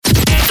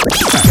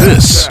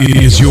This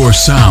is your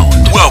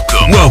sound.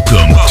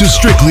 Welcome to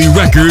Strictly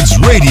Records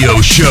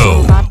Radio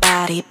Show.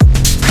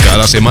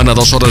 Cada semana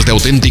 2 horas de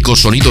auténtico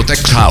sonido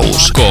Tech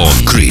House con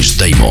Chris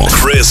Damon.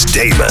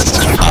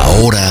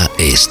 Ahora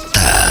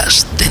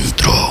estás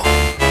dentro.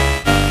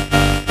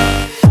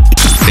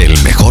 El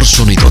mejor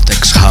sonido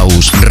Tech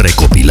House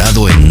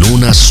recopilado en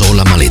una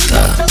sola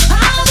maleta.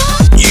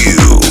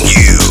 You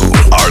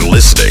are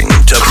listening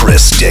to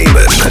Chris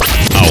Damon.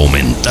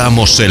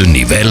 Aumentamos el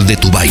nivel de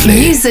tu baile.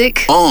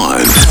 Music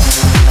On.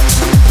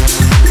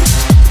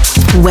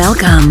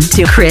 Welcome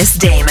to Chris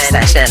Damon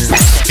Sessions.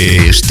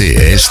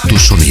 Este es tu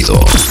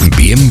sonido.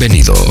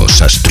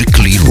 Bienvenidos a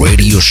Strictly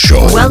Radio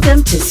Show.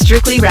 Welcome to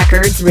Strictly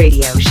Records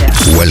Radio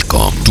Show.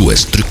 Welcome to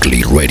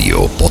Strictly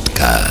Radio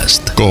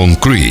Podcast con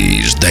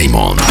Chris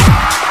Damon.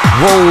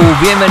 Wow,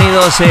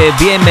 bienvenidos,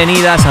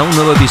 bienvenidas a un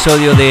nuevo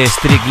episodio de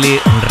Strictly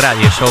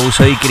Radio Show.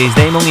 Soy Chris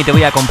Damon y te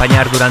voy a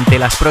acompañar durante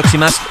las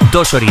próximas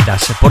 2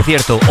 horitas. Por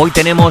cierto, hoy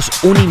tenemos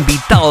un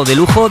invitado de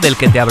lujo del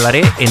que te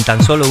hablaré en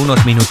tan solo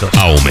unos minutos.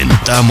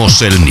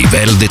 Aumentamos el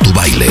nivel de tu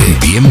baile.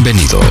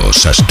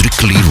 Bienvenidos a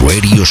Strictly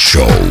Radio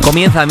Show.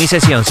 Comienza mi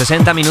sesión,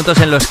 60 minutos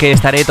en los que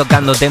estaré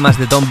tocando temas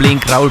de Tom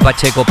Blink, Raúl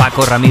Pacheco,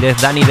 Paco Ramírez,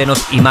 Dani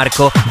Denos y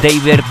Marco,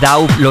 David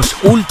Daub, los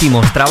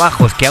últimos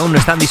trabajos que aún no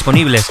están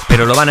disponibles,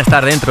 pero lo van a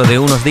estar dentro de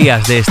unos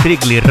días de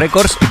Strictly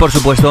Records, y por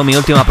supuesto mi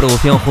última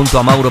producción junto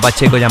a Mauro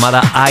Pacheco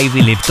llamada I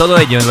Believe. Todo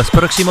ello en los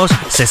próximos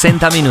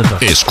 60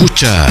 minutos.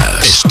 Escucha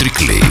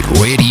Strictly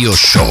Radio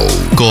Show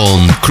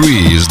con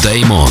Chris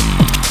Damon.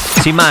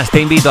 Sin más, te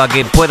invito a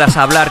que puedas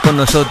hablar con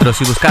nosotros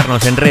y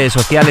buscarnos en redes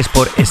sociales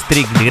por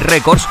Strictly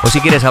Records, o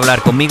si quieres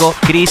hablar conmigo,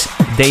 Chris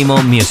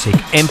Damon Music.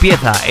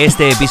 Empieza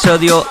este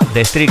episodio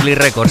de Strictly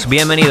Records.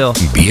 Bienvenido.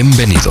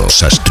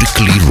 Bienvenidos a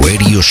Strictly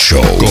Radio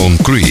Show con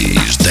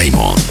Chris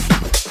Damon.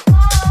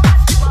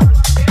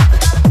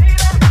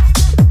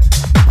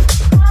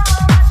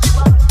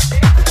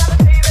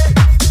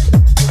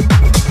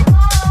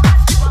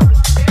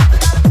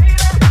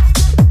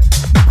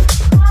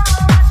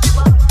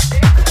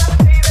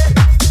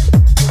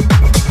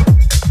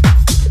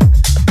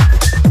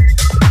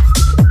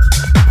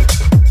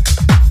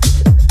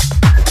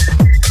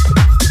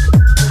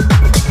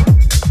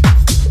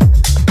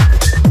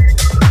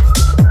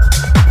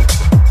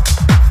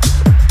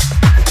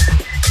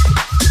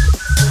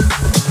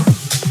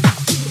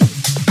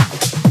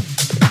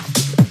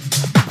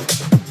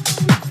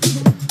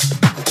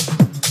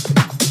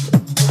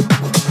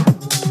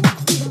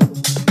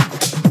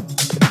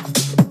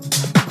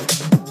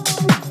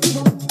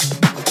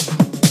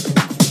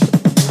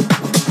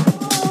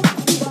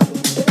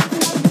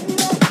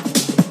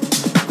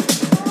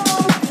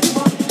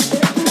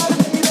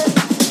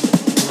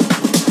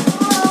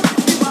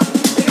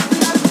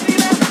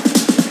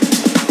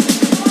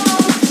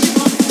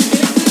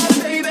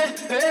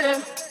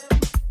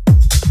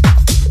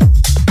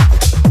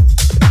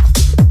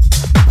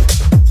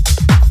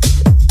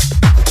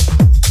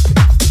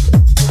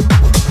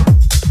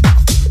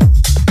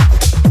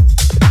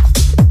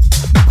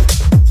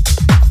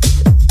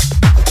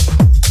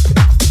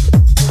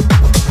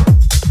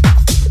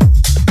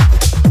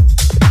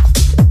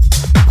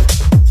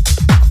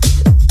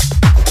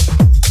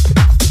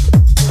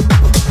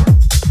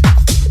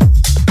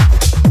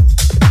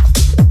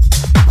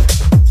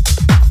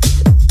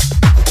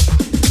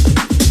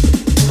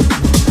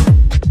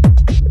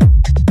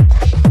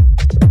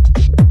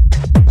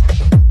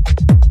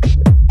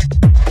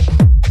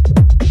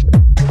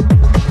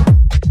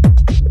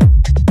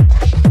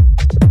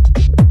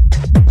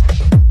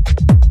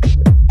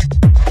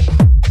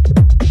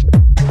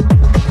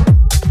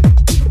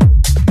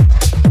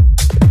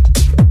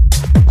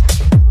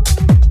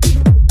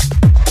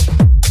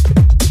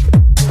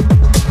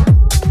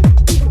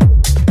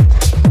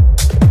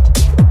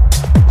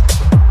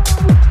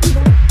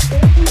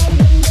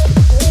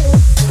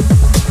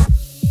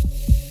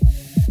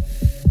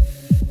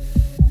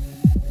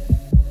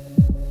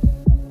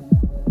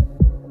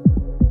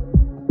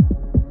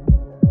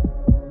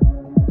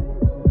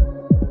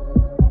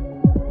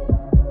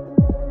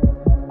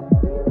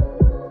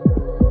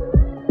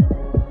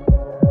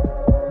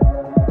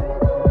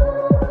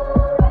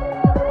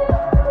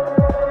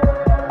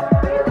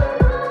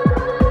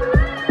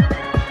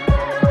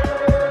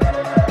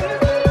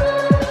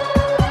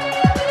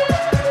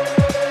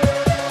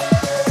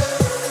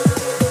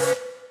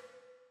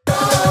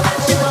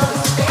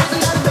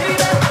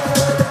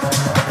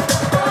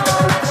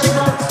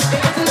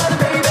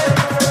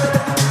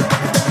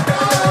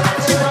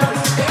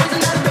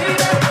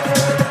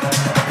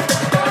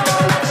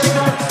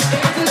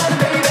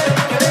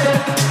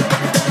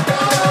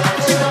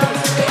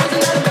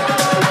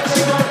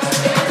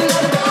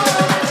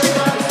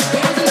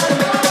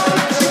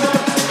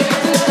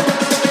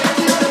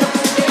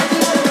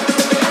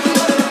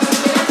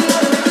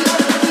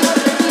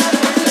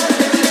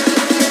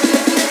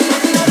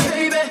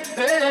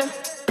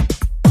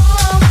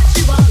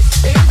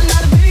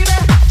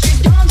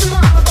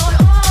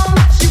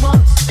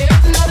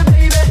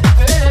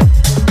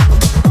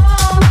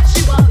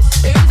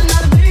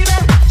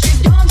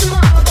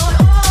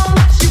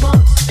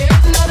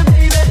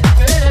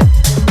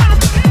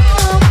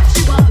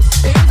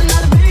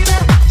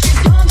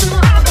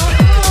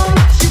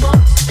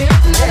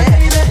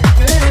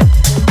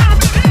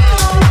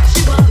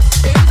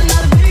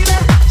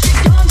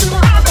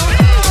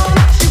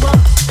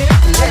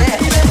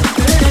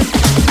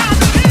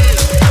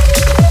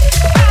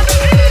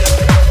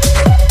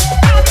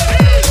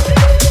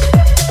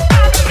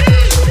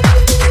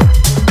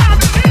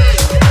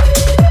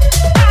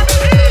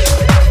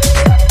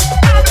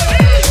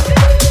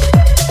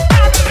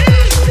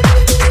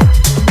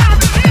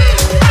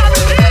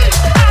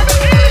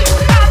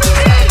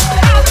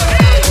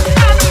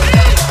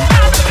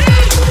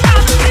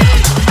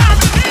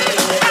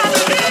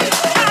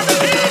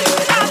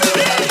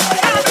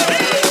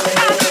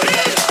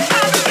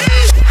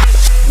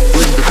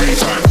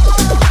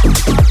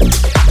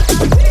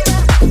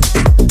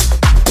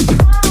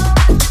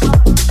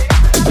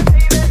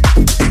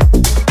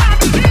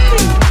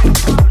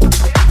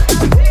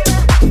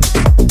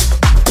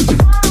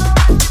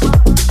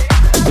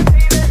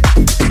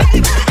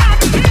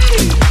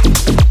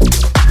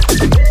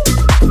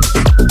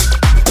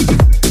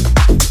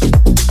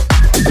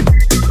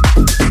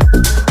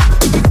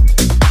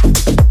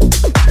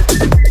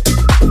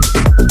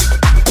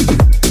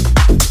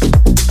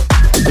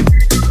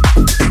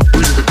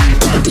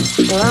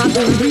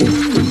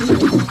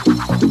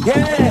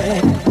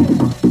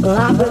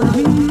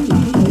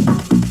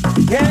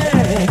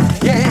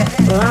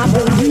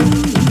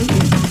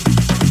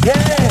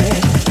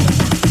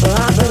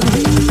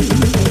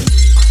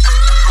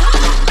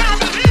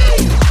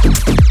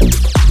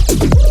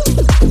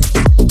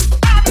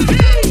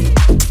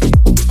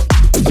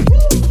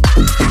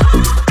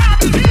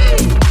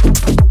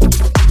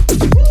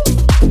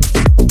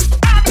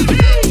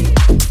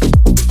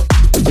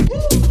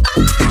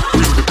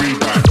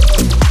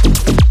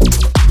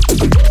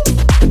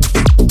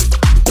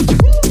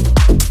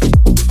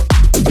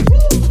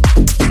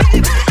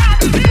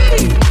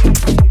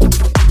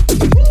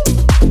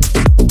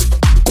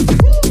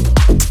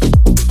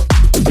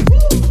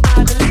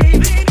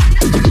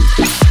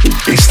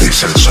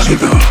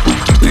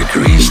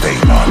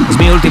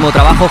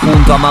 trabajo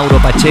junto a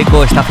Mauro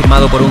Pacheco, está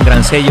firmado por un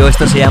gran sello,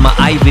 esto se llama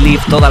I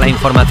Believe, toda la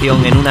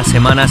información en unas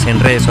semanas en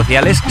redes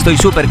sociales. Estoy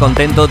súper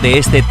contento de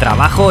este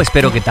trabajo,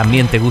 espero que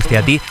también te guste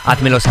a ti,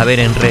 házmelo saber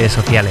en redes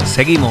sociales.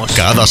 Seguimos.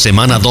 Cada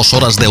semana 2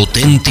 horas de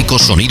auténtico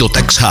sonido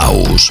Tech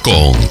House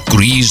con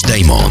Chris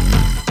Damon.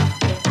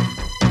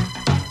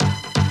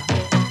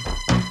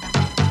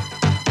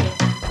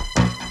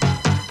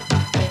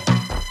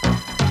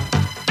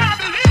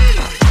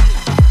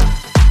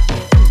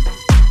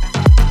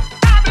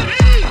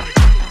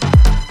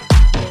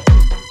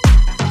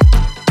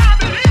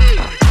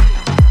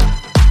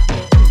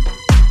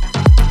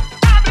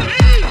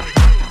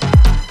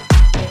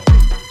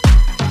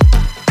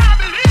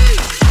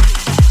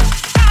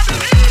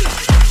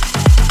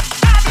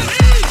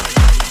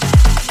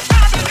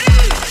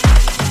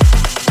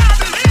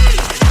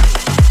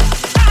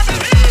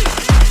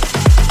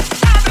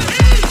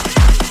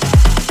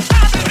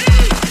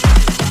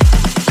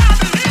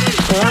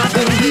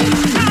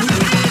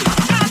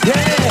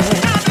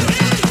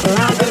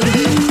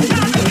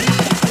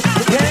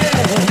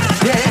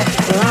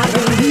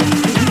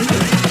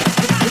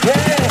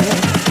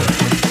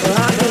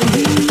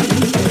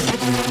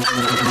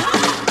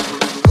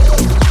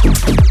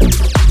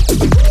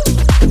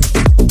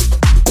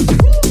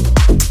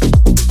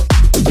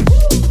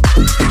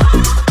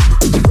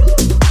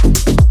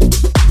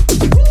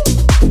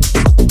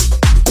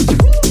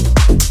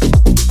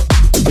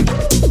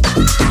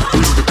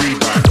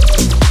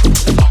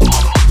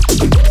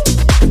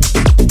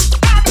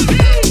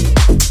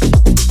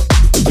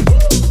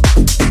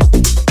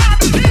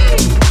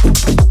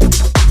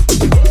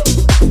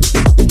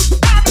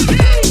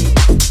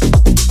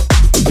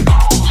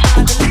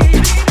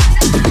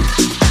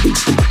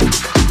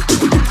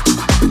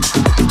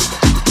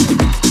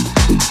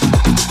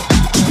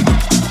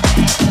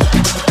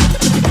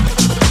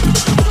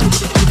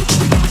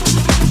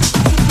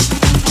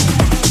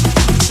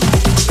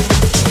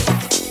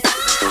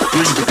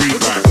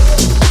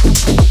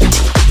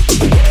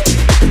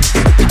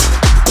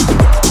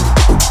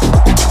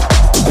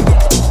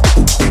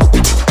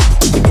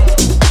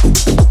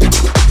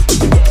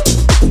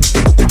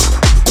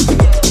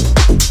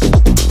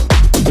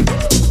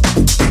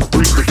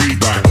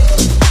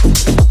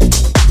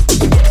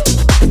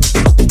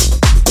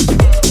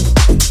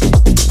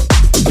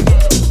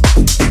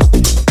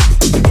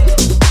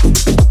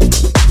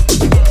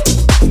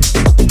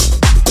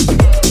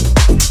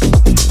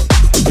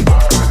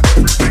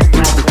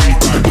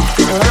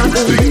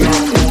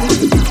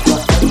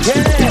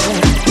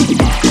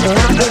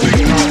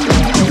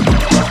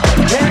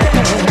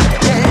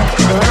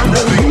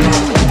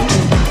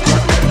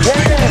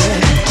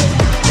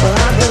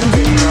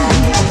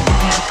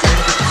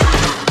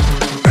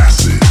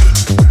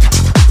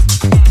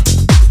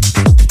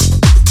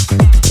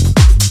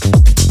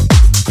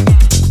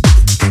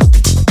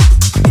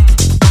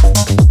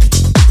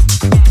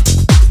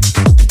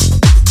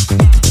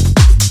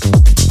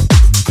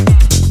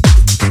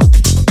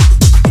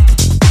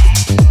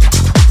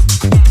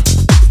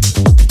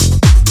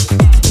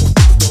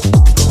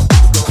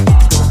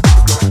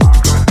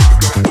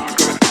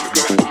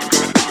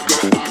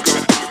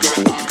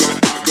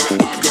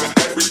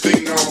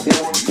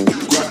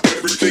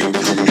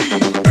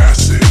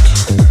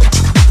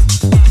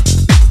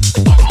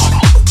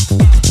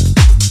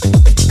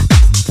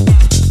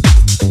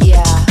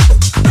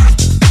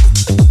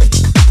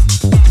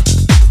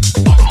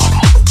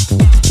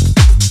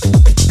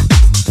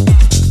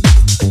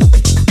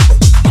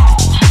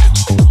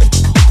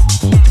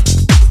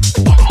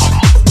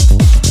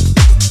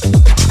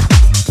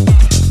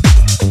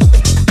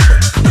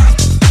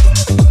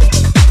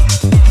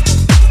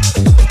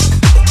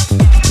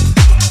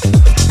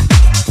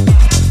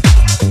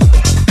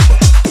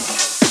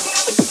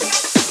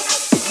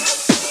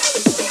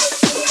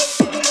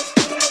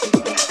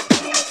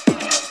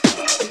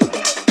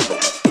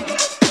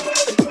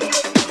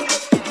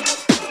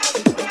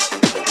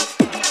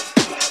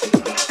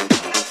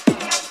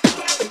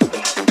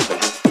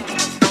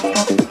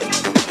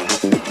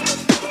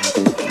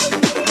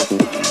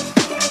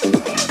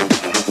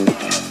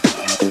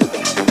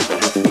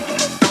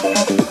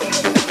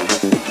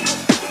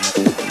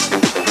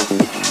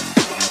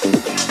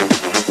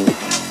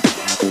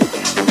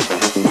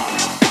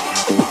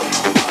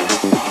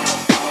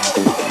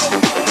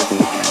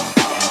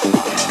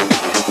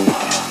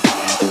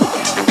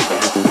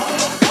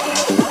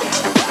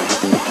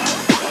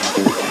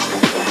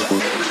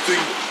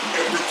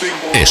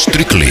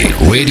 Strictly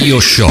Radio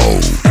Show.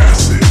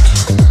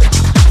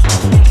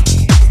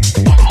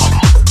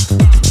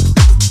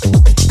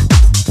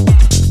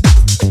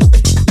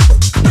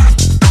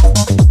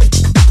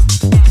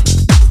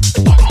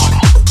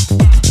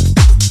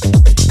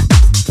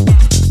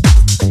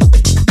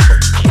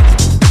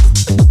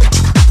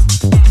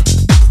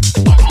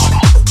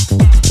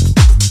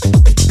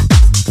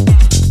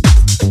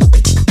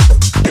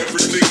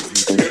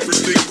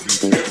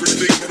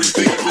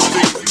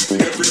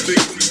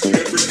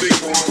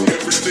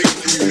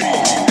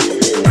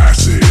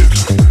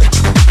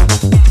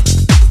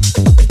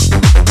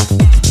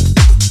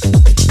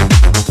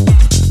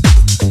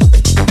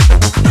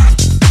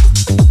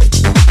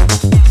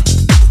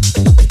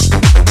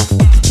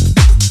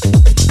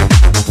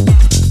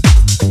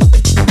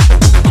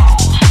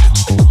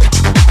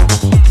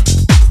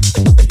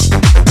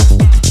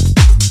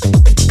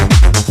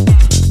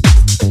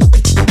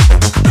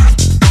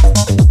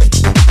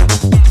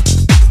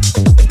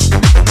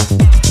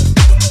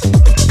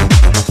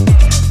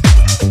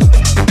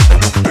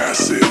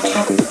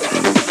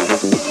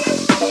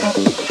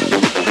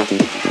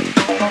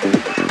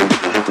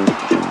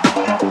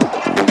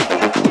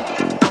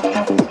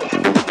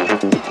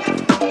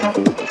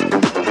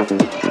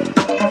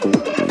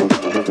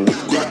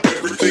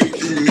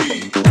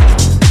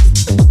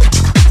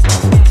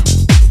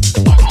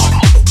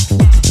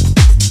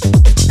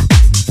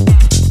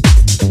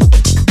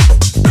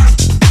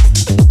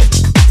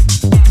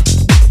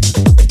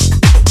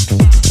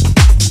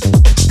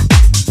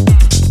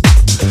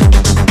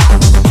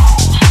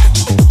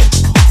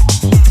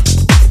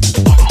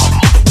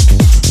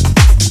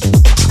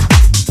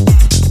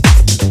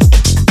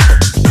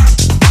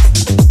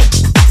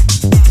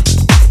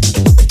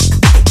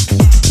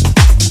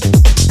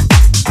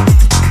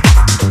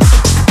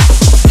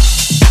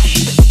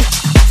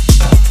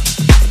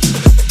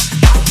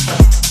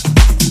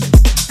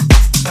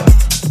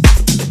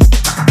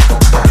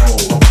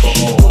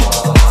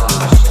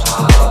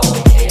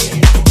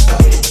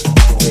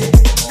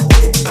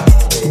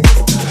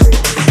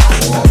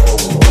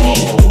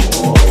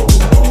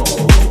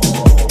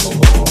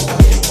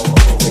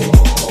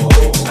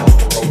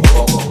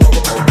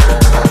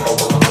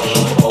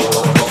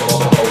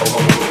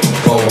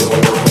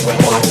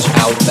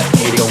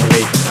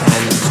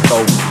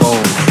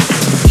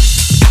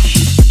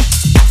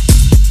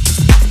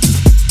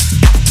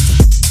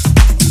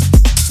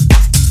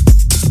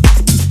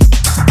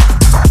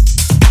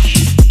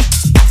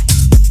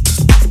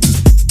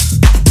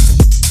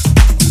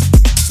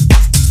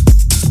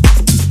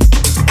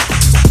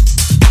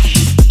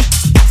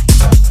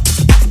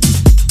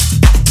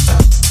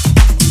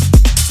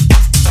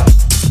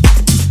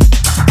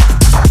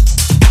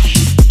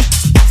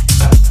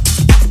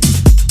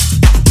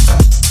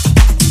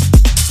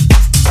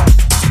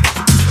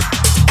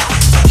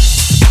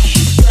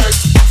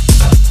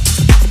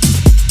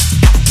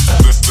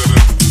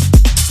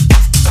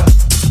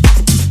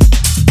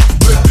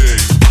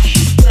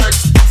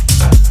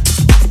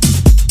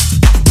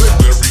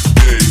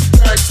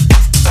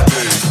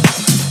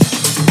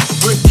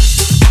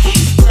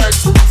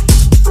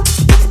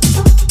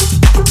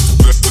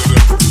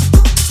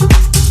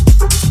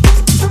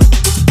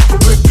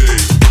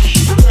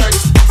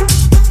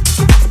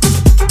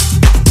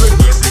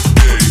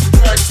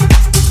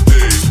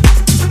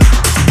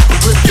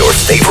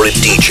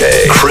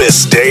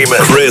 Chris Damon.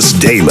 Chris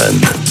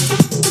Damon.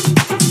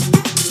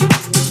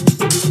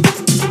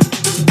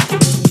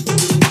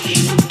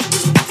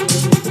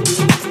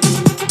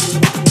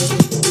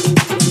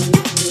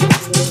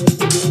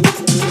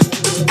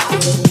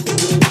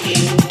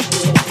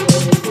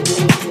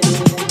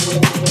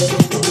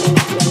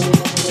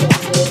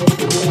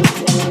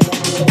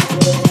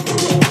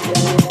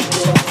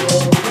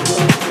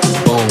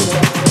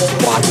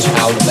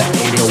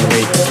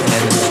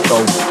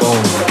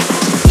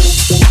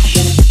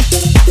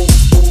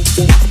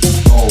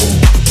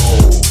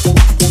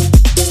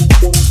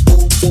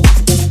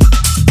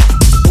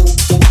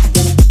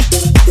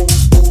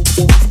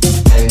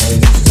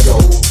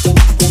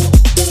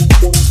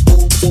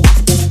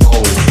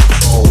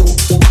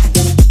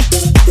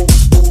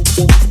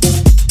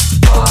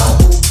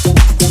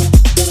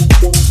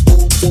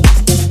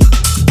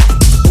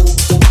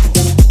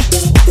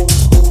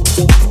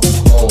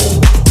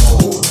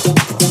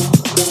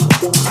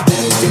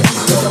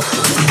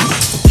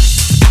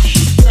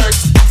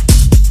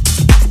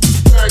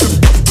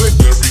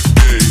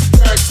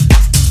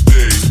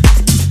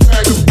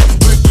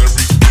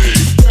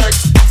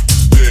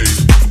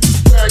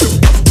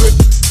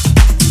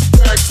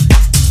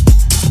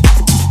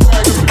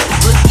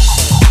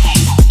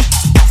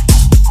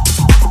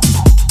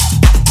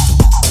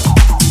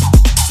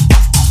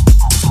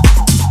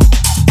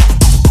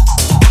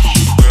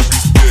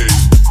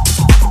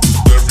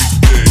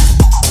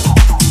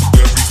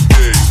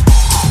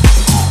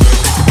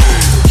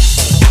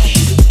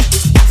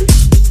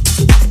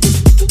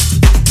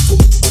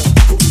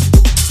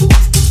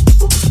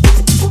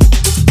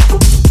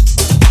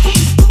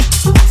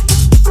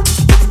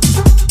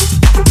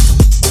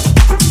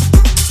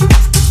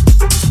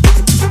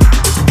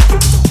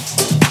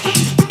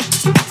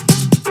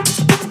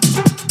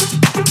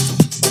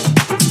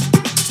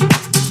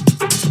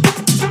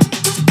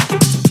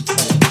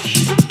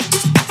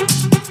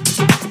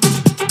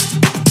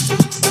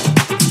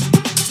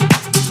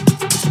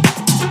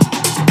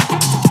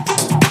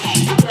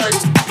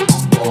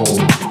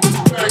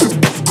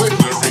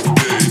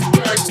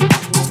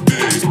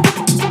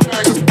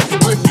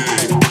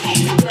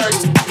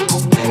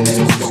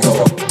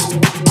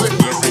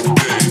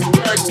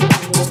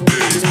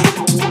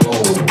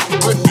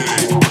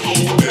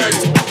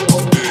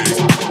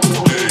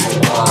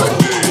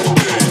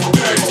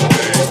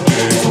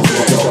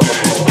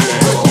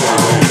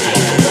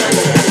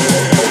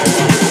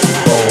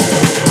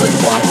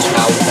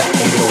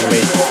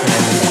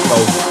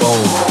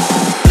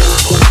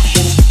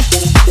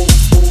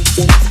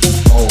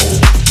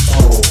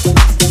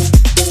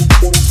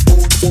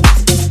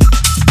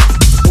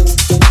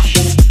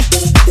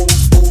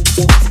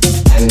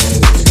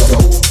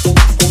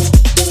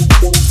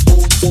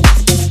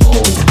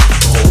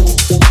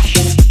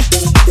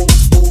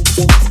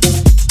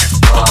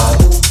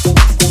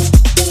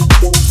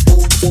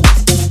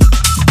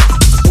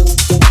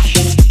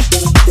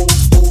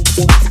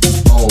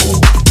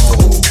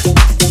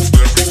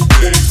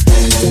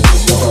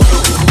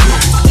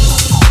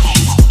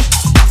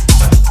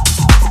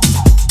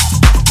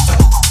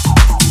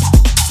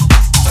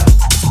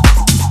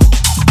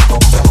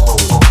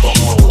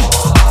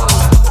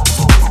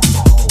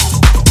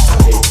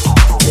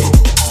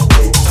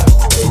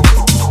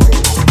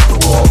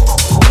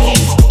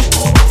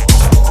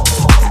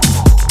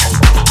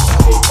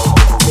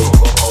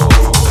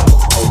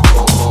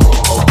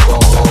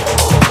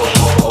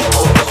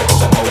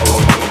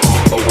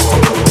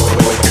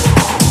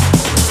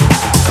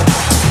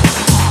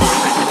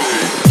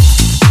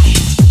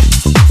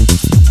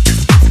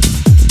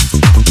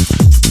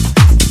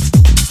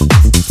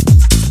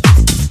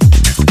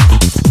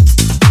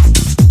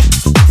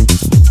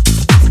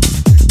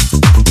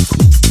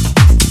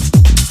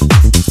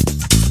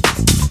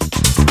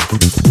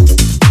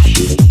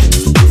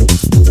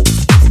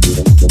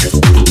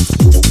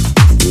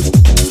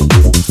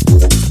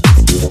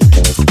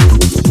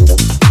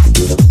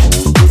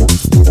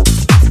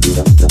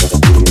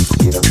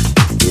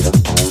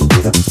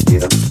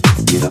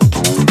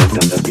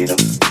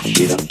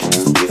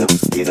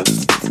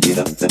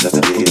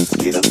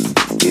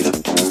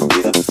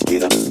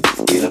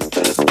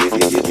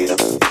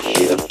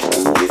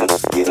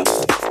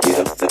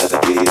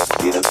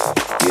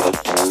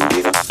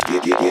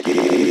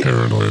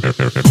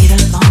 Paranoid.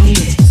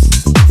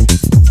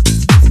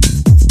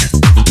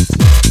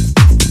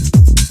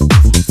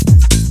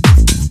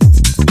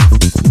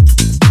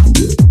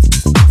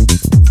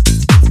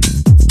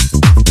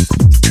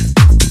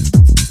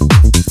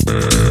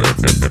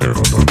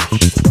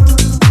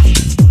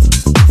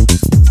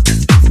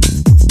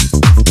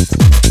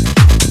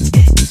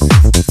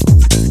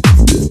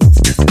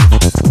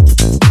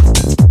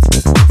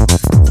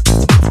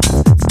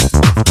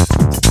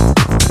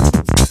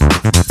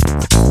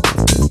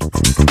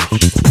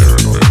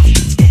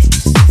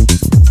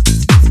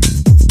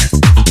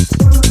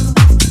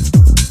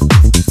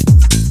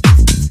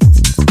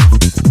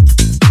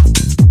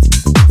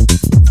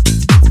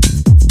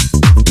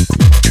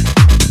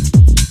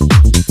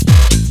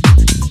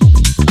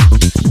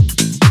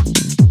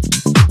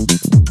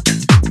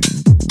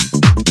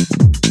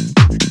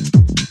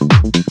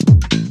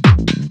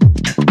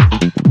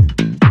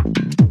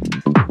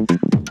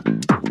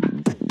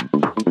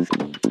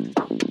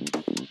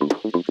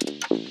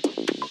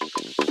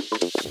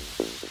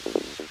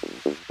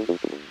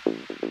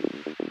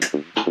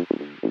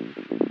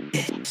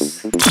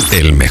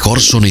 El mejor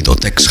sonido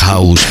Tech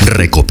House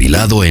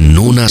recopilado en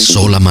una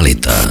sola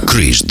maleta.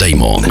 Chris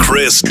Damon.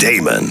 Chris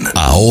Damon.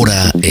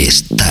 Ahora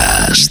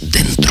estás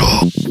dentro.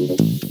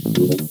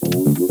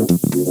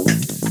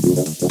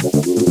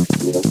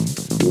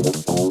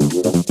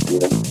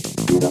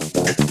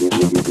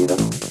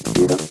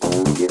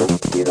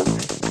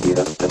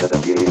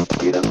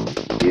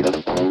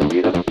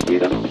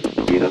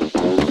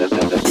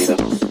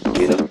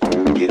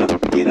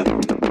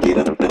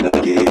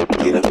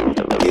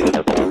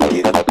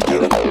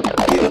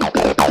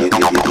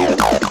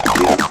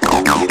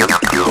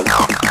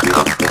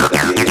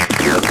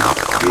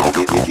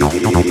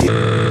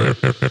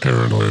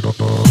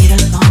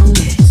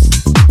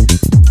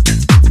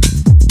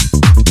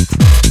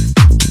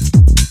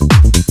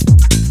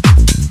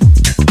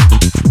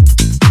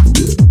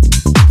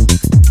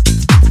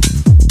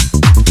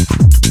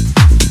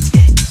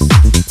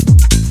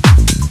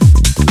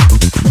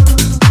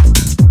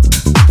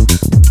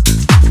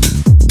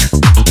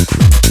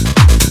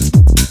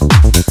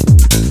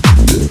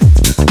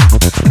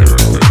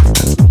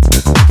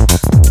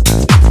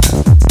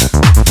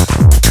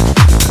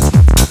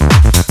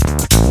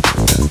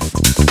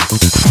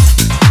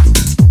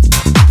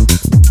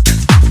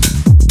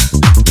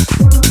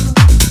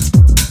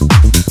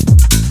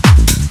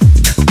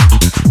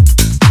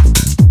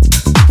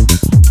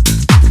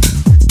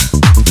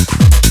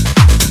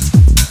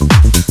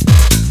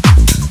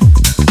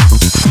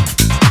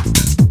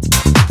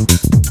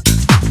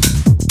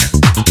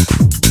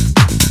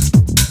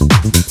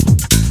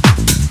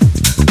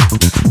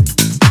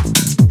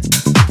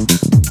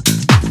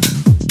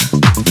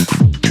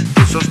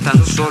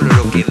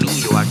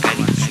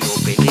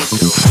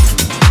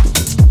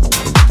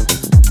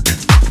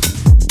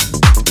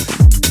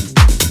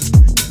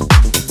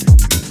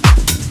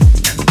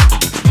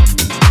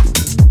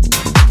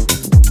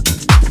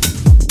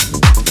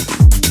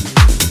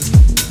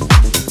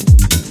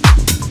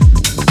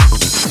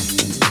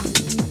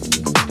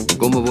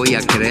 ¿Cómo voy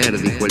a creer,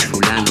 dijo el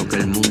fulano, que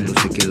el mundo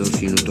se quedó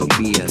sin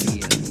utopías?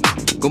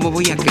 ¿Cómo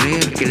voy a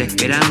creer que la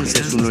esperanza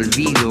es un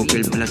olvido, que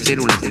el placer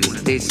una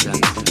tristeza?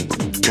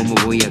 ¿Cómo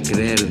voy a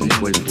creer,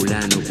 dijo el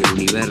fulano, que el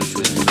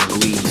universo es una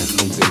ruina,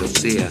 aunque lo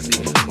sea,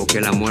 o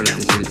que la muerte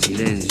es el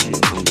silencio,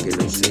 aunque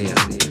lo sea?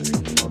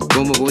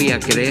 ¿Cómo voy a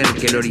creer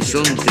que el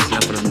horizonte es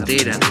la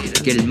frontera,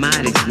 que el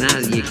mar es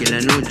nadie, que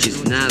la noche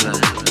es nada?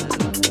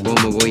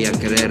 ¿Cómo voy a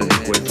creer,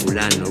 dijo el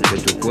fulano, que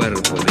tu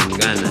cuerpo me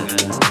engana,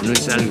 no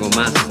es algo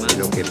más de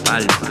lo que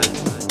palpa?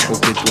 O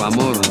que tu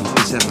amor,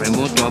 ese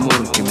remoto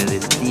amor que me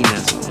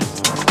destinas,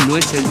 no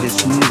es el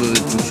desnudo de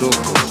tus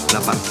ojos,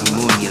 la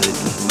parsimonia de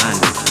tus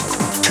manos.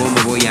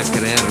 ¿Cómo voy a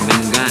creer,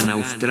 mengana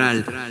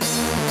austral?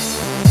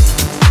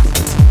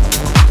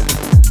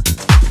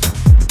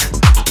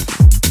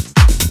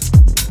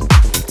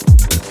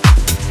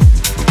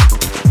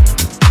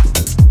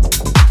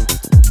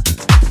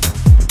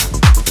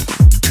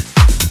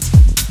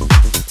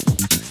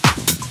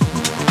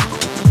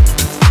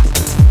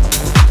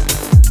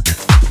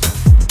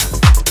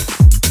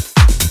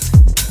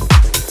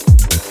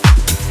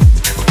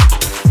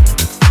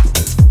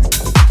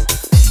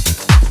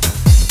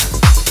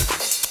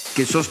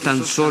 Que sos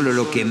tan solo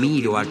lo que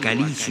miro,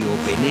 acaricio o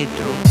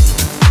penetro.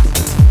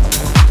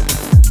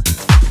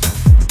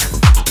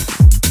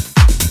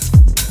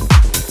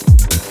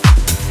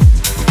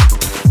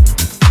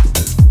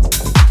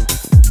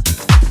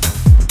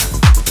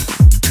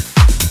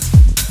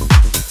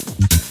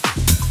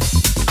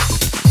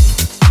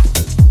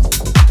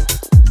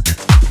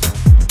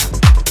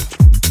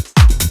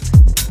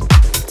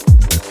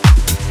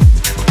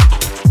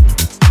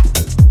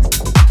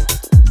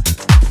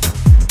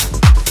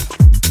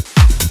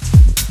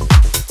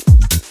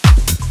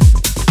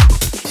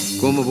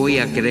 ¿Cómo voy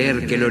a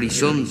creer que el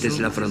horizonte es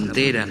la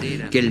frontera,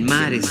 que el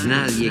mar es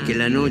nadie, que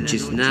la noche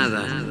es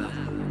nada?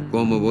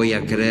 ¿Cómo voy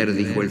a creer,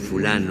 dijo el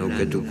fulano,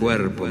 que tu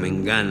cuerpo me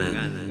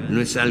engana,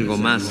 no es algo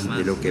más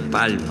de lo que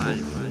palpo?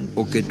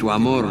 O que tu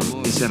amor,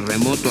 ese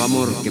remoto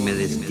amor que me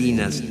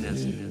destinas,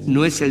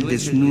 no es el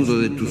desnudo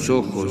de tus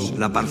ojos,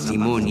 la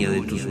parsimonia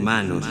de tus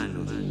manos.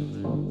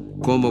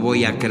 ¿Cómo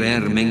voy a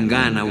creer,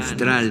 mengana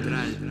austral,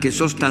 que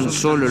sos tan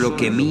solo lo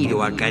que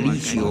miro,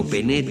 acaricio o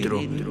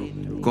penetro?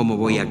 ¿Cómo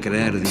voy a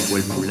creer, dijo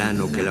el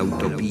fulano, que la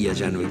utopía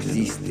ya no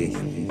existe?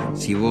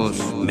 Si vos,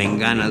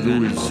 mengana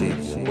dulce,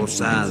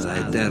 posada,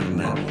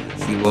 eterna,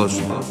 si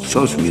vos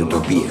sos mi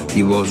utopía,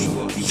 si vos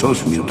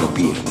sos mi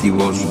utopía, si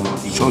vos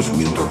sos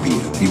mi utopía,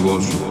 si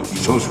vos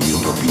sos mi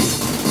utopía,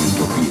 mi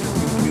utopía,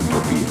 mi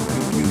utopía,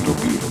 mi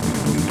utopía,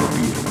 mi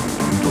utopía,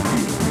 mi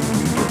utopía,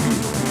 mi utopía,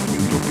 mi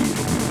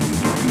utopía.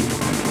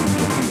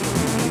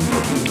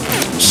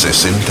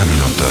 60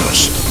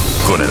 minutos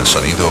con el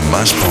sonido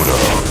más puro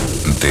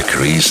de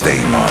Chris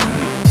Damon.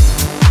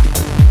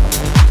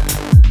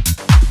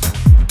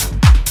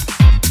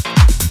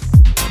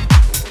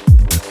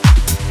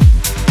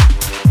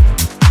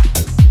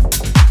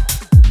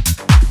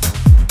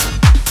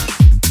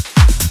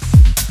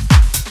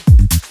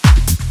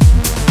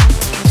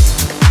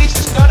 This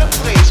is not a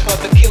place for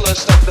the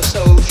killers of the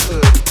soul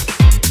food.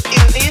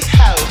 In this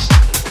house,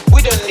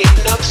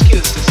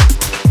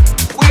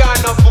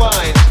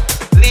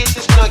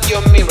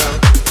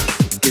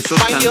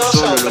 sos tan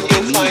solo lo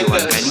que miro,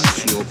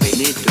 acaricio o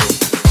penetro.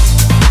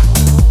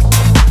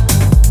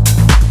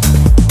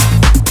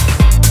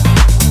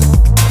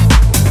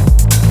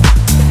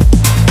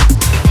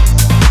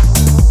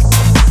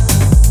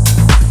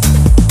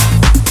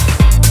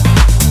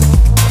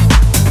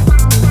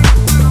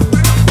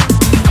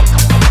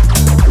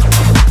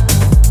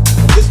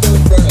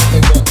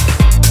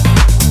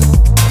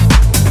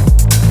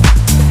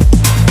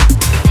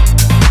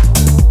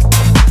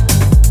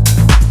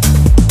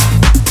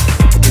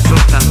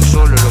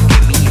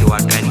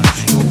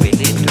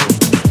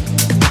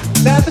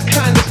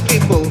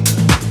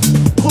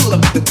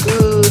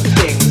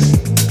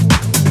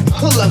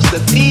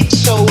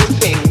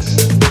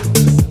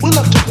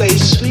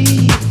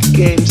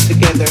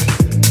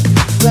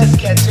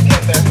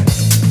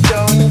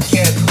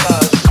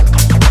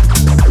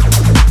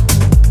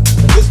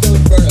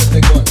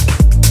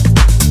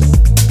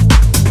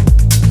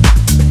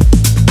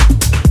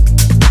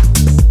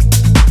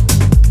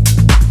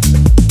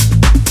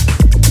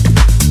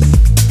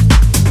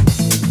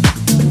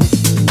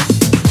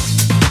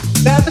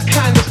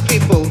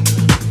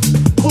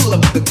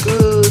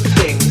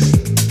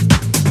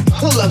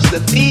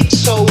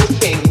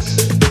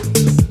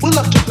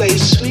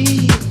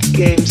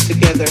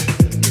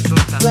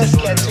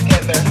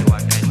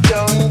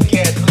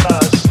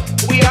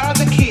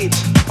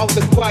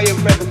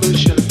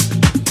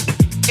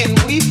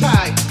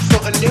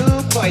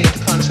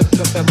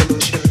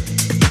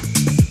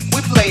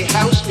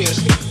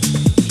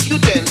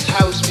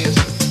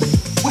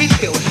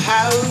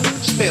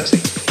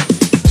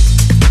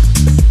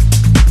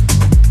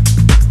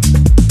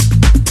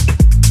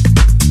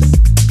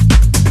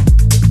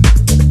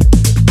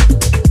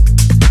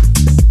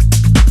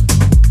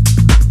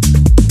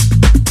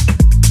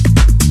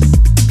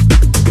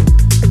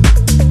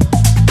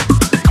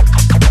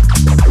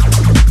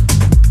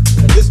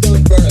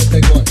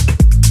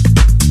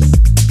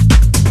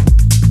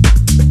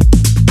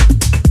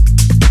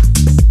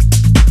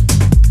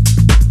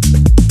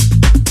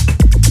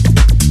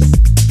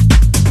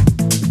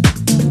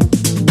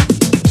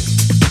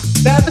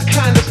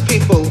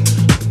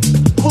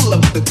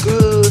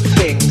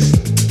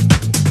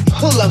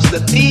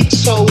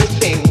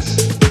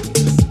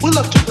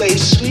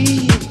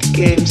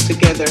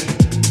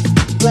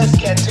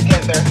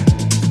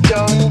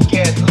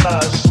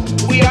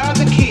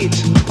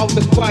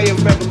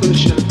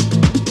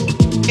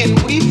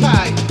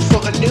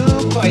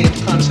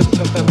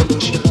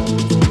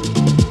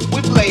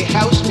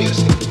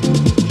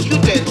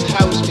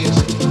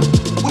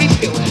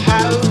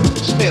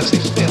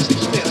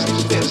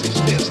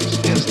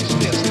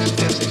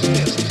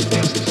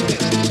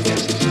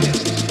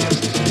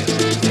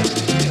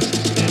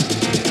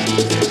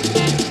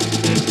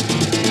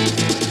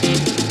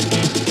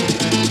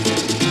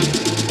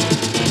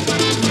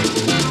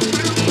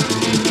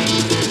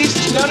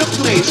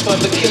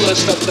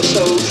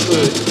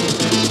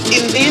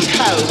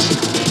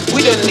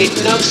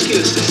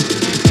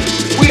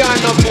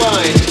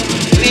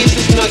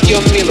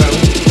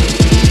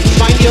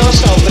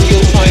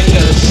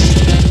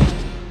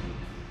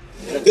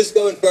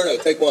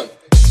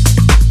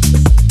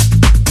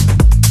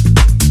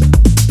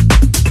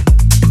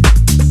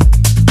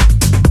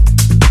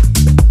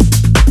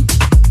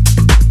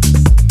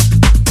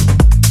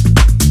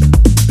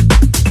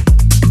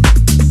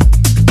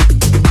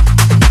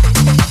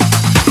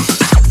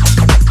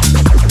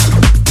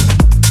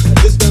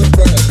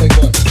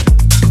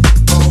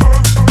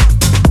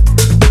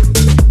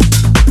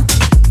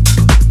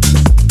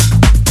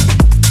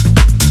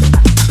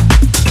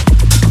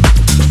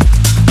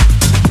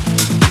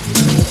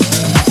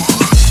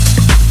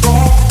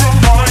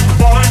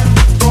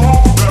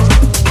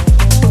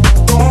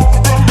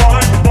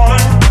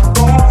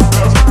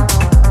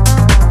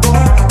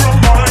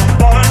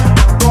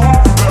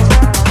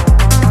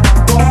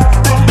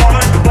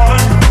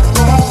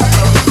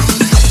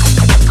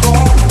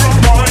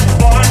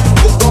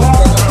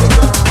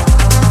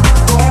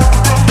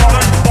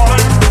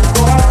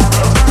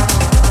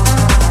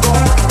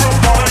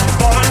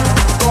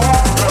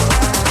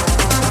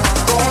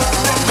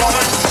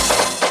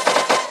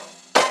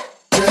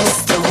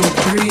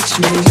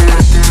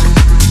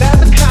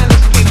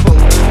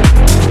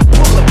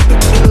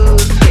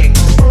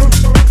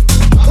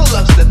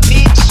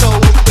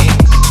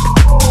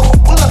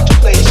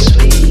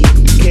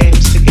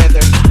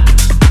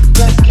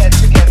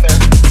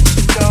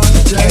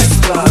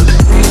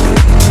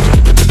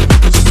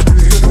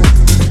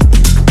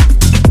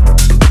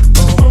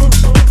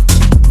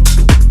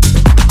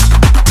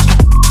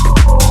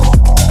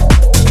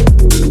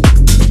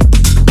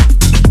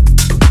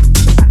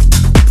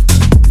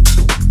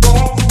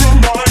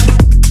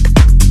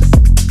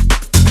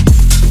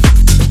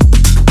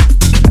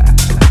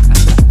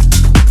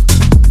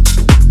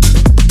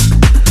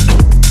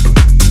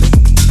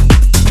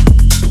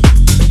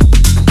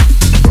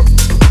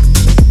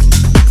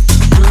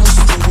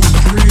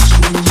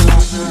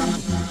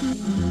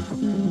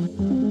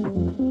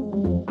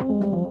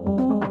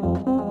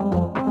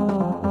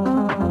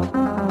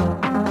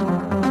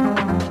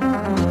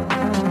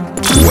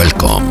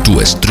 tu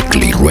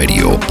Strictly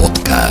Radio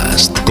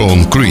Podcast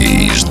con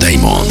Chris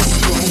Damon.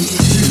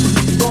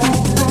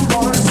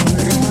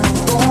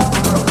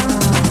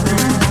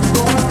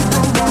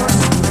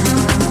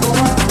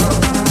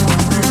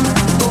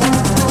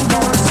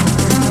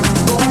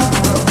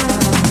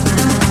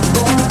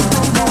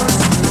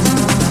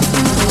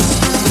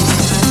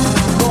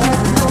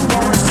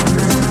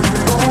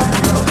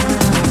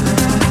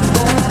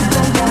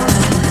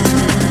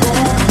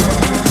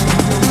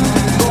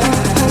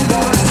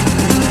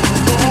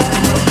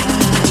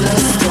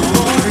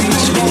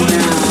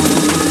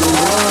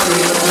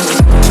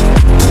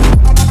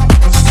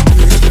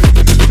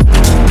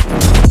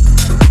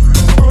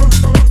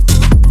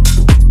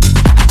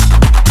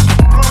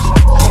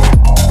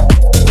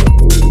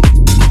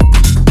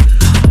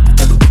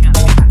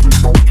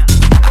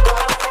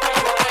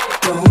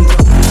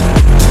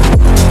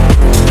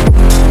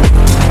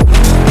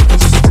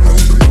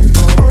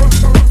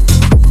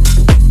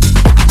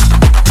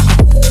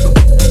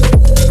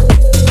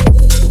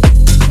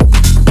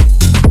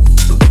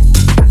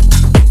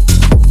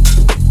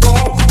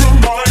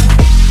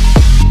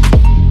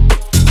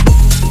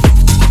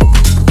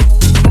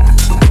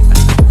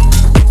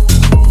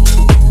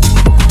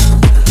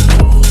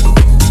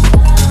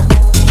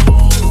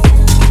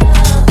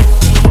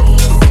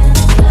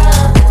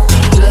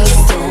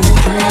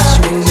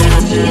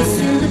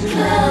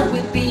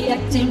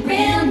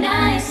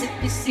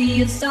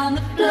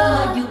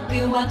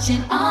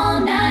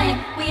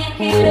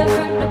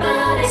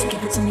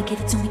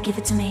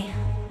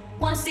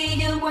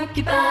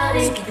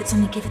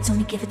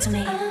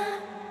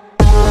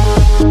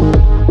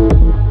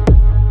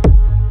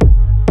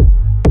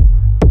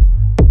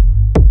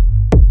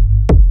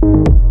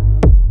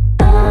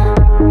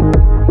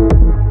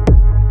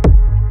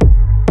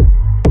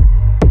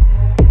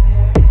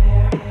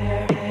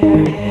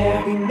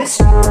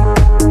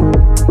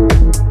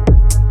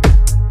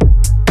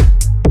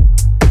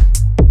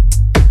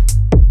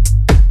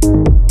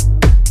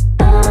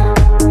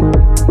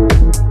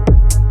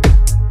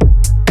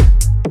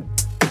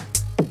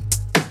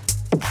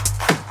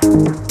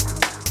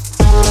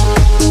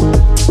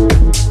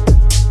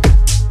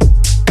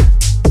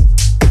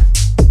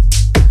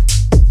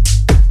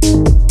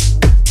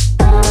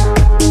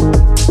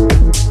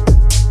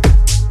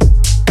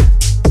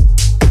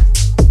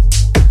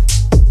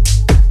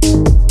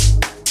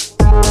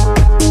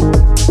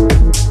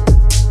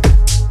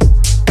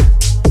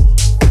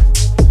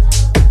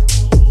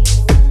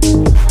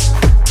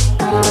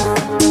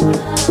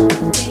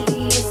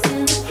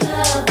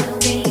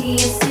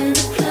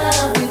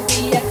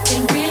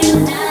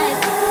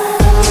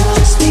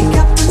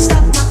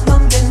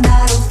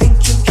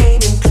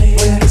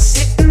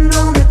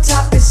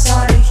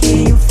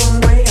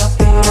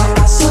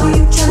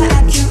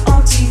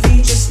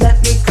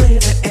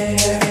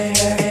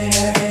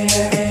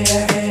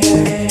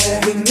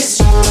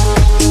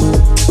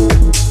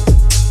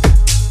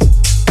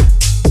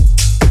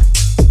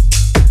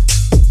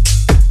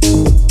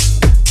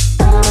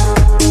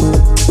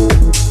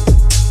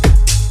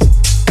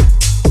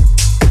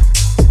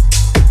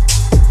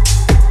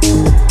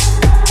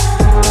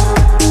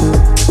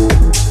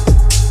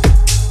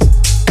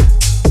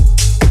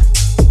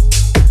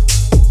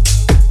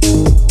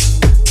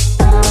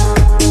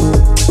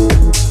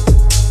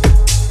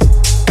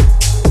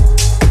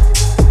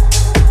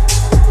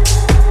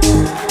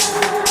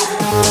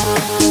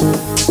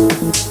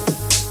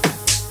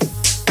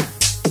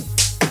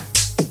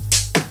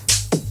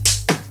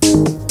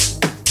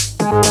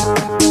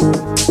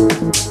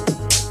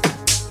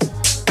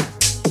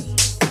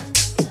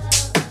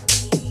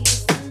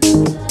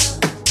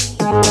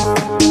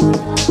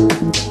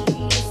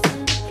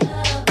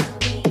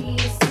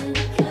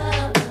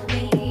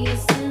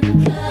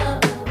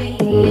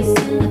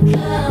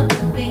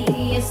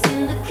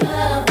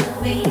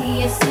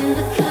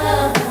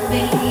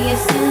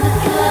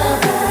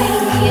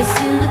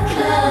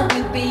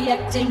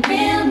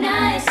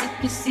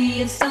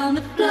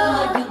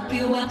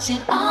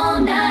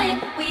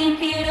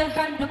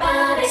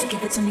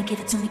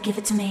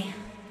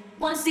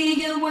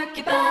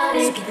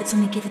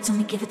 Give it to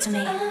me. Give it to me.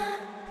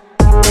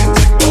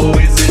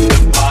 Always in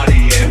the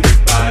party,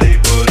 everybody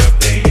put up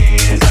their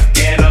hands. I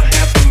get a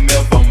half a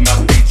mil for my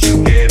feet,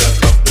 you get a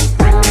couple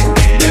bricks.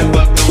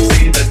 Never gon'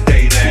 see the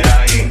day that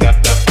I ain't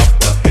got the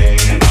upper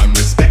hand. I'm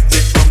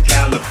respected from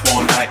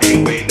California, I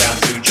ain't way down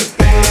to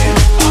Japan.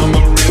 I'm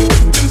a real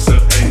producer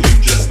and you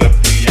just a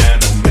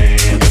piano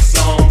man. The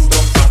songs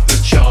don't top the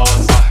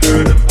charts, I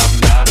heard them, I'm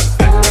not a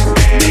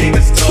fan.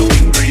 Niggas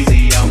talking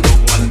crazy, I'm the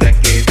one that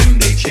gave them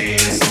their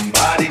chance.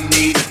 Somebody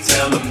need to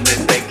tell them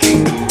that they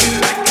can't do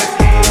it like I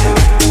can.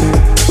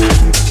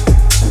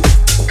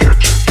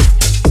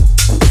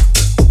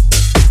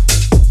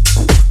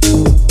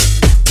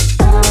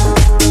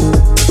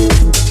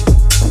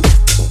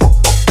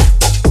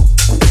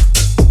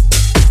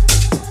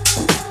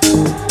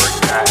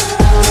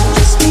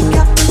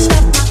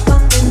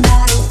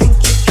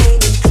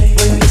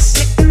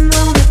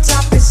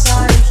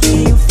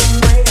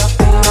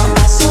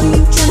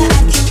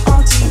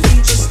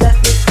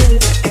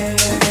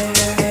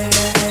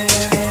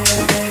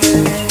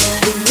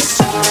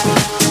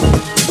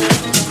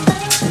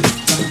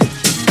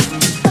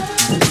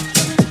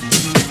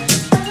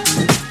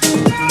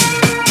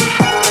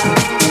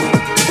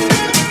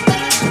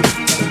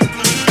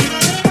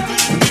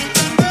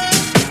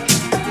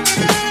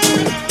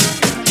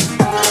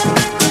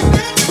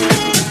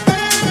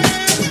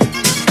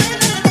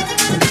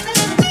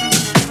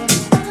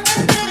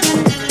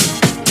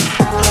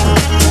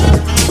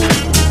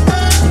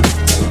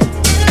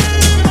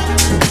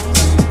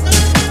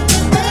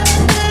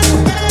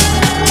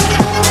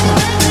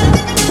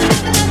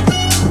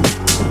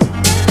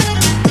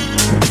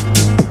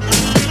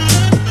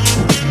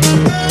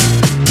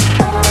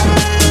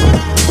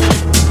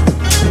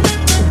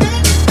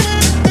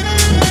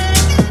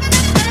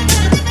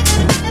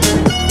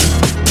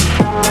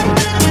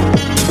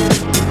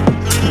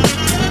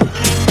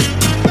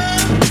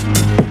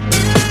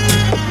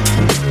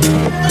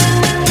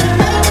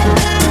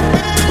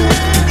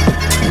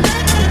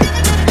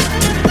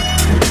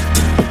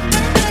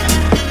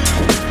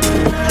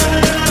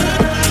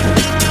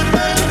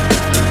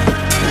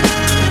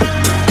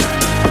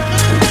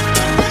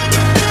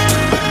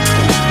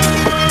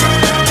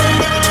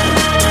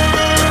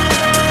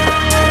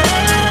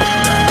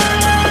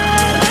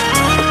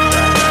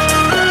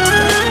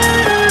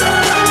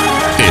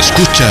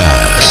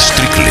 Escuchas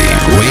Strictly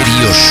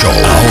Radio Show.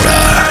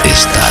 Ahora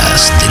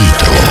estás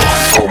dentro.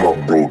 All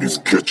my bro is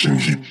catching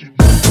heat.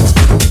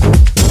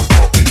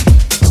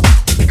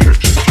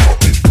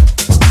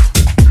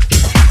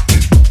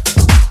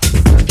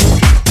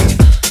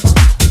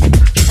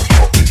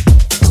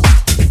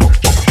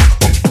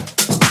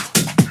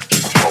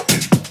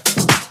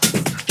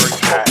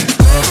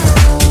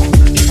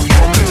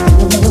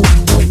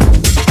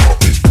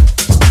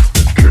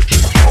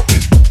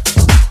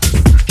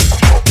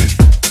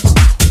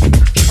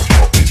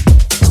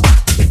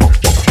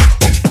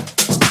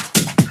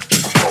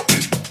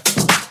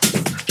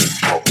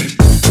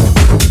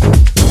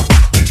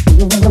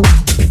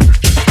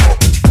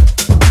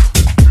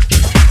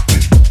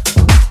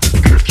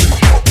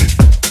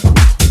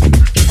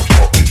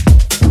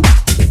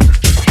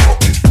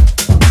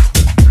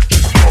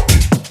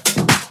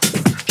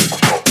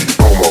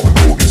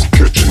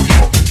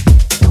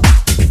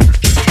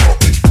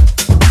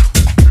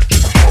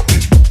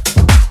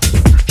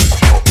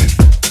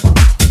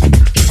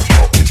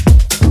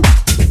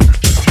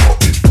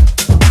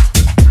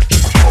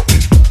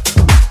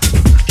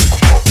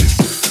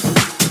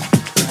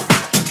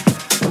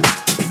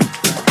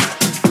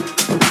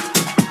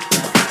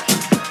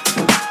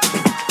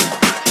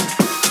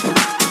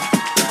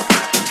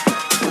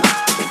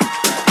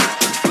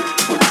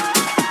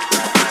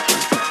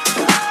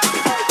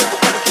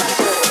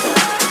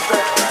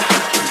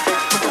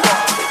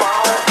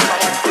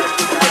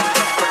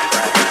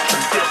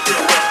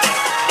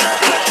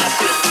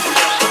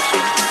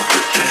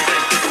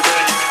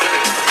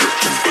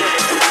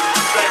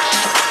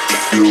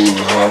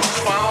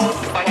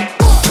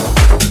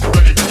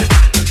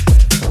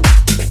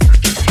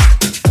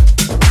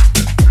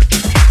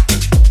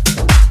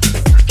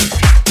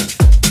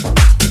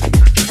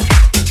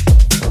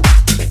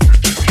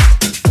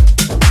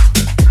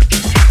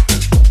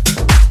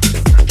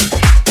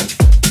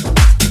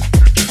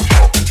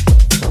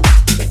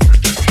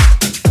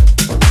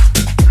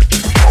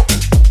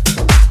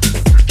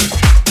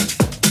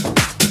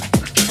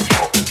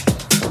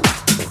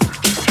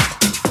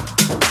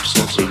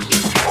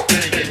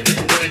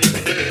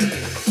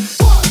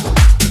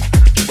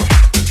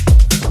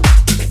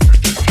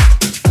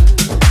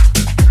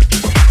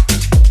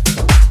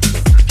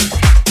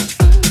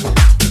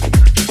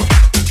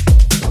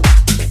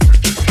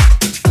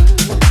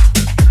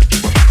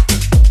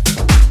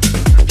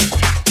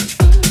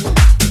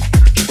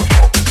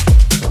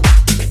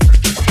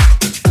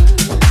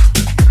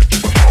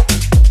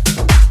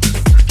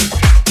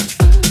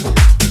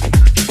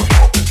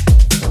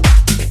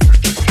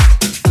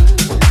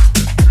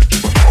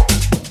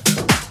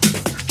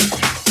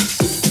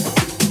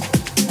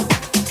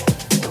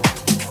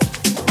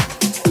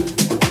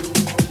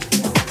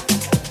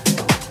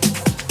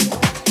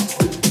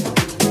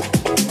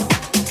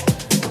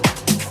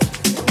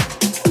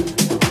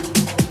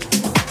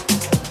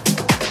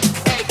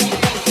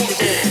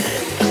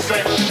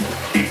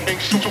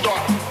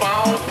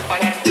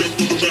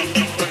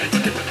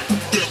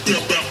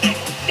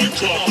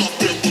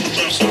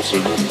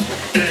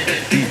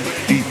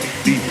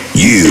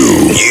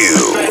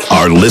 You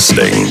are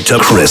listening to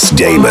Chris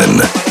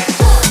Damon.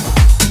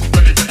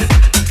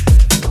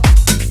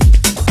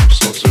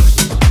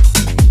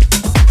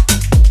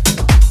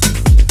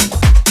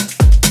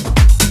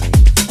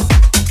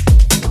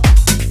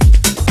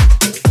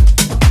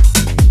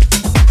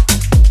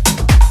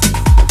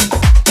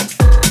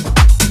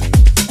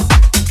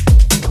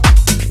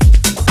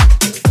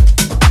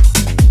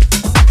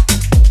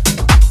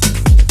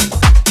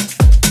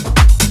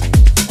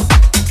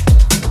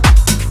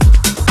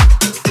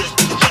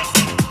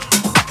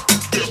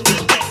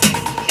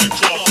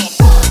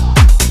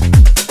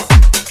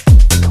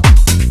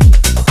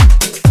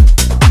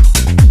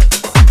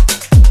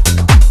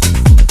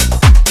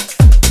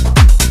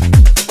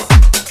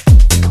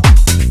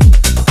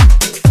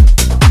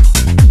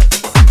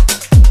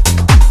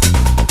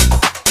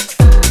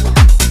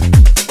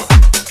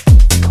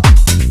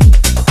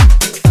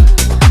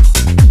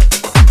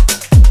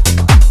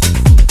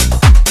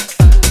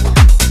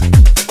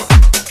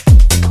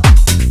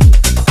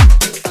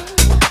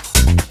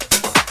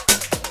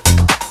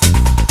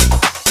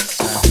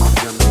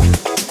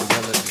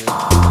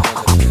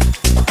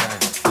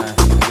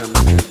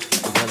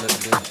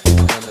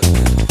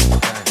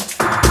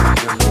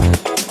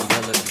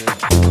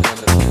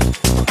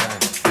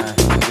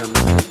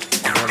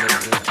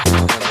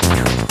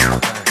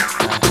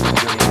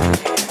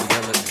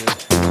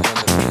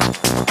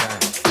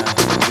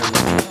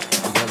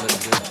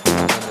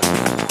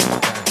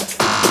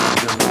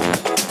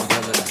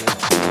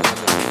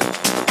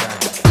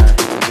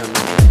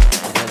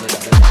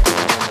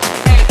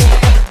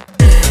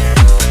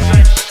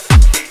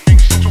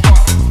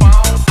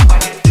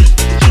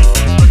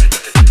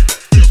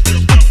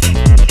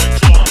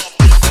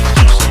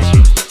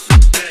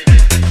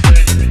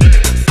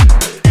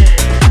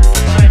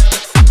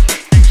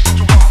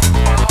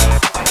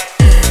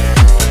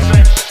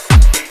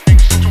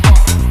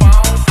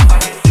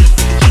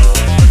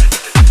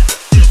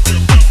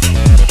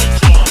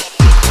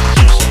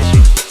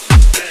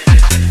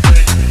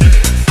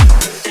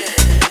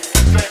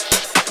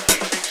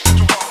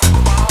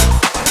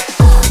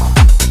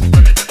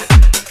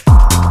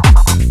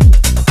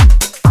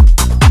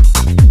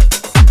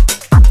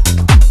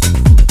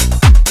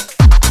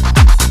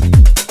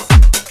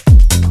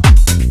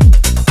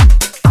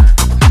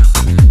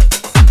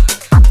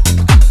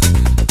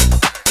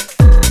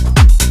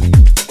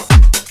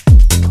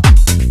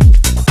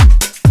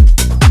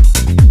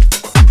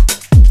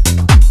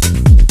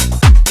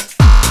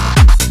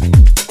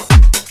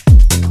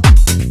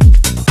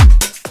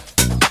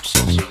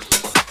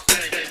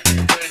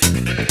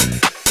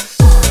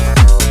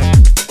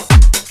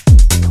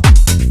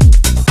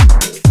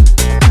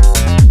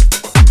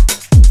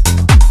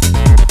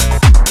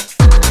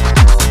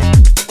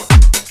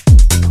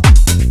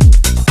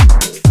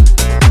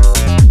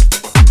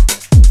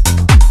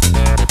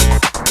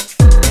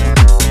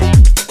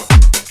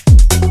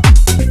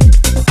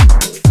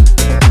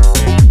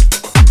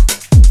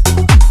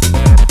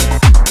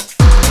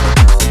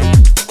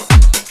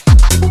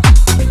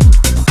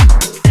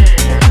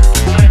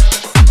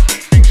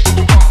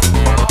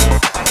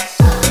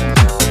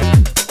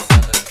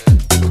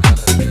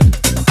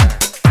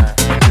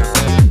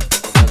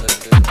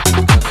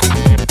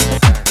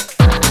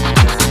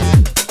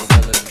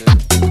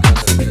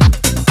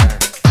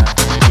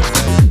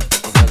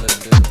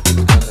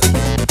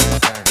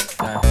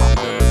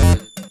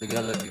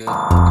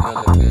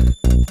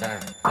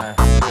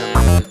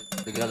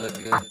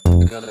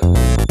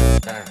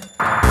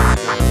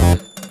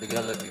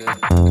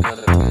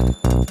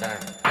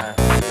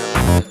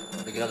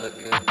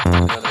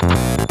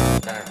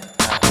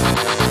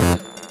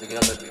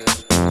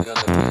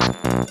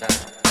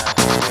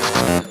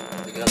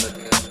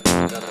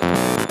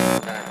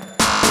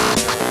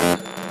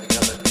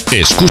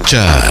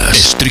 Escuchas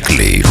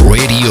Strictly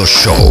Radio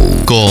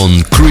Show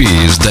con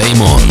Chris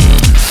Damon.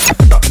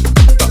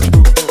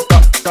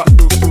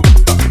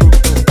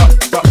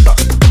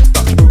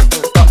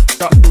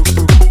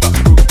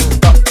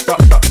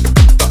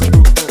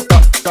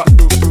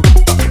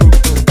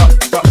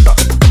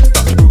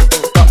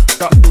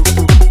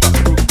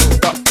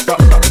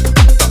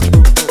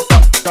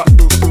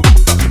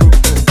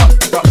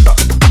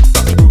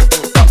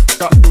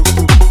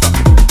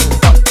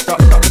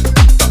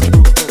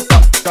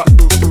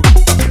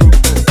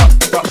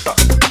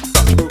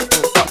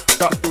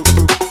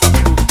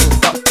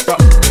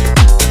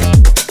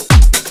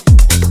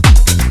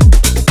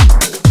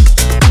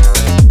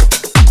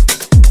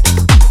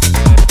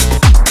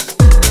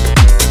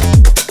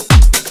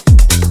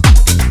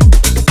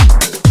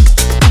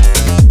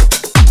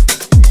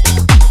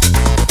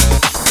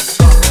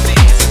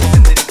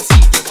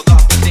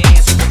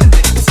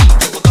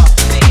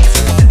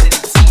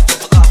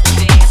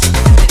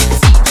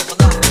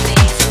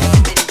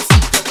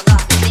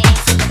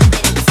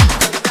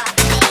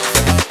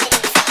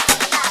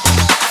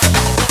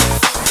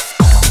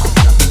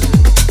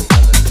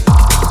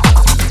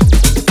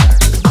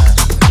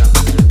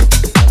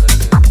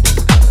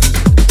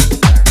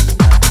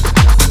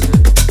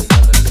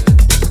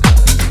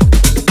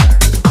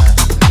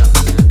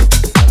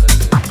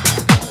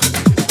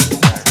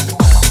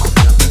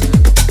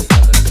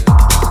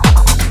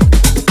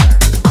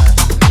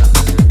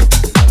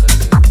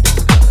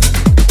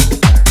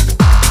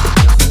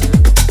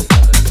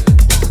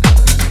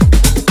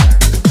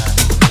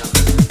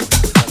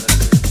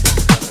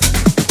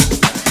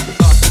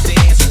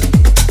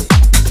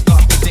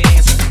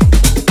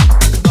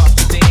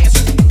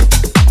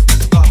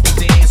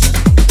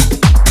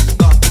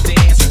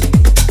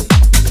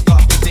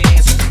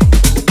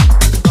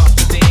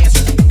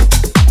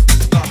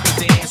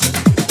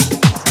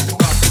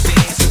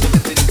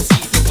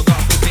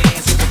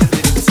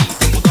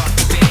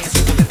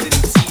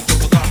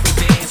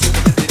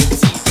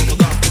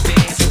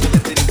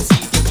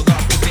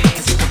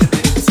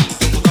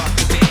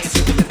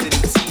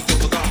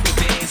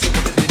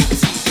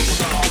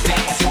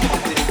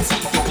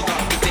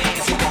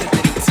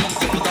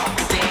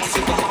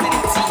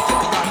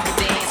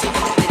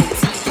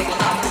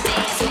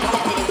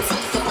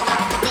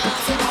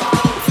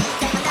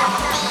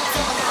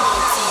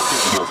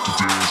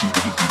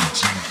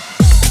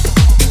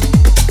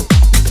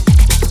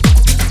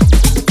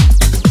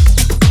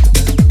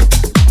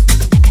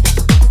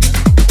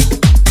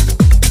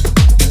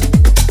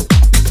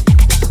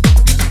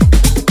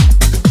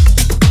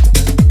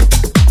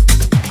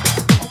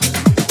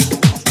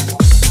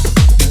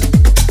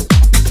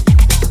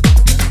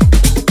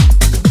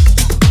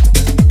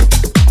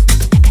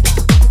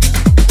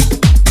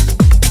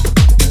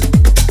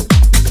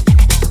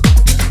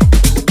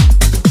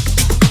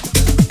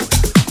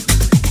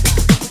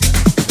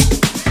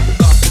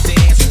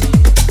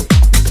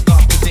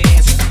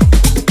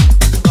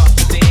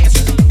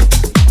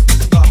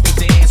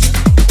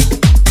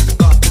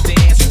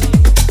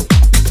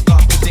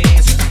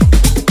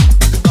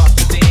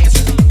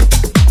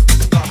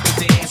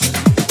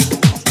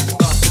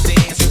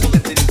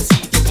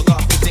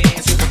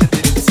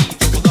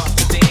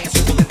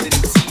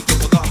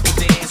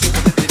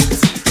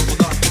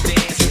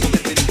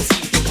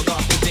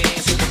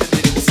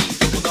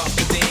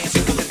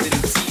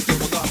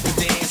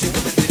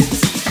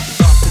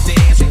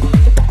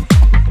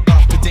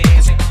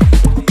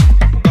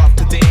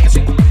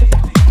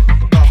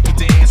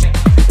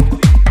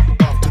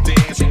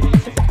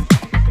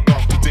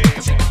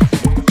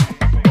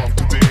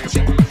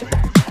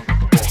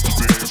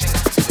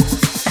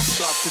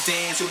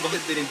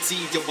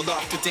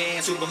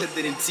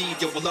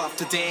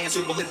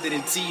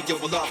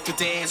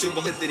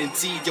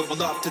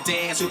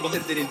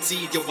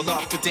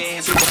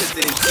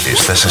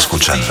 Estás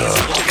escuchando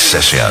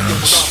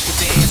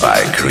Sessions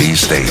by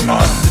Chris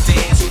Damon.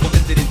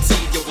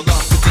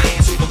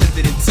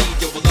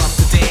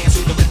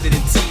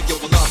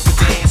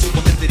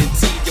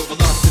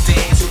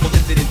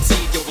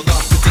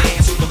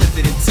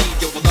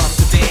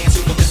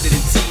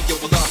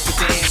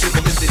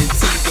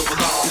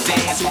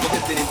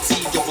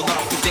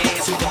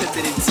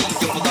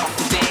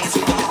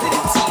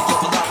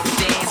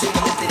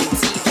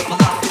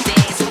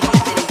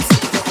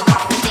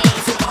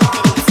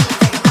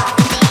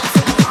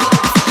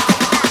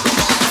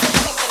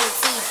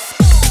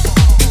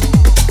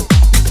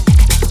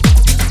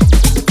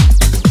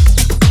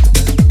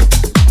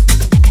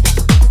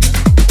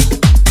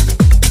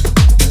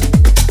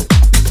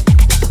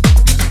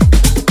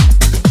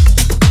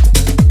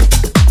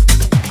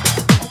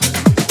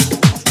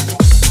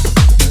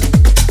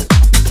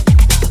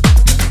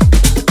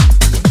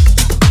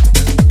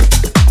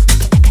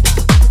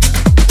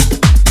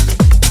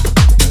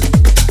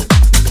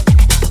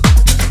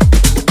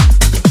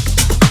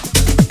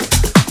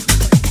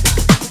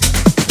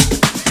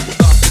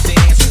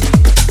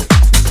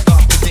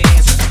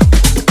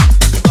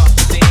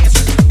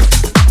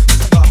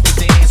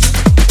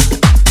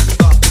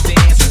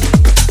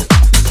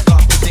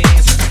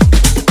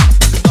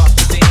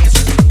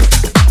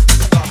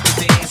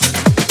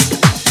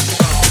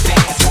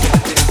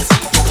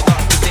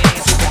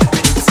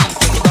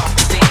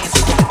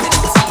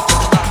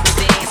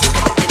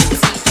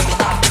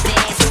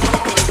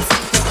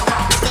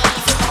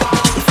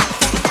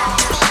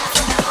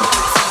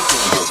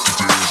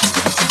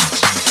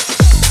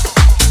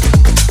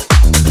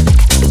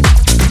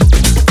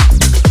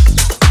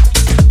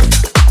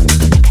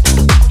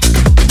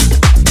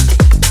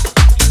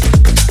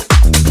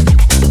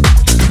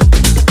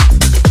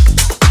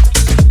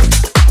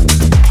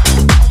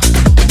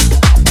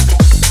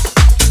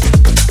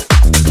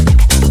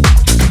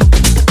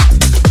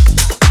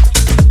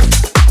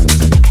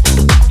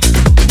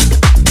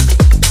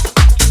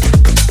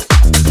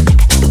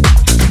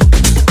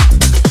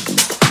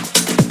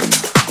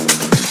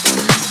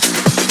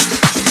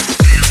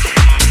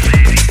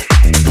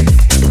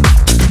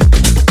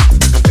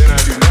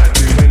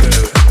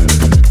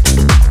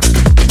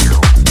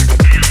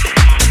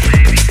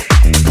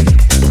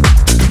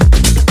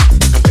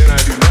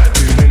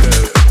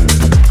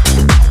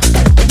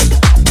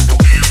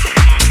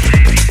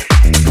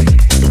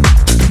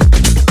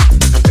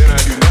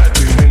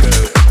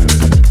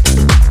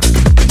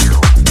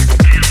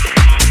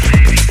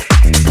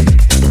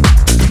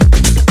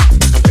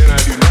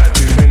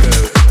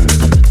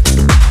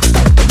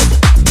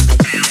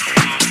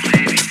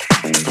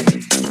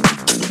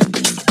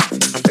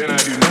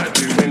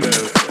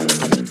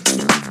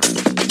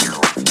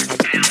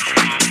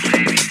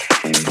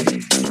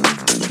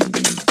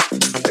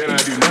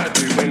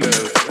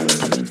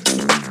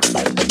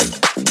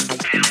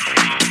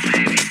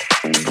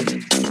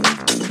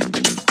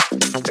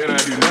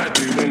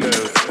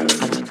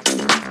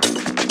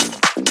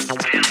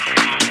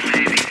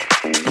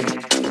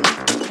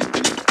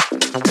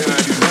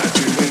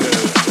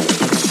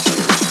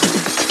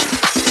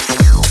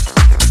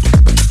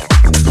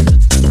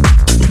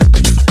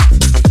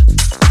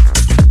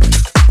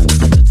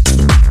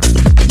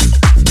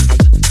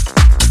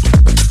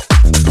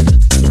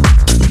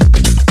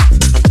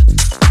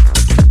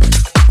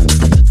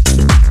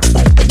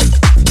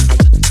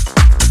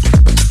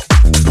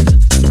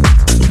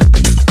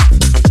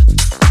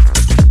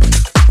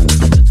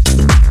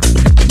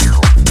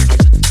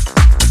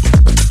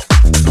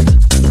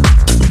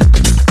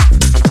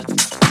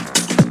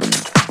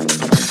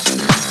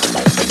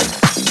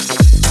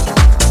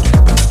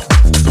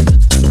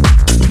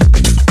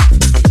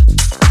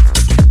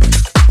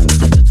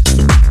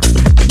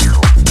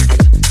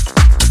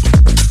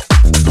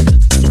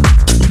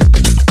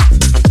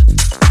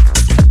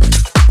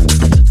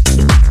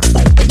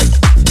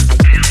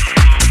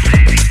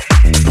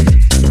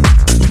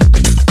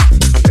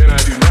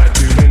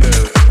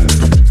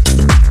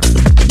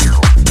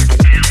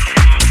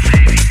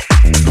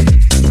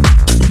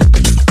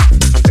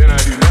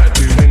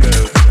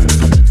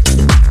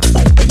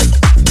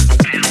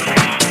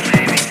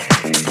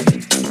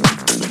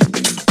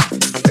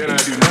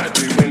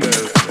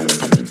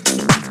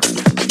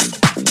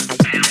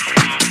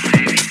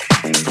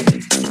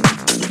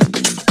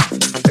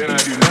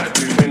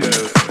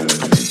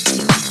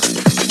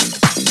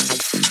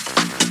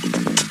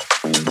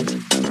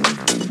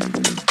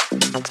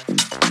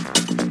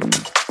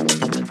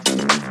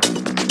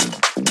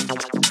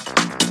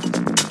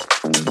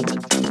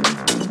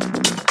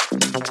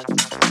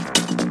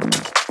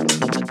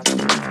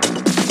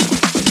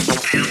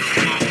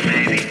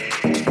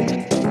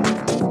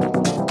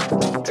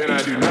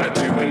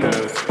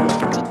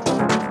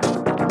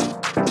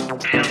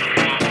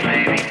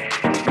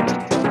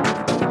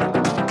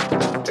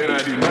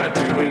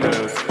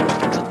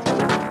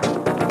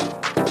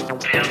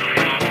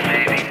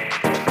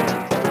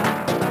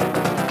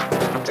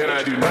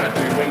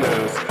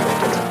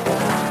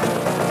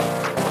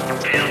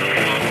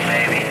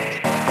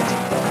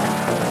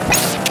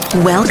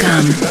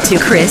 Welcome to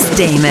Chris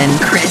Damon.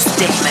 Chris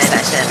Damon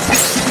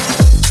Sessions.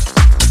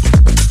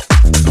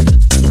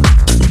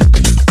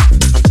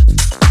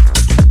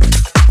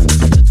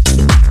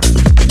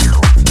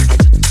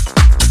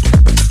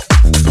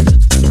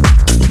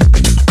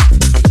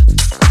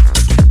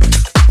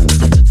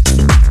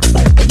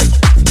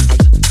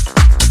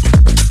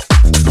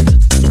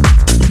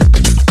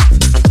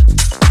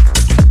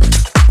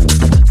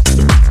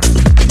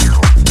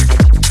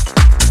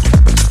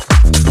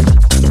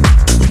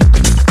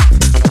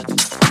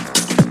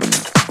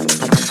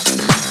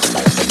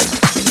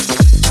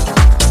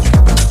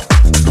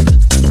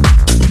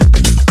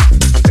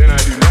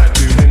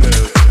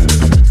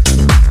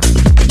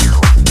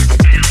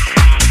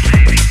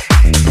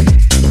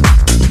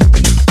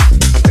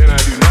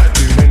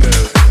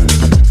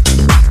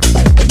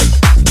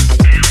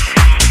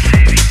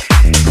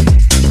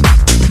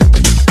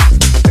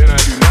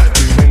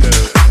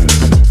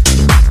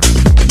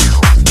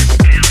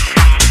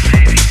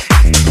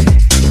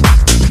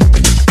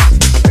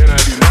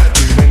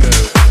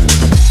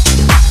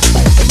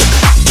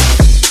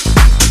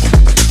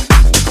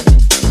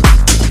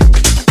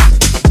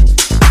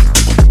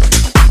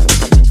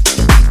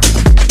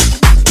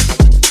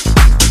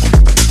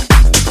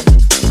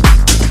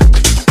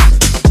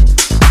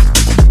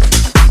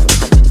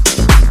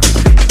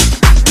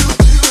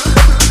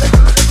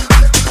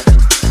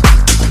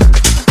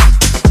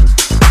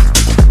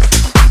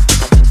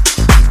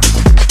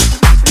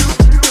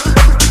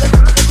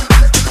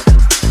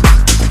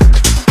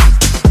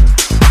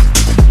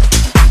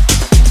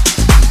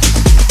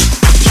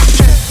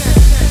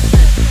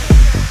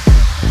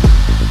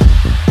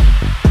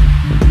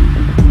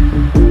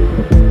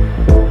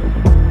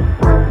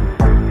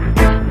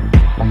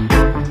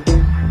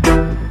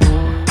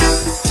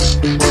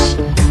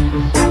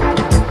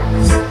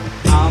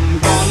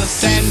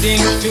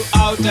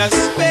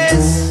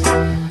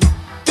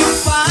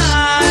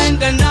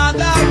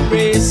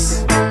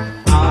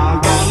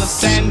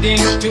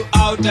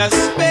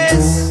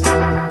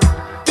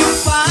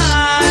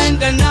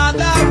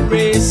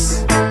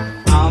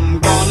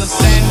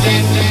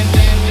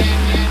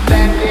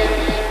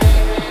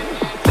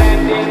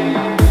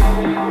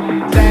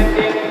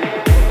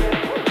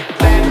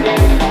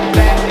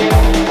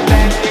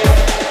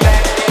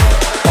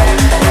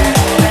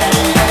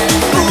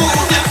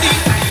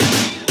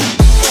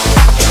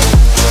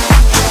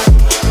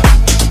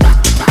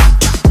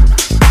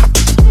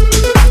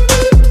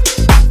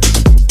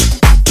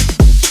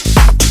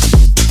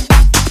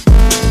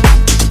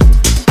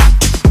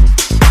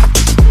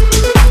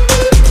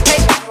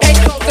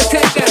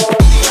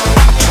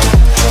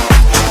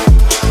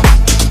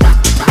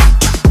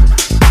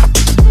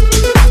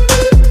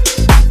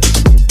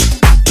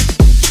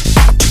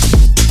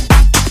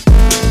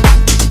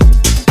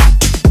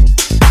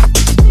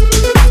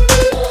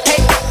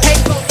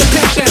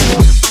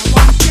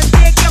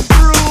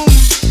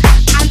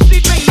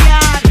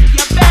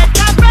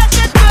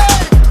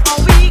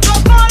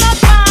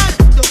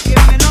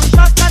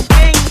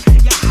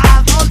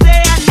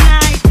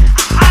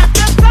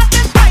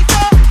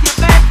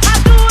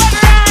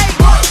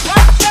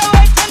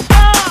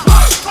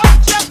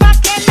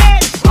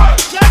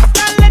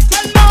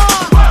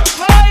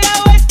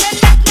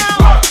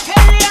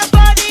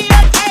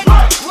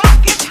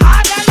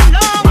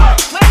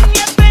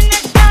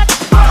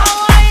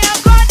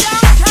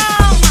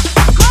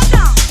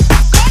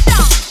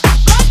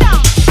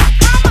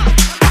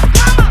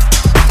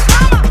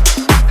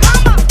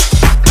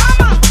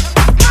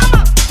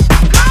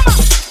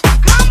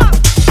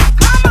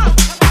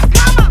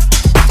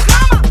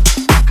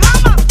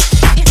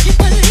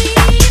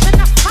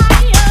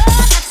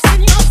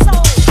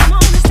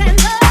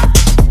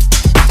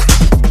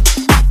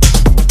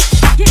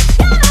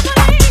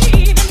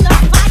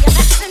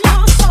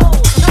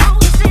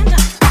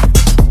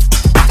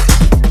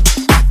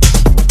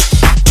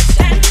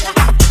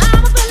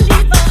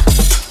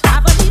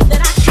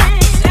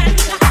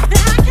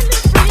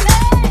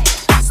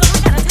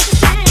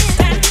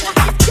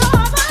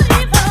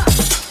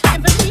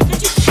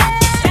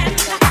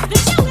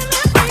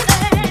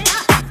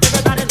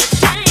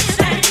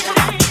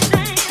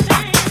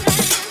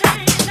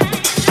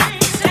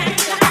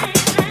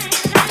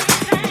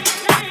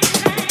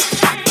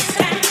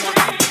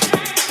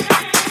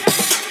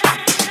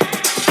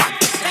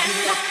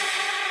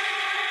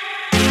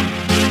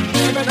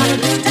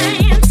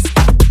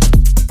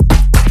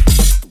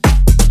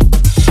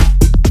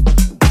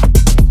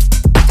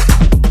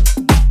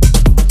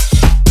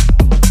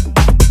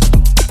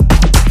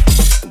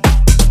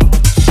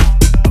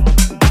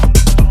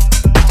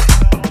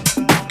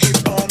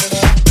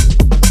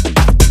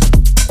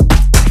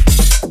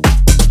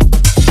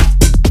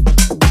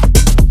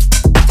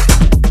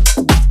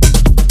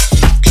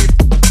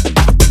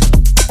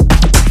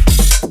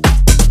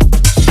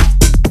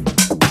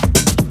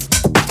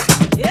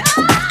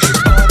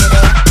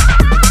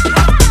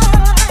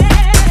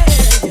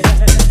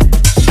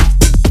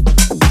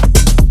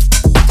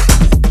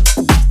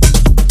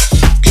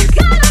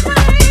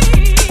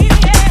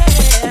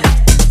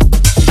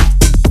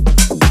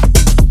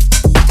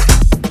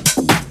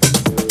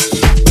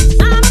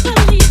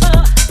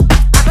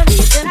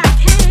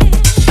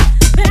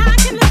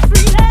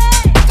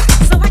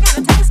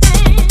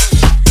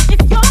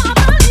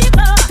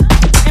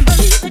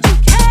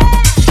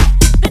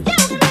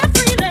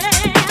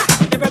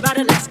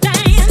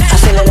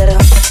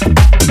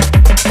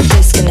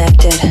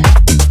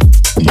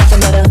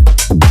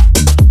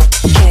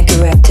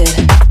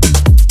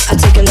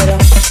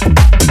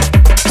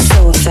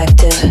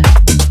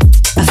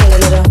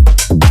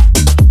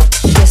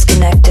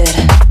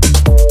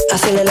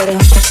 feel a little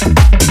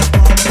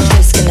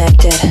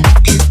disconnected.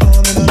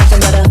 Nothing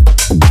better,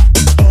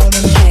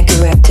 can't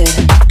correct it.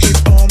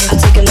 I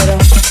take a little,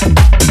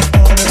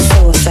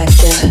 so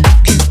effective.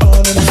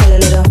 I feel a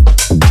little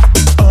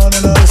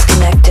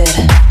disconnected.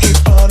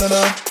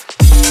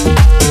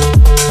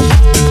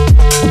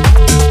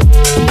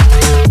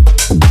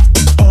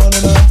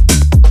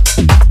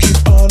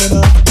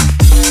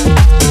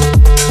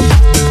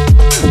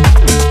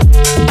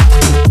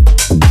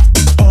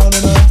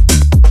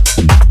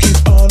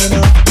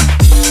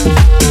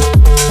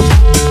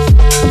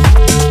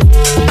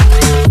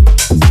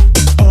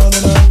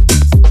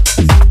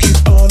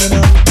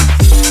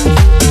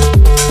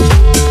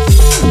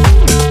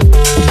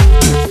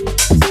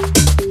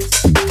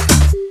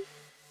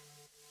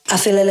 I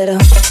feel a little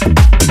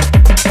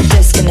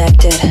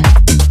disconnected.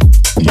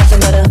 Nothing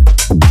better,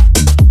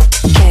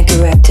 can't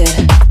correct it.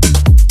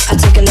 I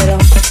take a little,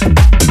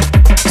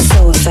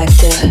 so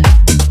effective.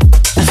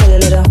 I feel a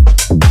little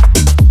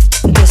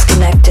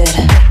disconnected.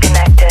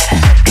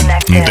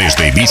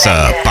 Desde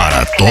Ibiza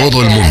para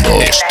todo el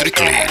mundo,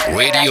 Strictly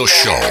Radio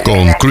Show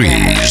con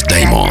Chris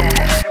Damon.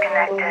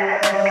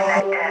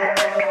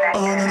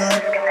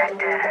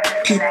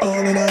 Keep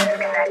on and on,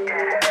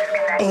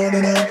 on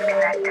and on.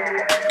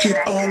 Keep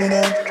on and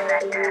on,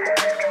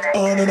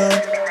 on and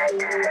on.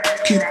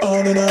 Keep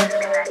on and on,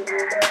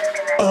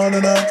 on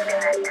and on.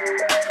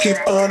 Keep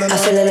on and on. I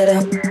feel a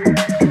little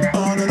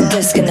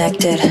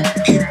disconnected.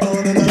 Keep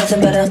on and on.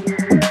 Nothing better,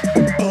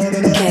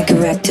 can't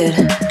correct it.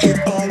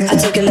 I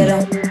take a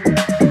little,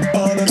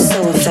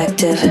 so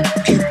effective.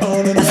 I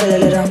feel a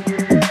little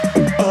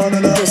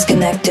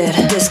disconnected,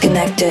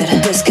 disconnected,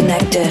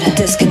 disconnected,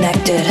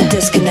 disconnected,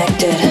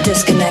 disconnected,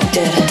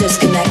 disconnected,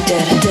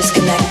 disconnected,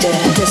 disconnected,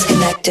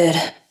 disconnected.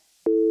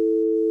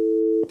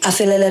 I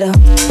feel a little.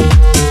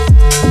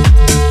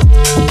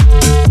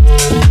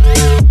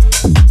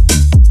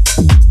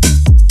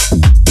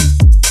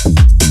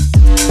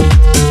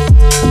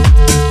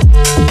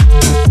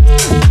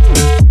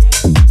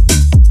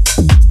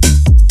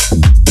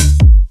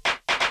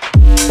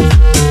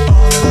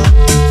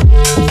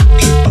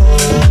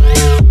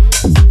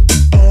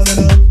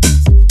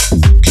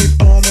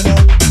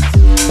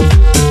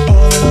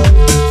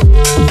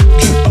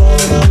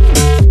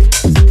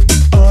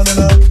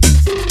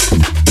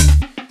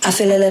 I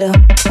feel a little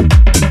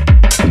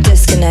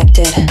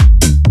disconnected.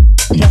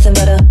 Nothing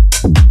better,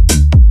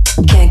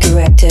 can't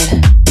correct it.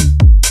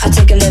 I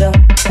take a little,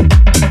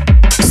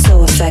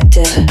 so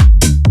effective.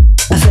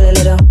 I feel a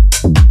little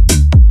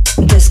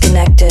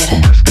disconnected.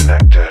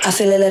 I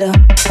feel a little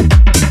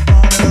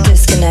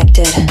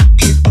disconnected.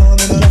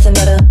 Nothing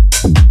better,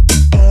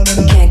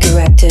 can't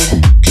correct it.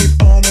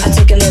 I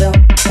take a little,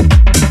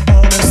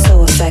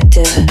 so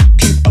effective.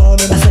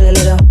 I feel a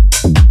little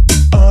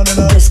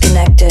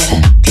disconnected.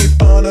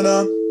 On and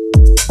on.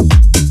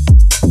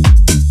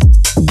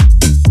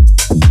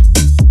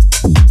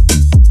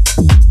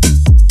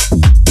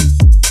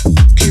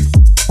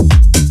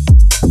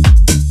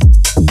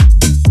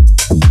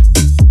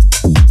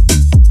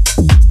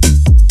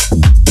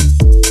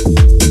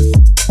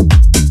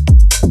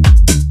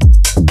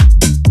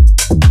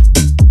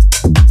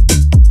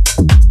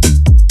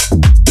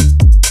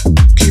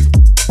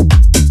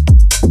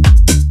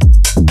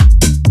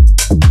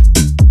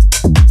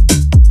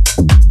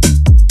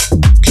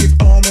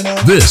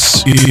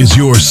 This is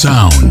your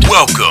sound.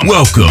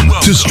 Welcome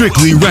to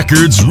Strictly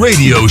Records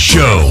Radio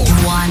Show.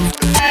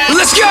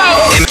 Let's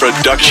go! In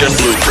Production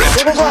Blueprint.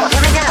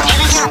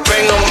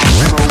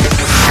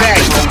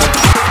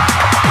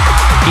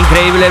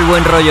 Increíble el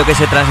buen rollo que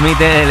se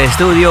transmite en el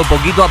estudio.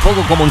 Poquito a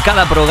poco, como en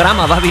cada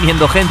programa, va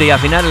viniendo gente y al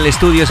final el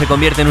estudio se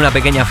convierte en una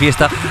pequeña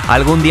fiesta.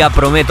 Algún día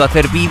prometo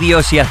hacer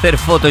vídeos y hacer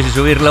fotos y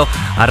subirlo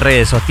a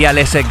redes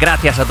sociales.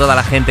 Gracias a toda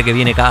la gente que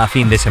viene cada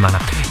fin de semana.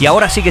 Y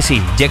ahora sí que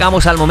sí,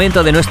 llegamos al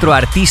momento de nuestro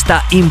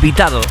artista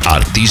invitado.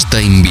 Artista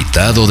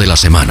invitado de la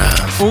semana.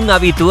 Un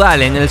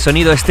habitual en el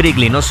sonido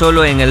Strictly, no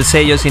solo en el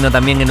sello, sino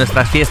también en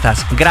nuestras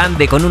fiestas.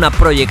 Grande, con una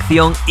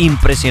proyección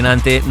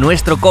impresionante,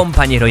 nuestro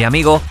compañero y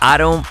amigo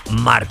Aaron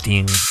Martin.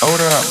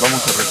 Ahora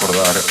vamos a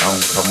recordar a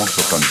un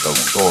famoso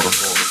cantautor,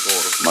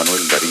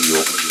 Manuel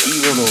Darío,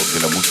 ídolo de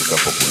la música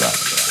popular.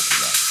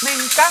 Me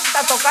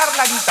encanta tocar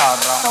la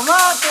guitarra.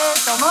 Tomate,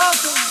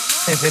 tomate.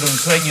 Es ser un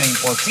sueño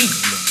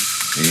imposible.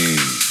 Sí,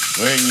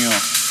 sueño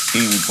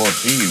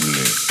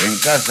imposible. En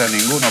casa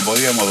ninguno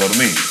podíamos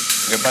dormir.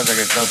 ¿Qué pasa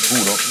que está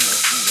oscuro?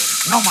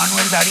 No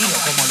Manuel Darío,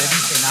 como le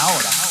dicen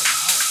ahora.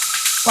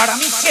 Para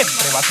mí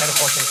siempre va a ser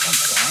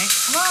Josecito, ¿eh?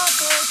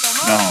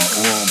 No,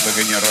 hubo un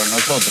pequeño error.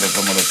 Nosotros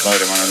somos los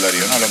padres Manuel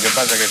Darío. No, lo que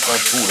pasa es que está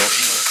oscuro.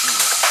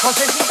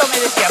 Josecito me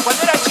decía,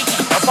 cuando era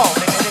chiquito,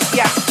 pobre, me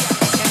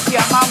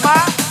decía,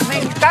 mamá, me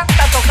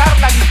encanta tocar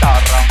la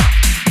guitarra.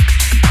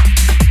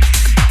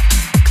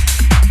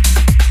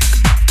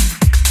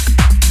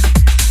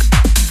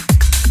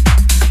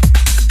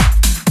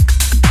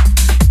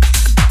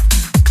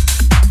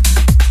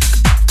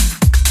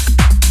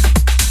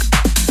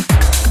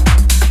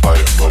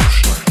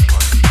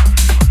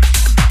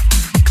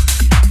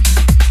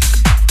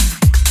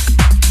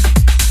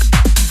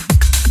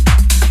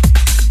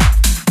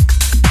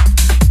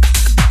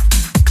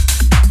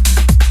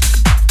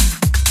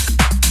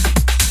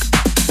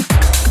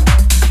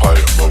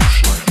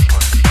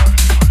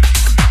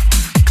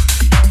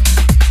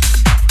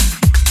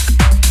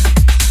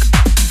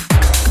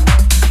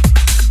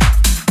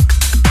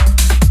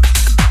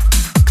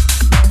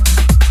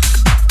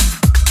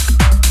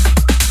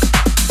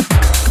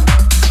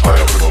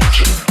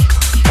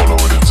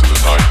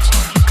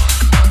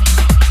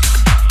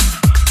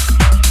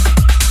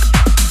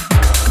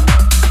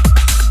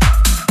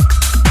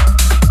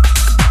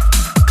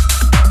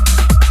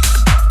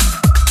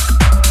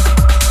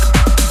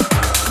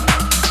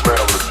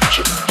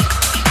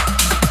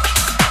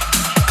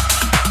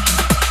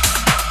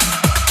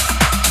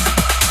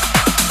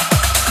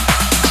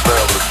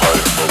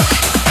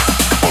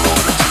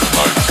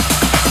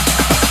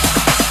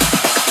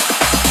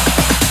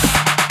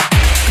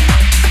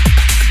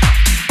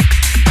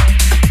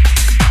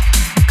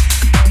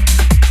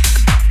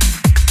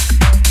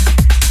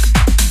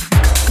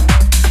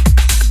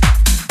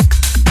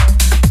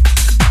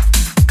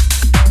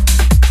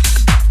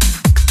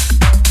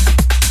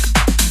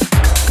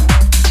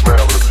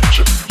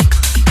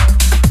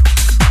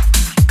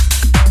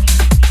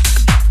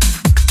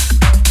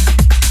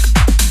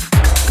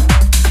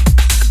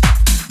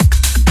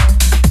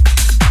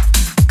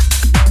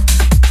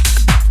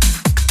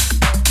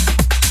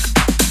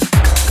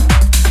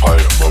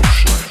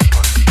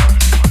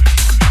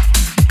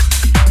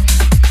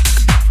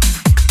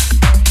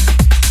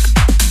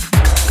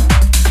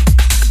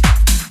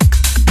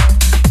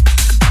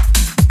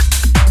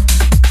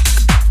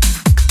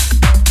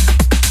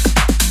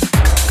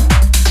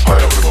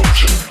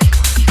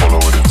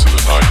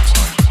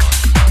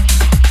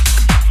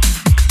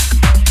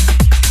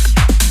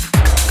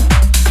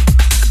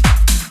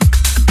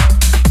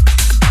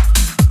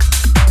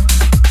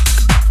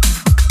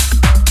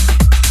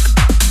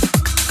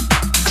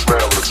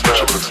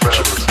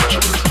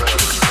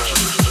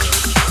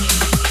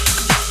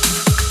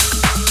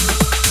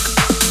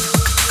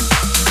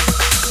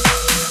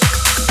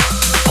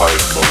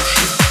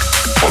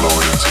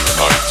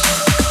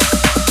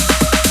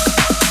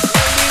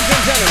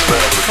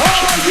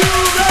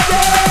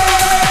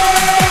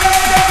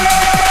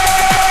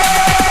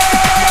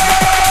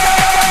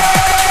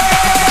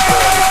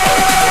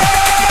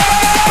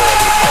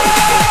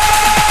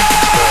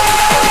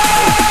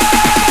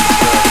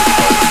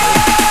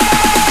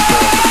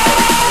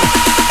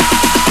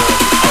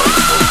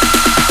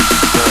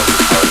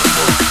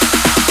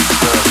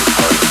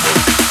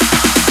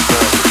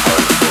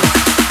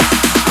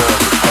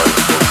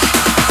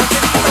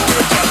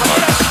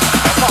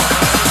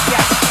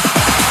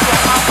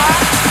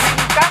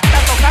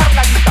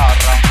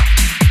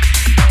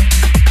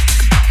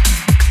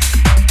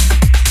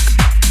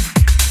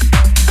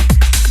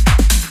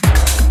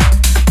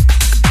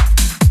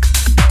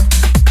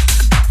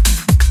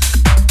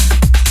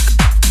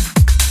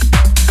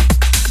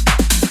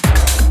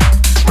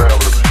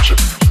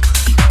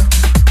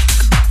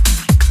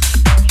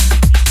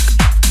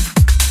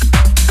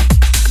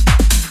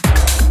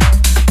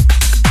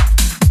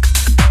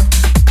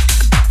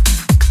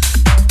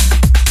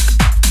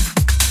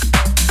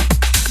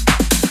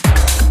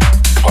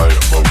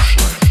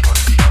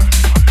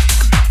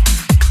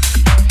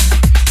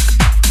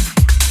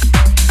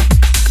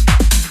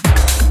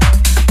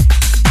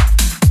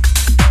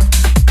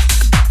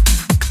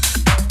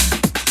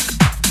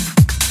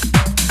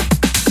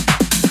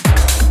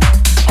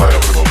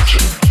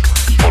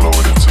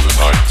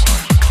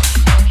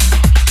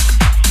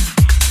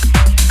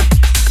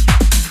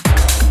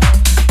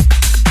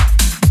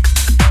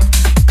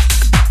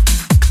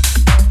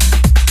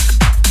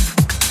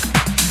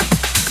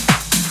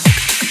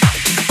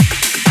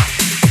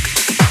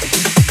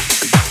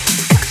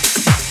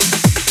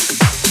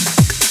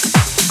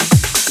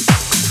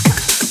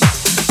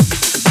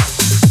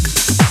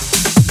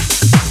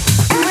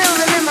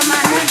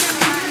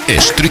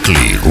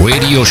 Strictly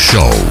Radio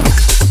Show.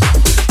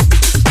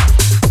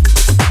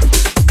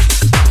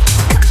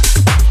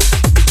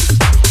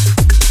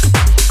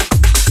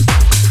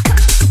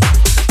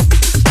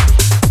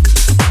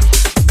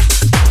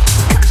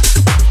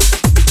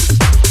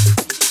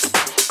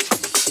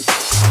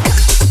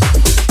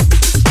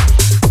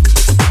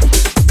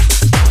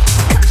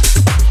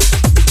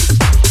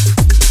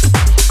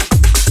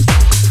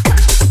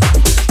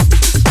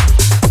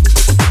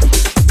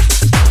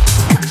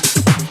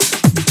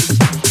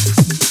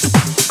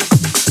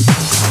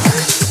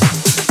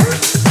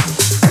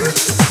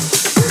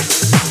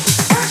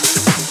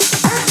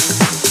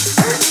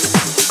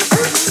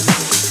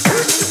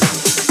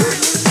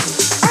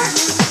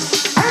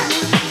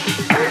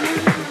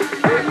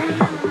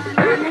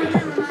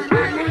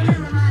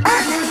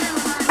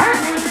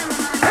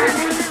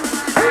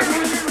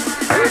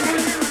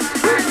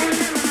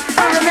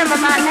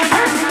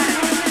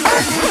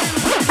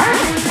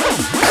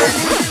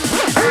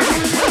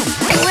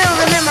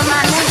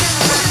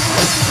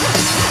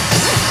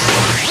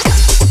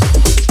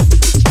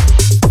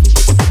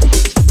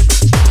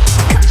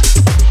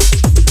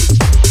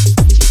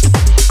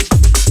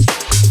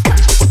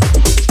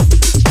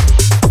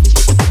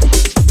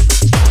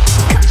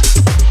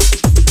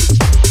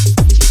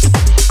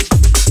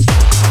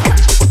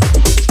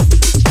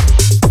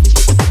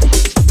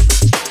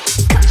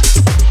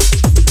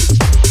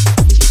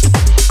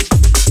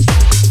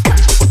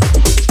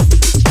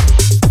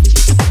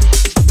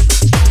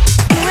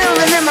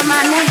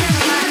 My name.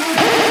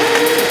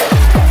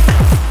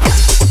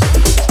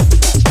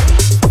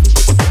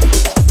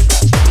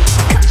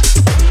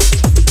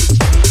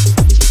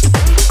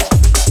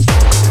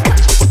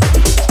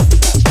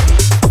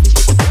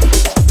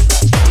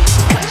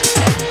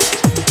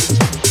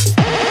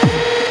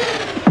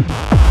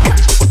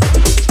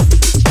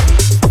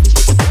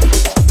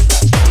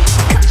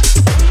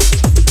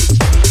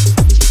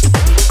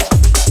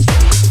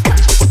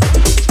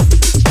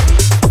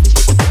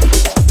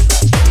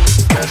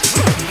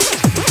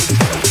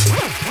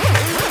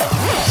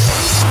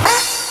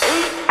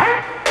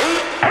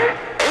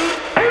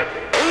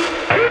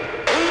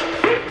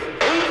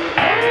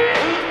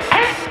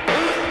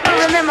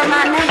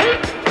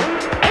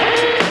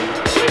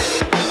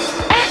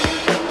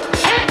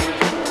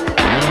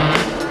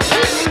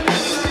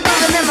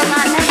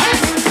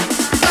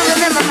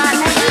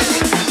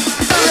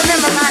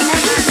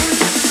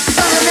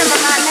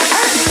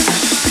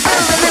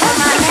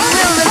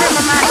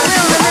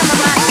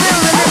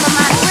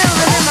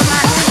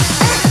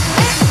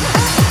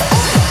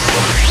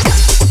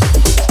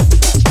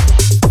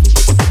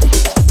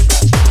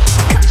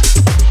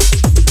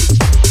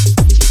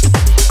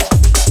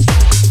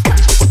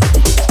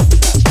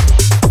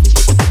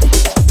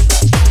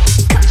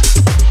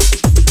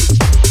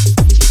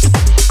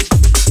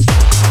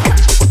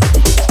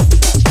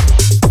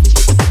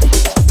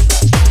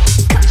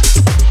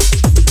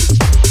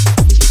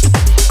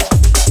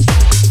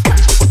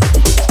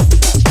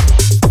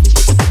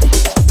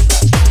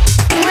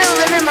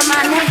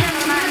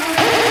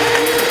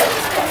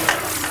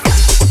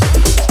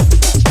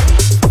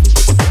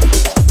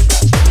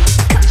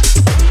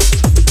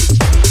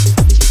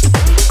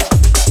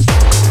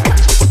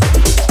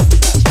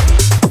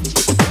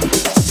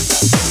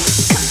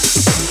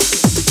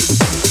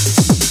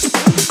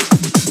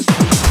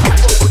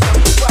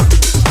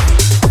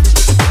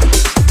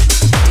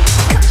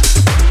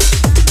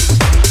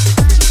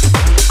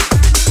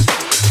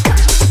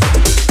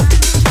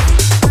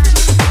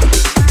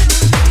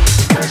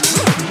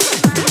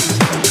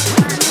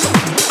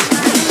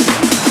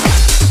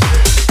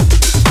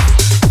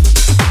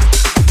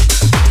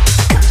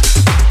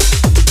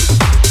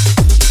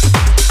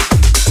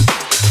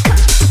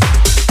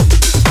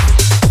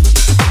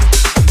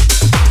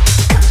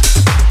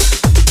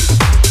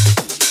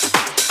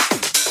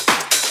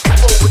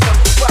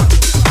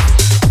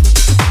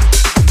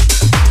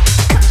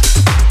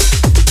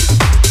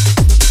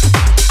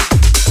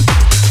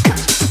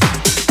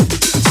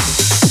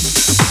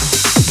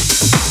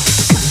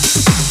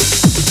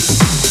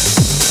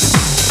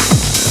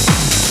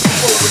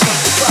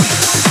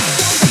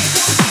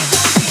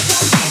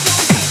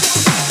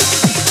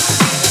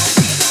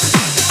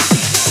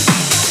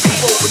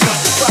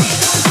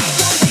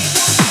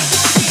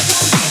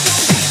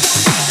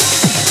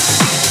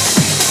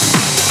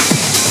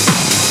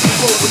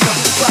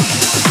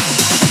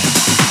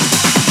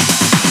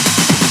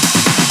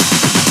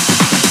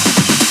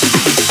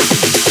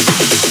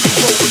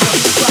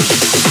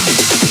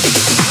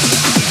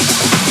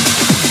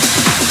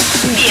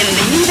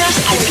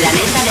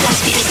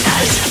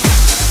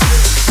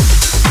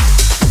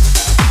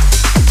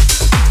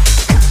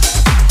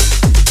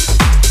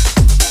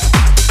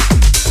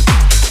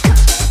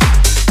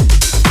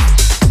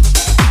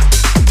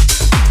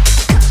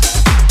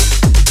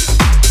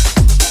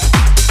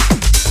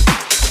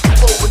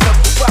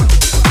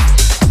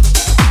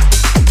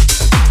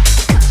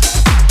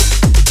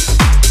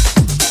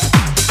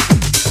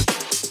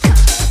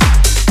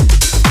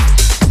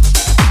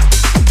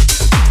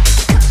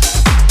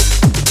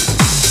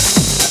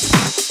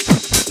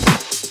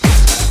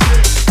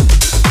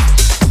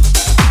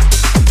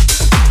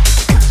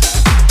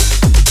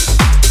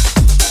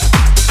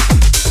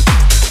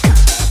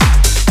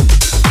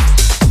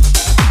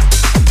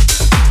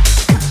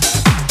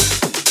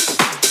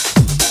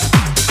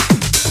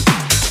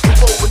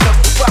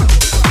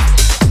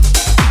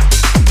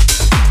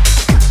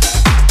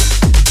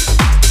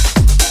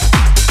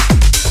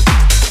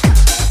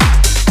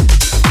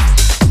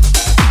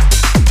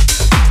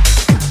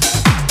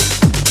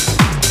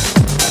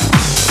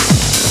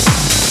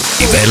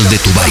 nivel de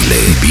tu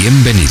baile.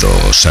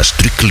 Bienvenidos a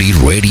Strictly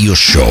Radio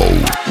Show.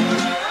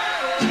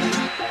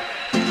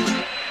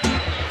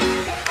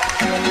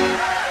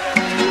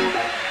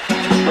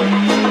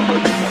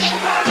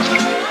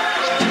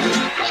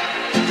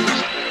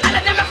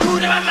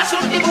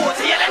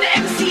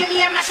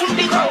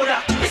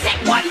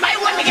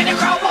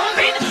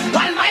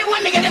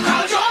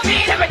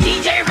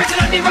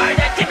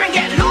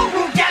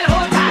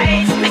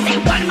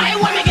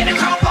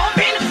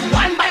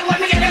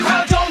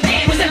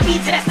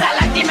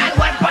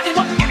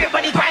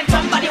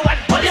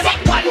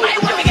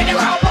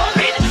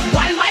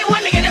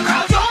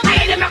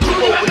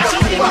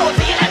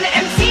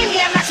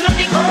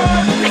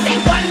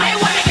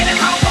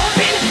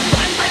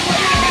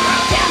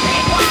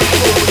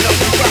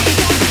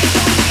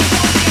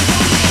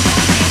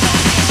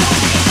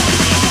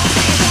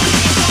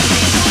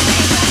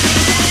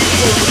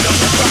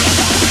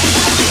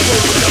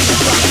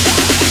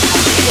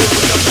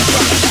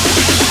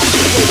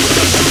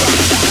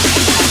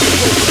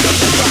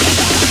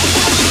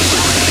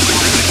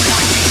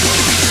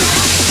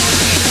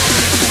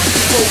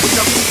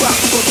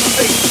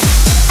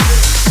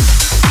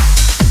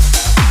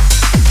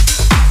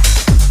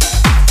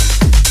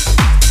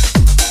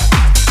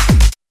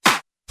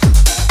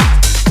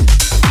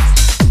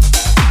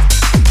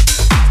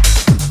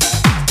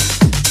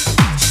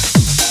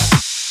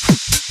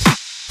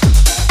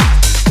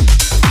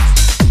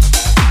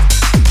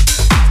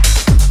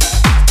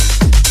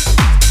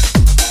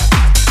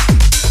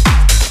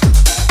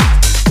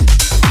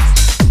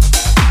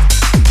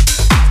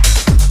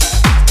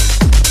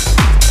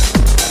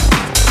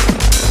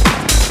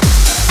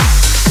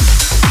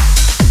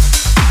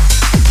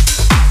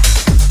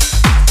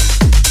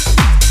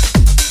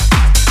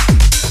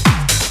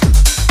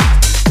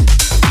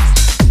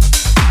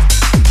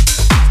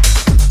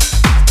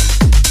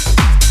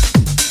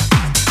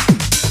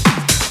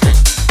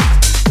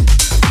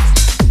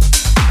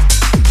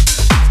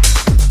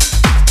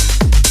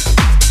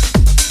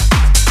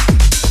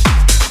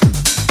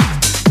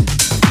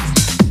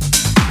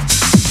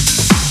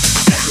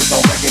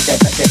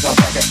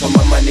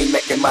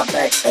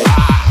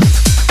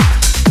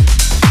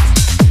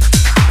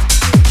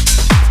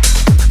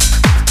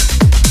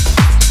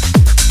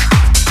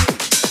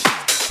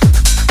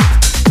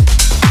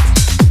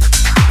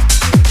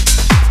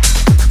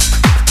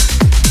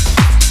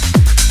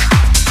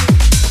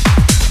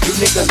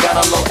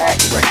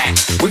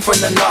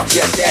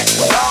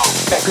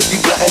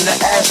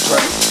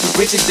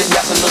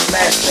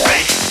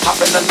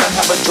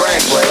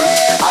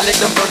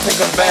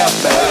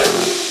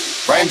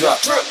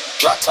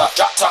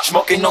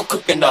 Smoking on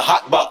cooking the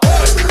hot box.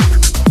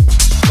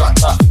 Drop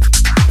top.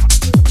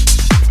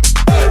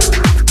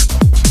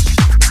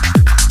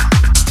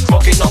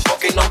 Smoking on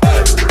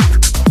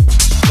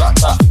drop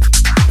top.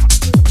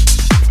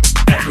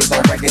 Records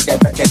on records, get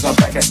back on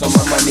back, so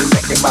my money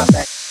making my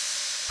back.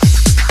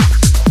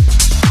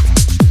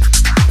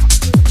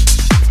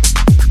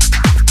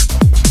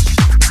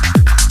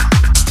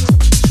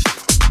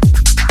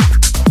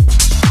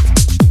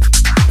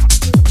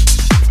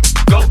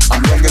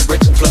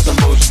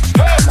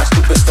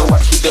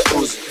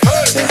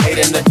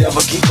 The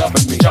devil keep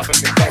jumping me.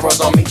 Back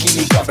rows on me, keep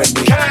me company.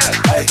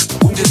 Hey,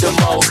 we did the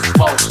most,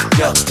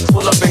 yeah.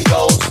 Pull up and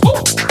goes,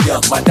 yeah.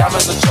 My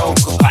diamonds a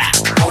choker.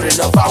 Holding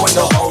up, I with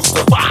the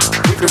holster.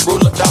 With the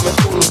ruler, diamond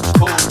cooler,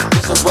 cool.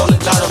 This a roller,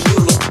 not a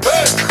mule.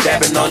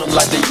 Dabbing on them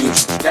like the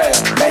usual. Yeah,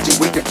 magic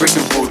with the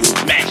freaking voodoo.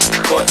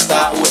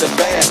 Courtside with a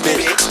bad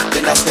bitch.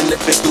 Then I send the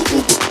bitch through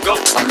Uber.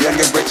 I'm young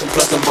and rich and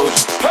plus I'm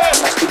bougie. I'm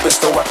not stupid,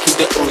 so I keep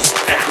the ooze.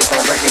 Focus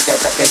on records, that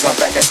back on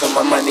back, so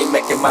my money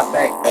making my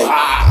back. Hey,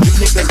 you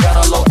niggas got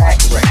a low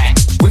accurate.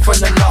 We from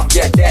the north,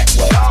 yeah, that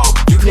way.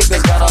 You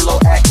niggas got a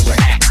low accurate.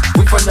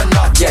 We from the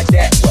north, yeah,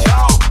 that way.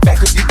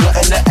 Back if you blunt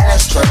in the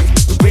ashtray.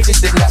 We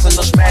bitches is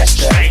national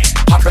smash day.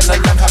 Hop in the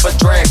limb, have a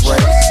drag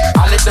race.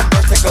 I let the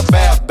bird take a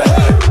bath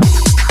bag.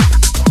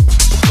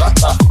 Drop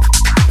top.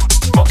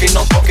 Smoking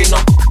on.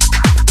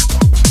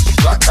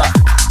 Drop top.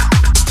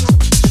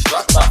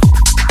 Drop top.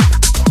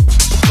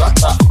 Drop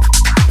top.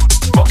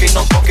 Smoking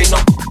on.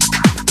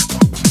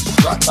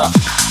 Drop top.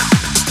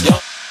 Yo,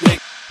 nigga.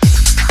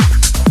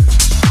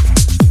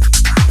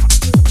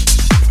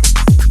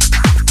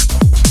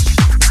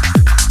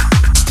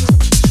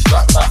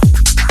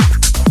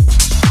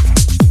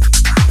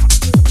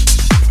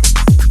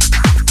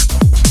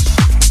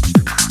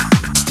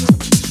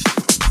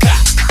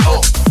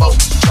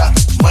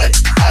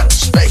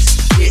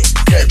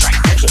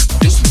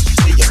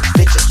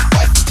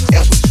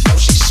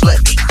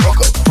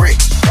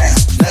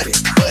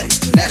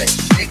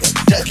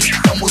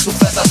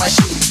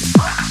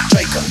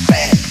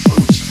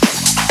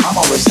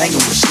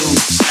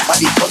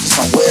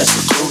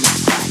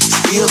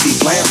 Still be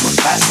playing with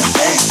pots and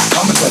pans.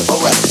 Coming to go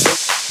at it.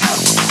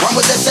 Run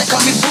with that set,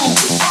 call me boo.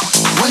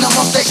 When I'm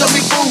on stage, call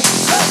me boo.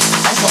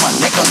 I put my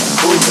neck on the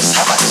coolest.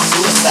 How about the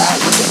suicide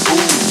with the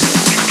booze?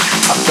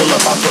 I pull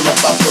up. I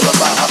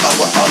hop out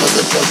with all of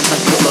the drugs in the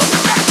pull up.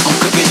 I'm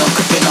cooking, I'm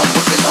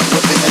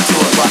whipping into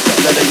a rocket.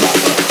 Let it lock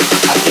up.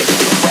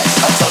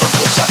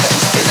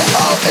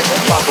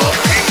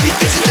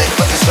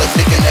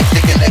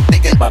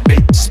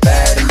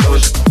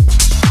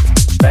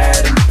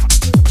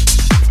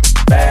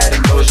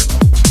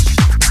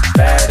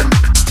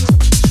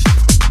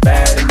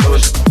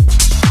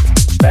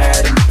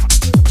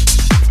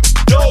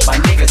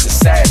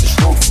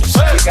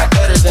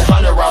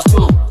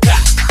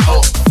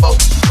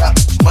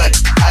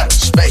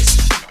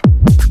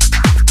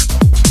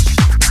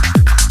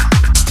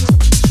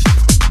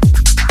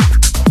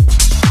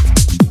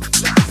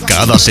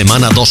 Cada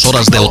semana 2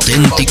 horas de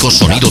auténtico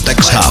sonido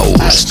Tech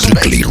House.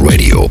 Strictly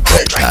Radio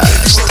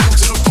Podcast.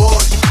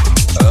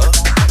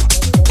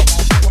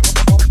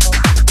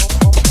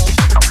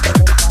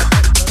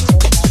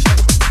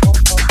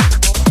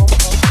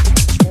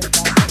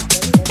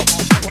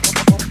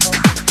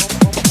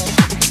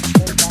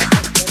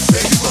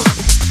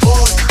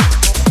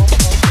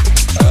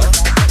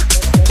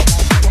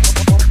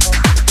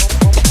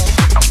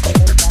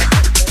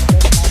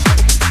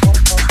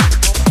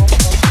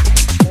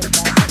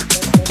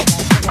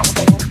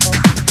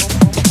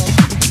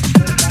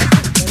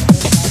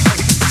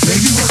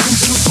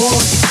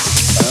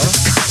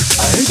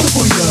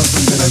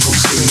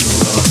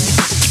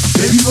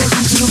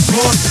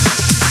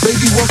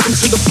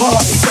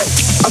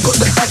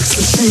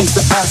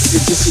 The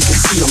acid, just you can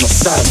see I'm a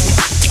savage.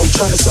 I'm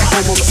trying to sit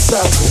home on a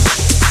savage.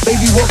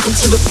 Baby, welcome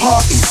to the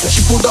party. She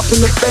pulled up in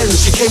the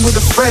Benz, she came with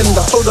a friend.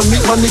 I told her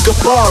meet my nigga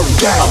Barry.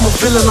 I'm a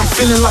villain, I'm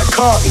feeling like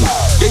Carty.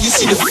 Yeah, you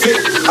see the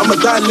fit, I'm a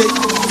dilate.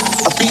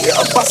 I beat it,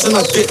 I bust and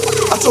I dip.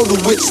 I told the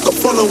witch, stop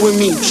following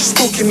me. She's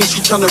stalking me, she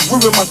trying to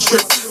ruin my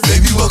trip.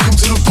 Baby, welcome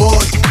to the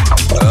party.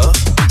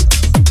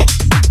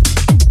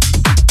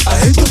 I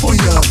hit the boy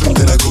up and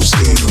then I go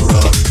stay in the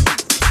Rari.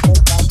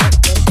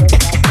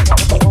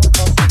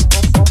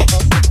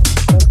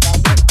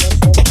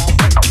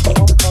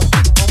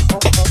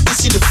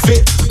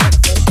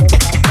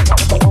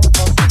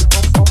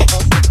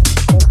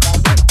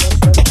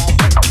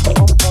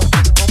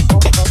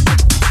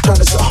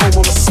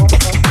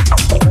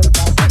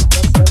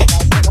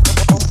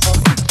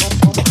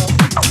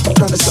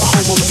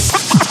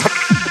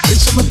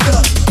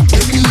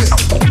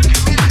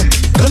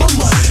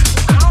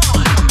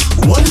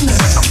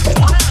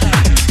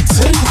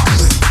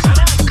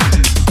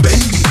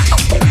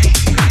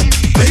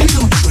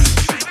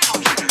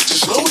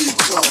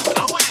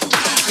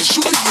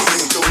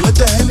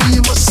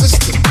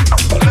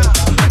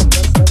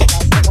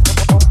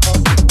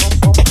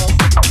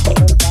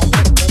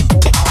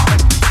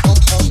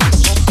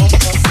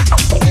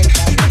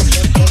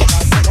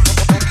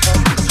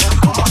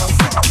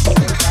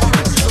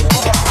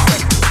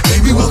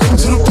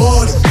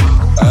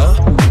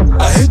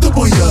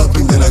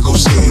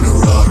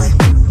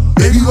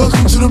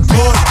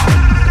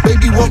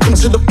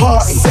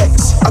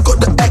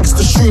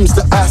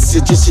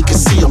 Just you can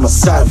see I'm a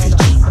savage.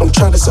 I'm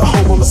trying to sit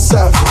home, I'm a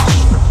savage.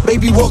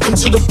 Baby, welcome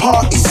to the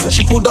party.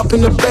 She pulled up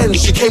in the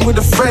Benz, she came with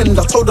a friend.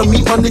 I told her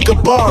meet my nigga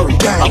Barry.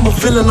 I'm a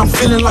villain, I'm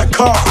feeling like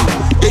Carty.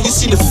 Yeah, you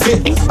see the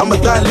fit, I'm a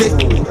dilate.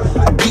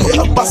 I beat it,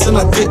 I bust and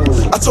I dip.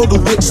 I told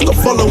the witch, stop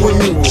following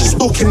me. She's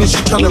stalking me,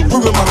 she trying to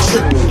ruin my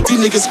trip. These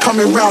niggas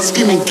coming round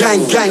screaming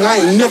gang, gang.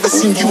 I ain't never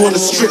seen you on the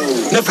strip.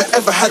 Never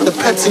ever had the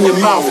pets in your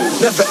mouth.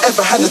 Never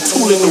ever had a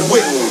tool in the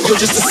whip. You're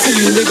just a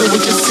silly nigga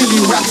with your silly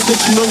raps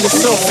snitching on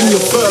yourself in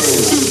your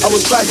verses. I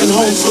was driving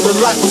home so the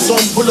light was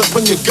on. Pull up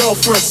on your girl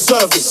for a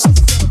service.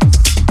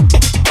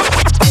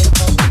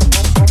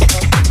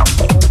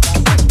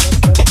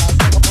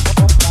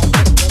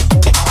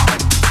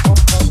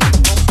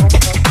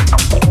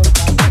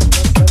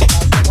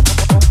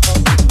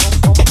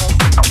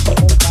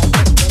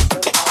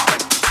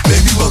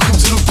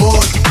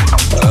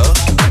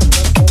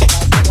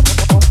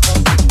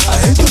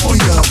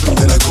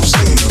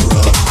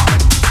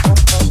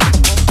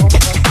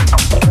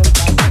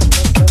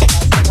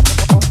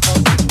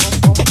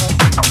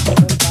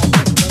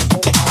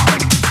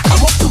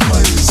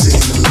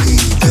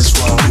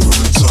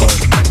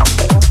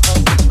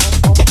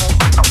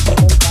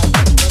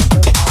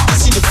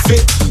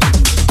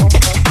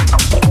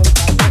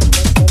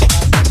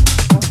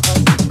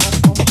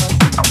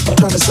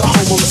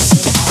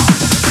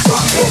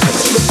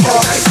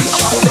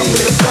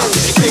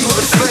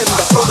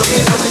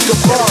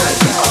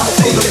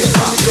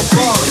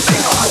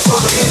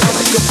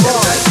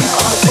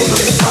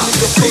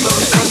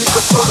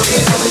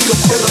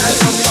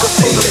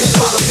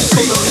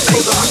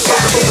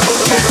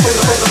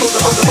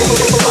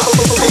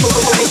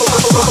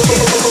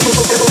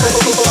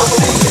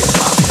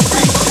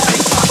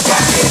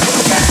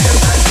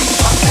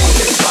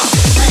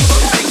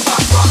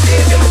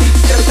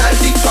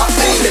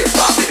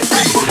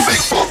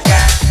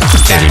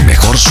 El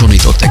mejor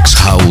sonido Tech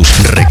House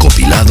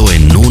recopilado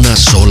en una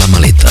sola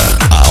maleta.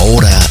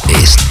 Ahora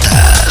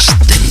estás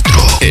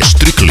dentro.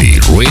 Strictly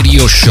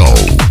Radio Show.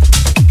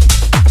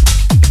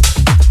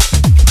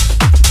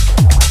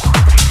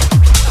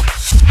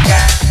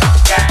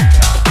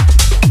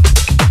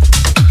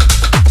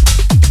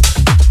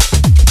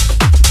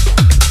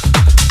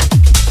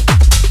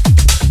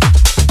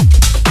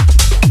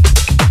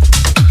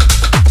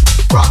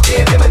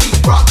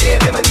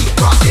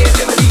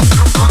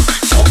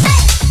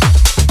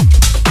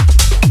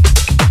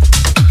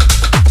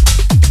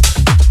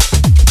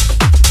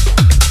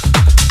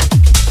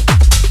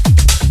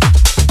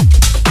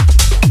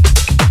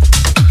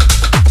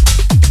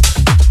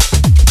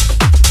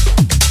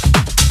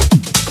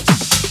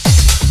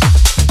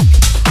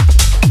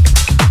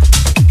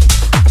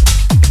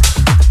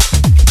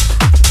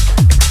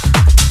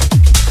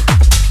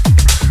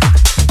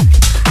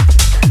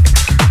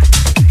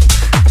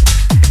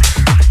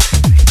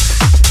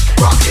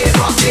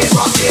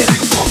 Rock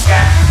it,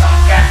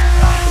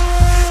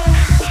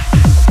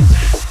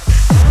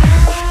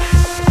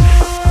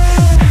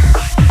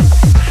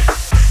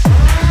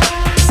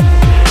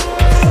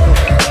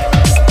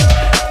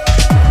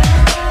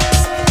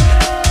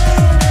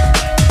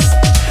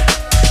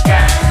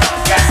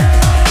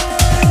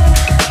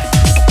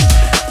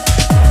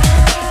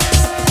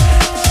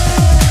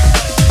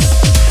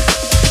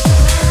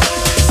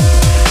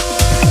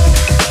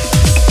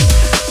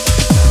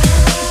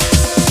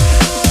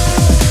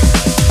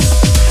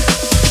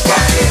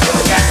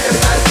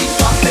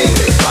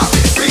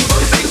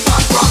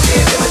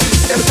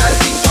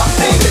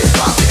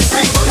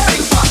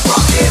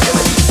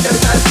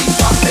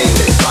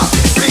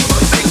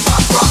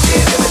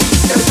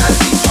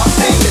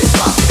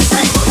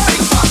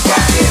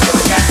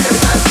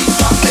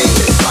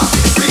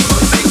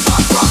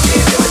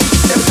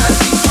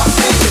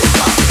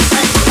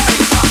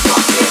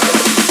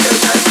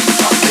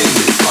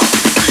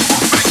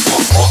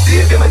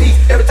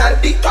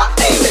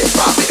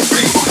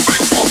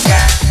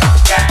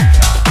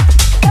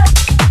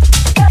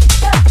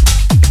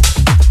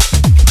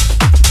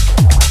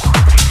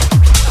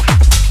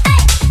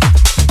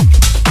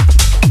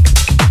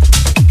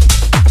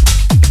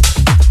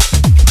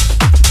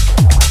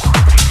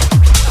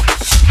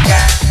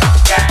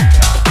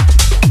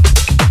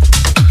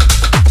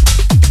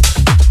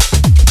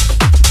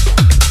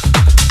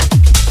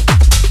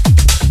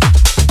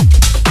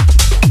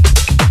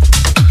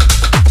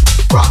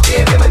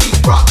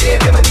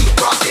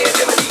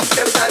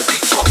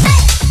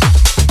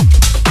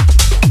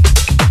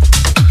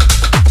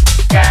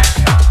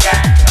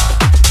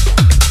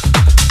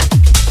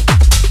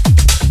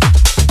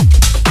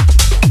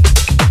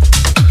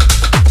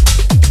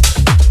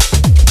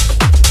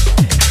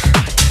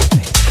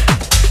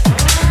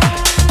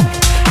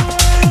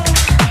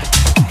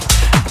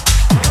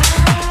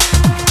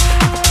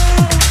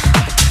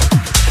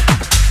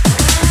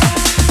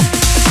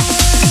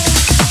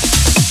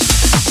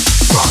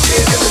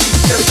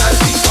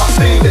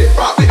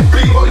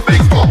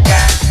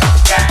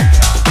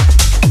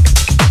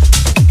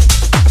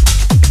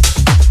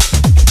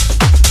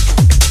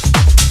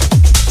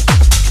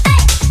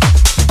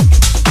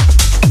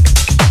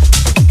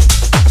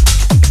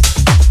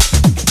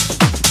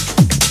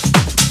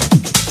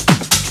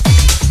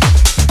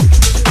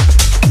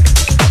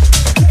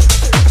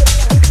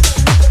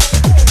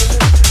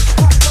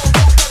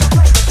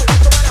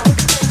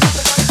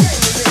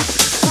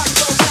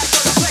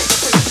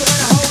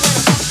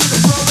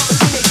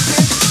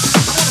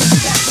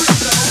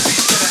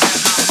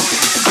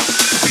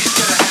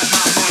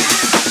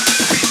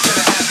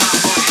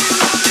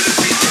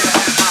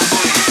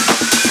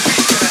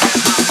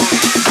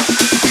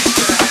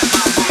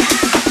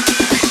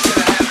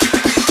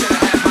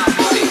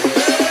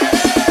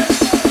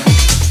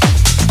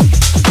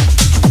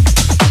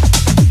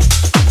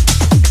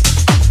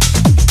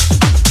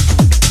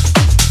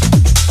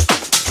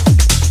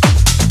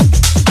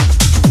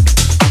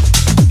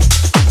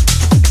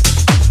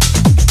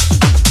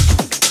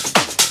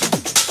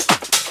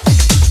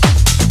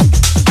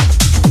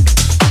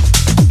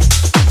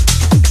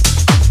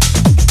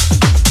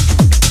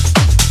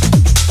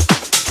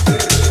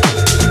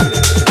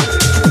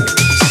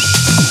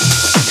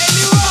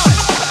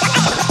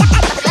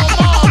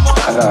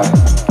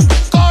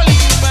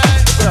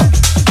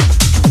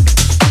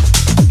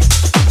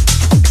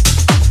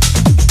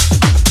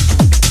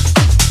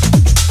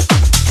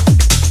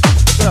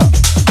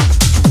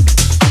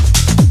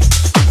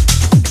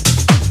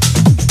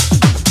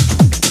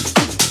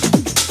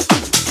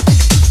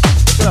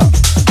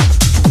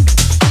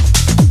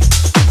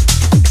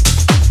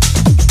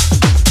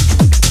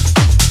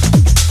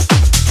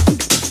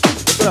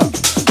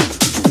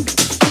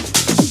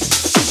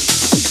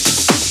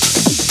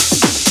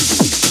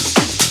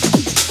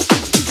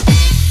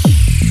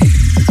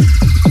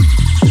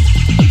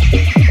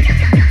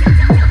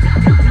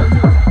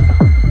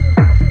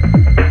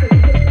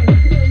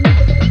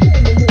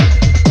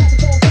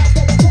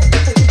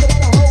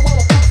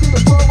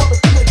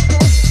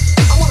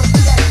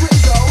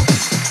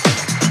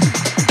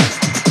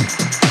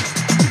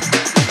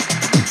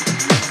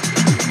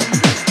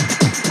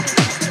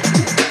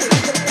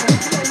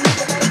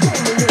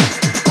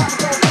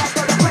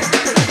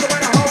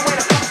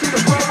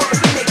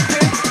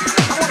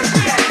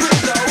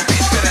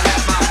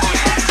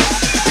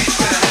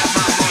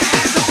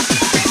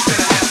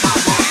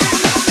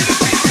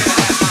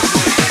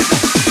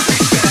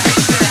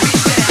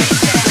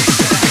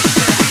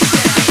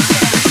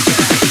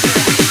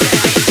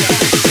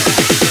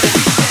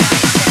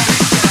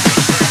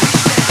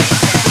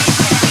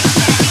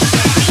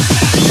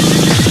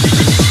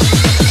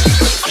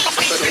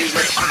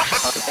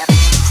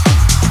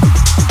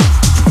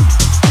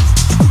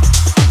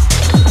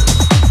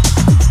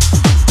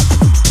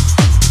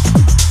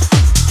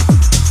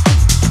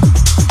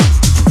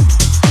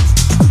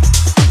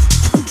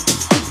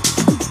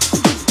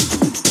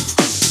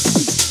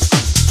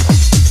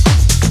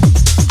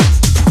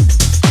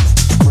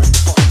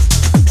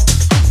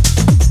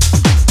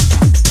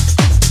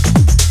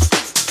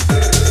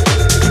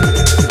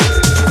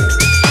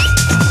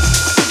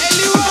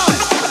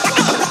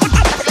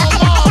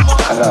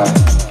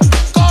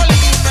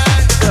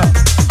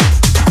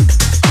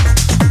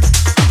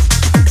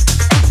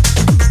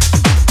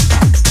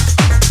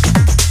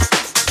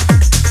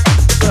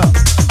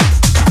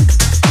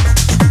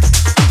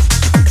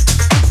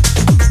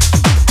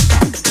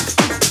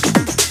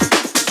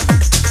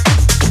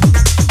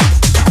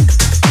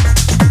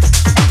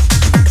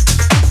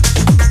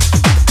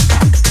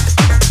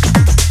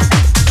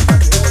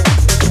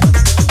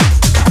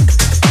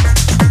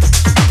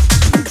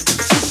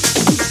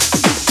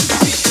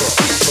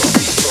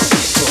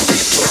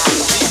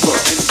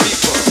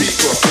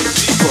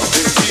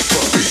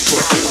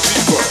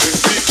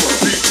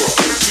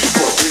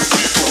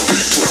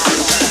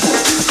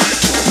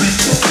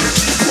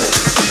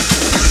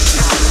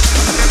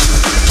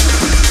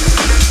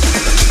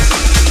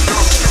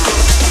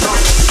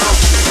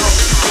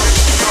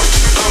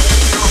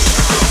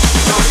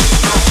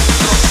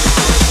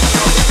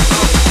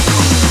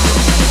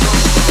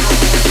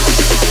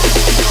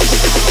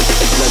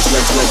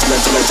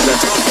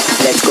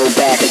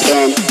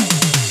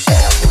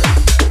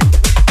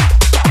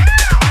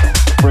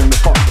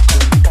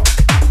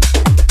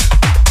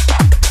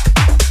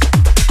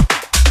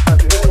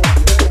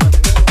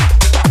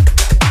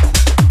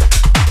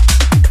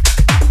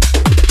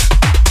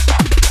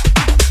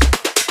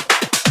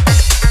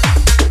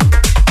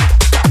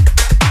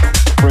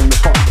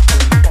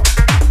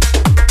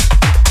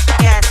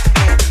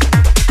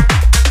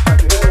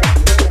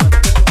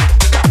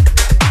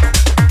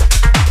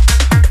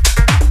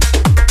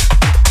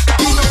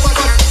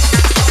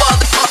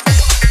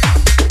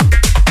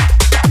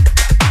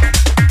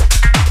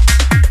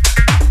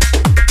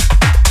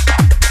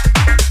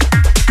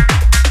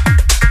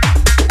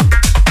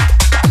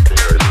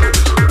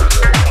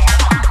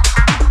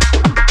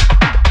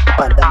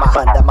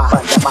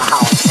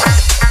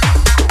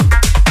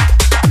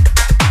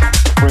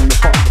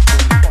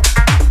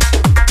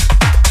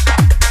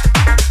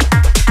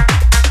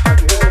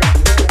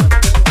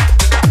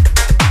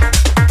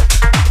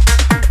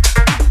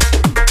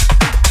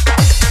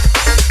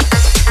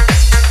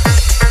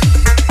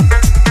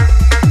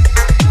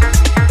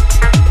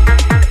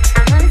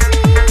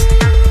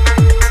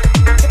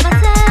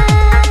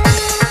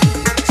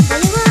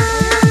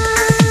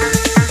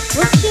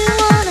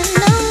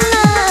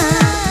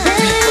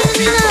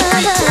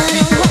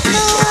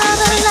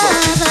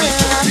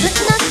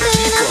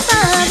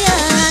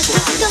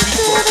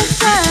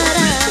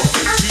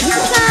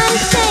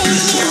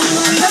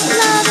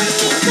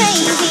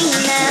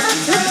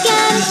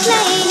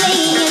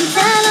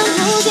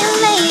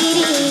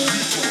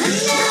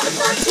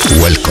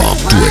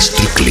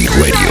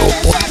 Radio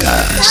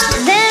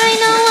Podcast. There ain't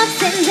no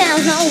ups and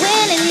downs, no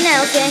winning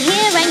outs. You're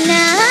here right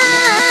now.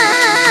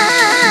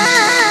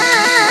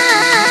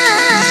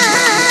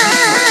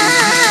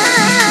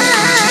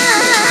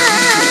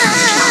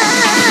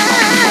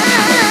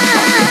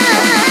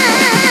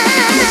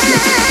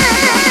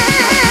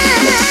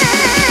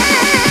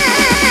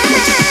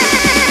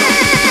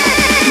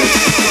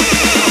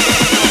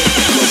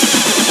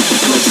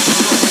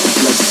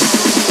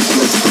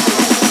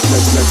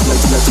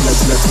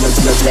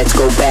 Let's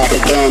go back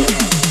again.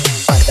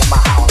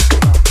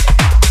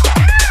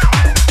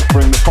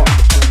 Bring the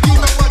funk.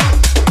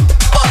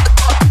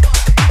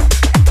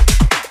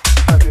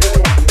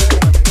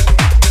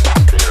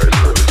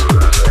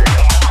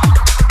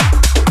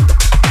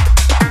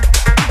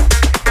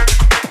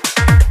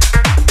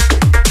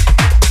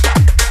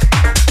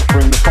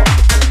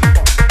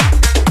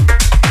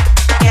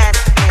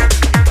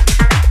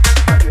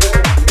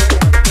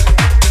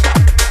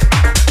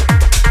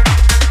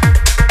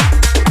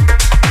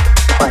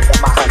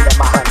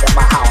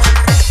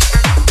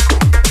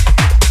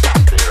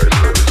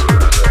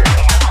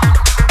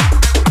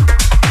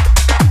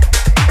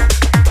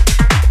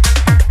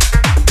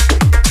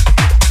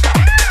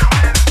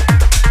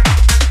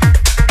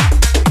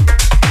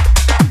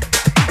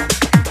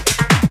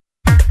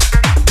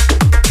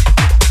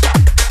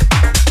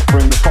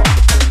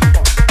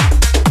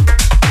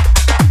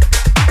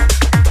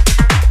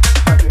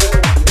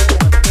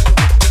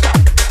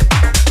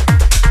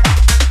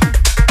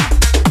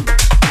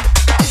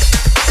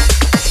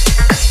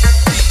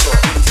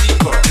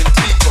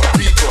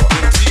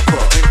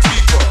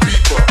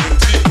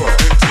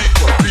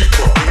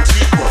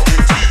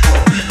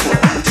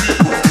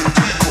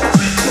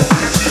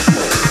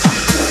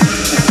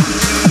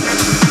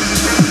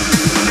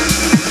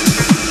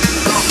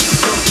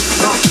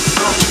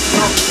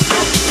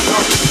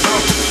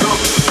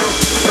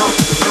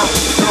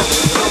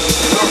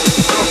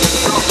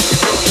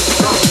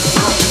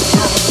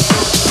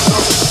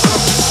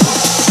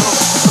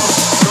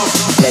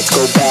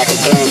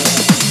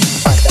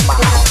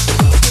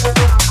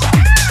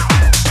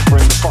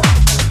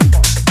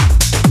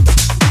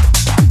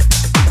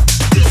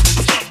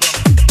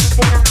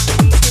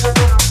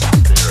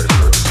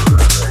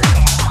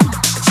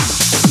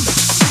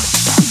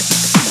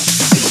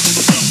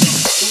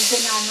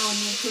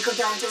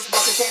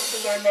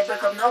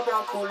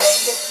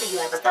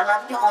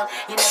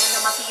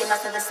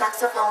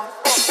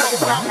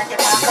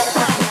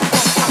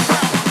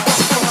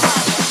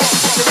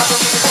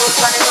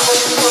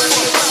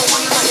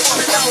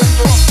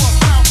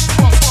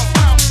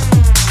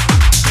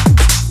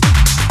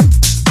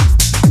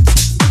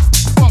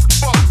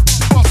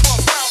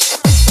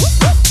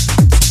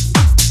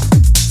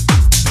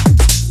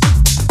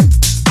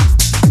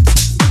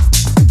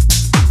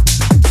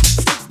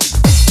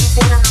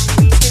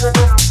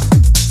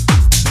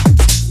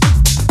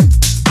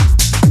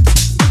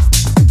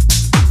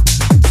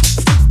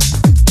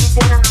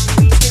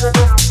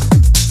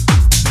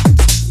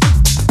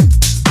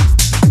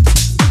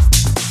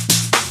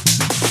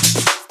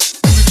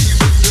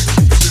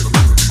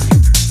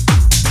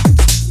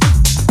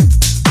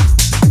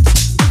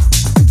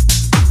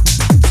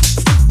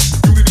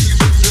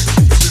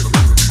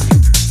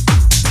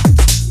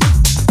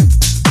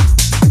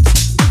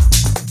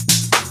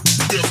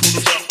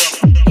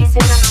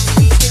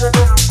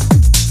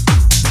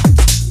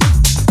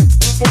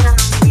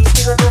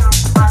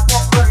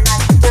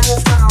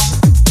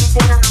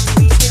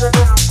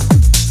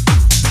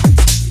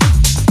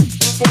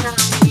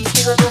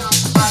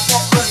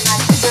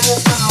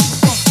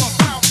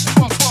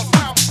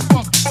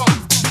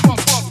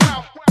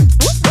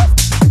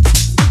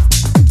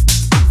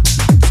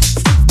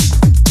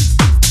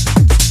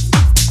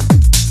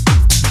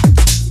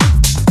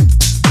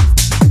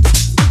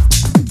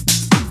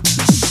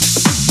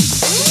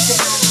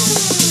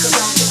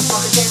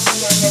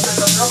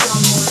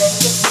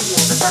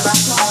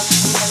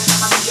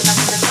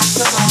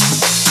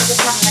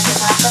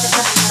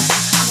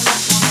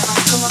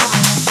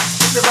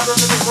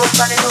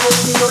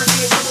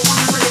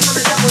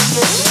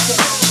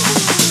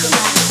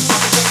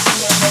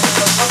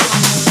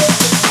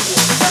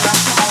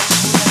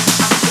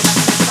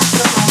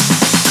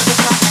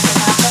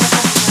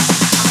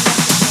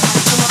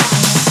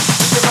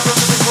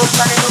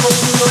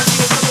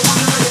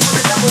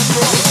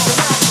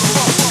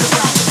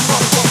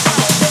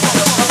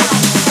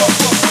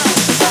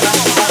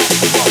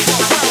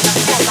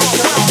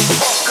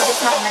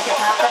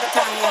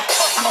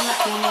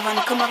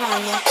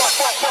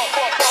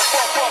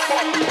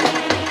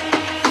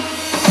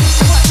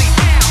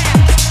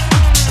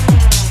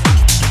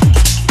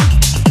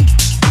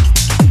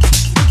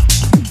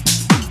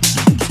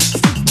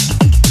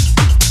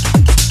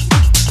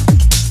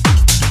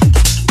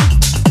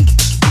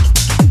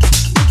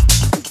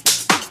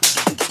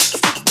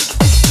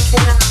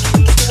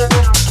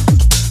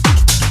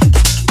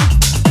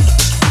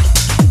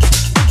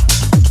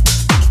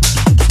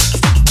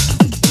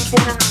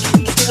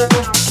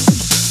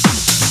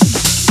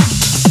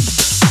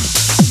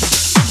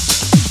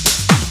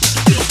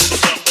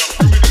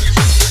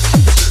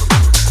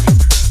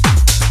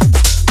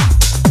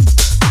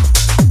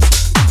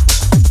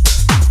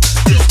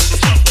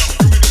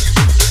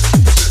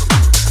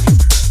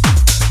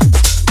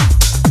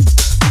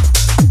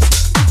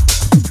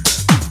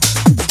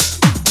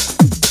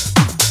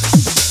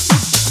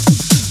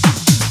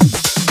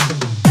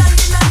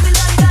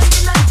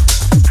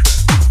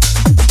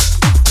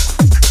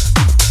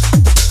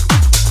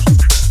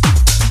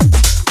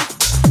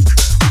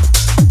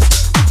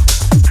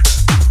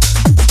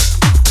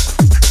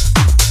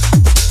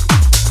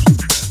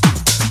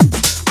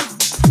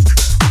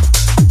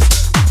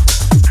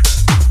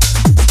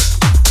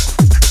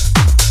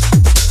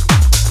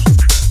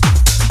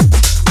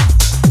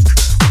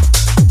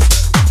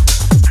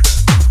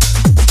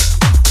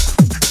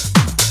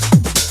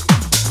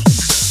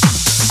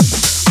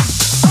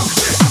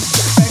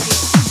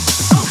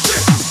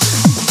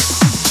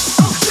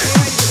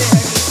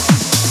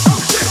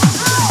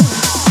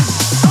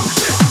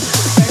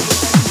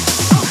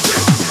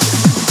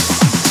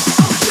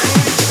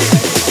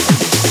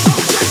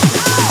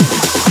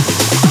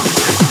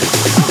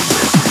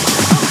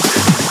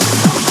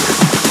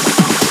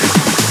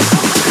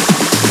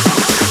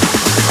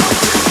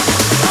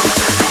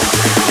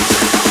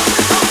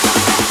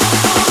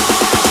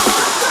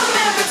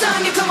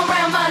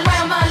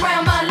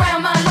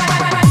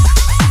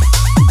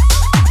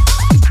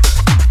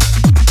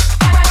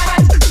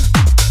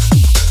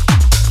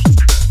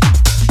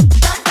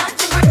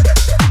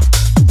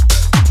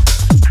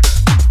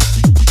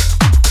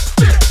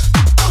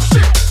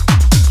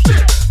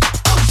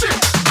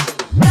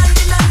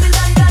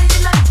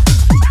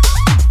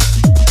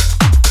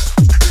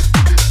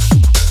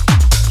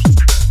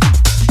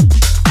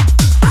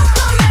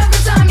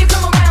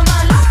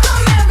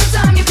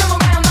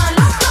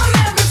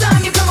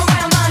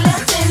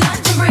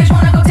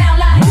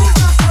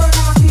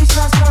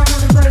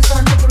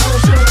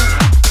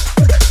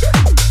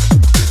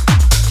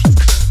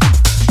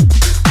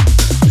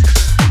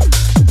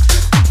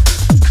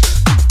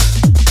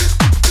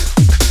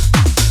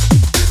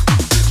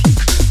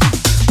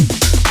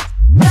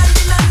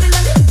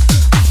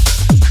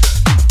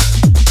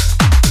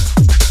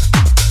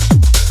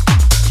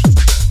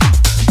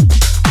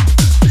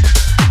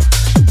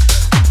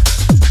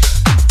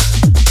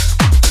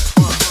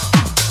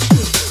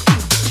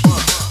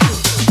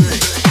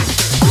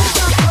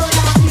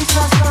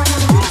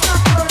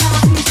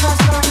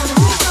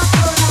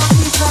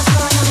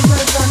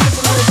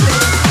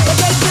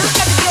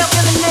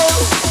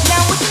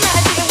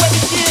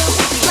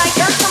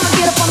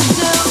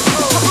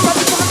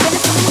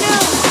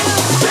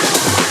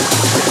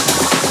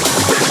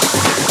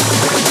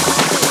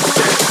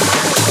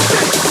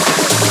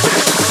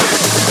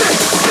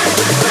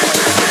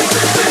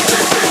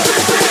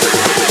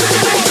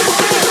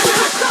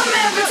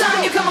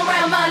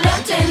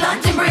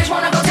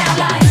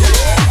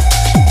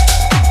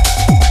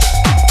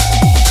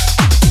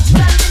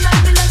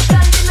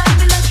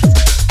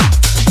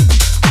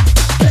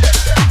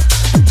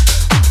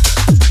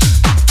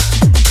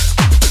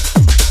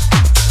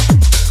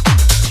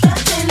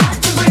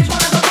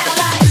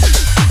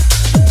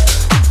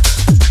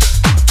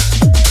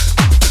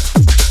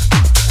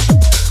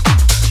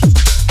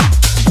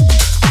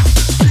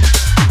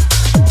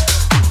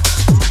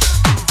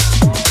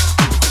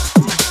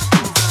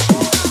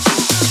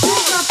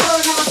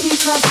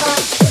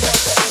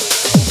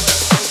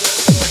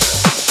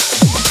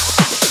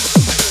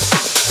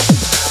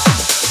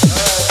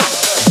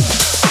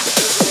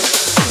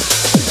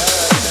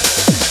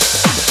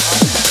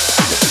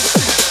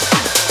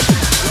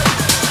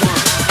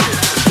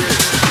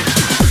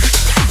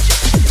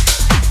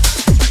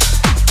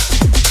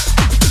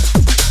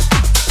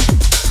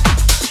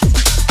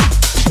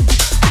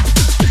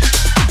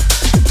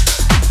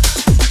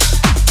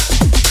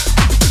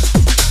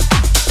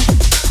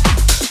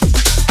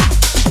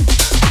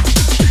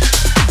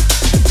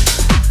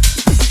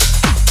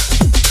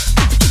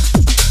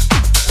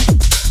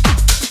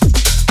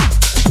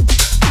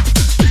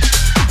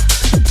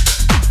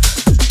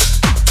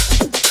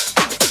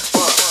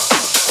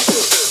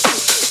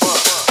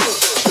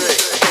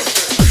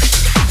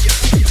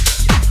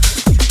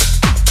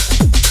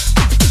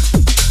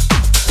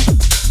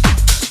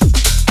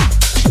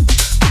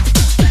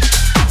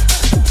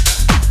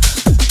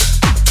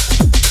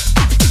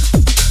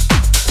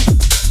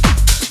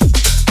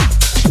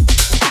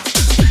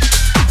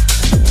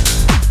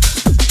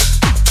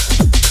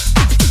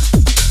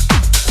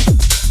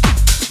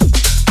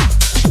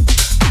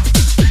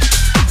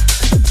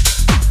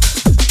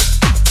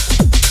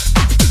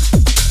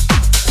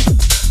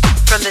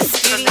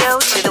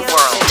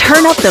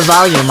 Turn up the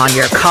volume on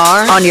your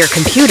car, on your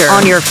computer,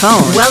 on your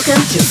phone.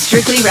 Welcome to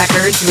Strictly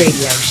Records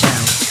Radio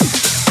Show.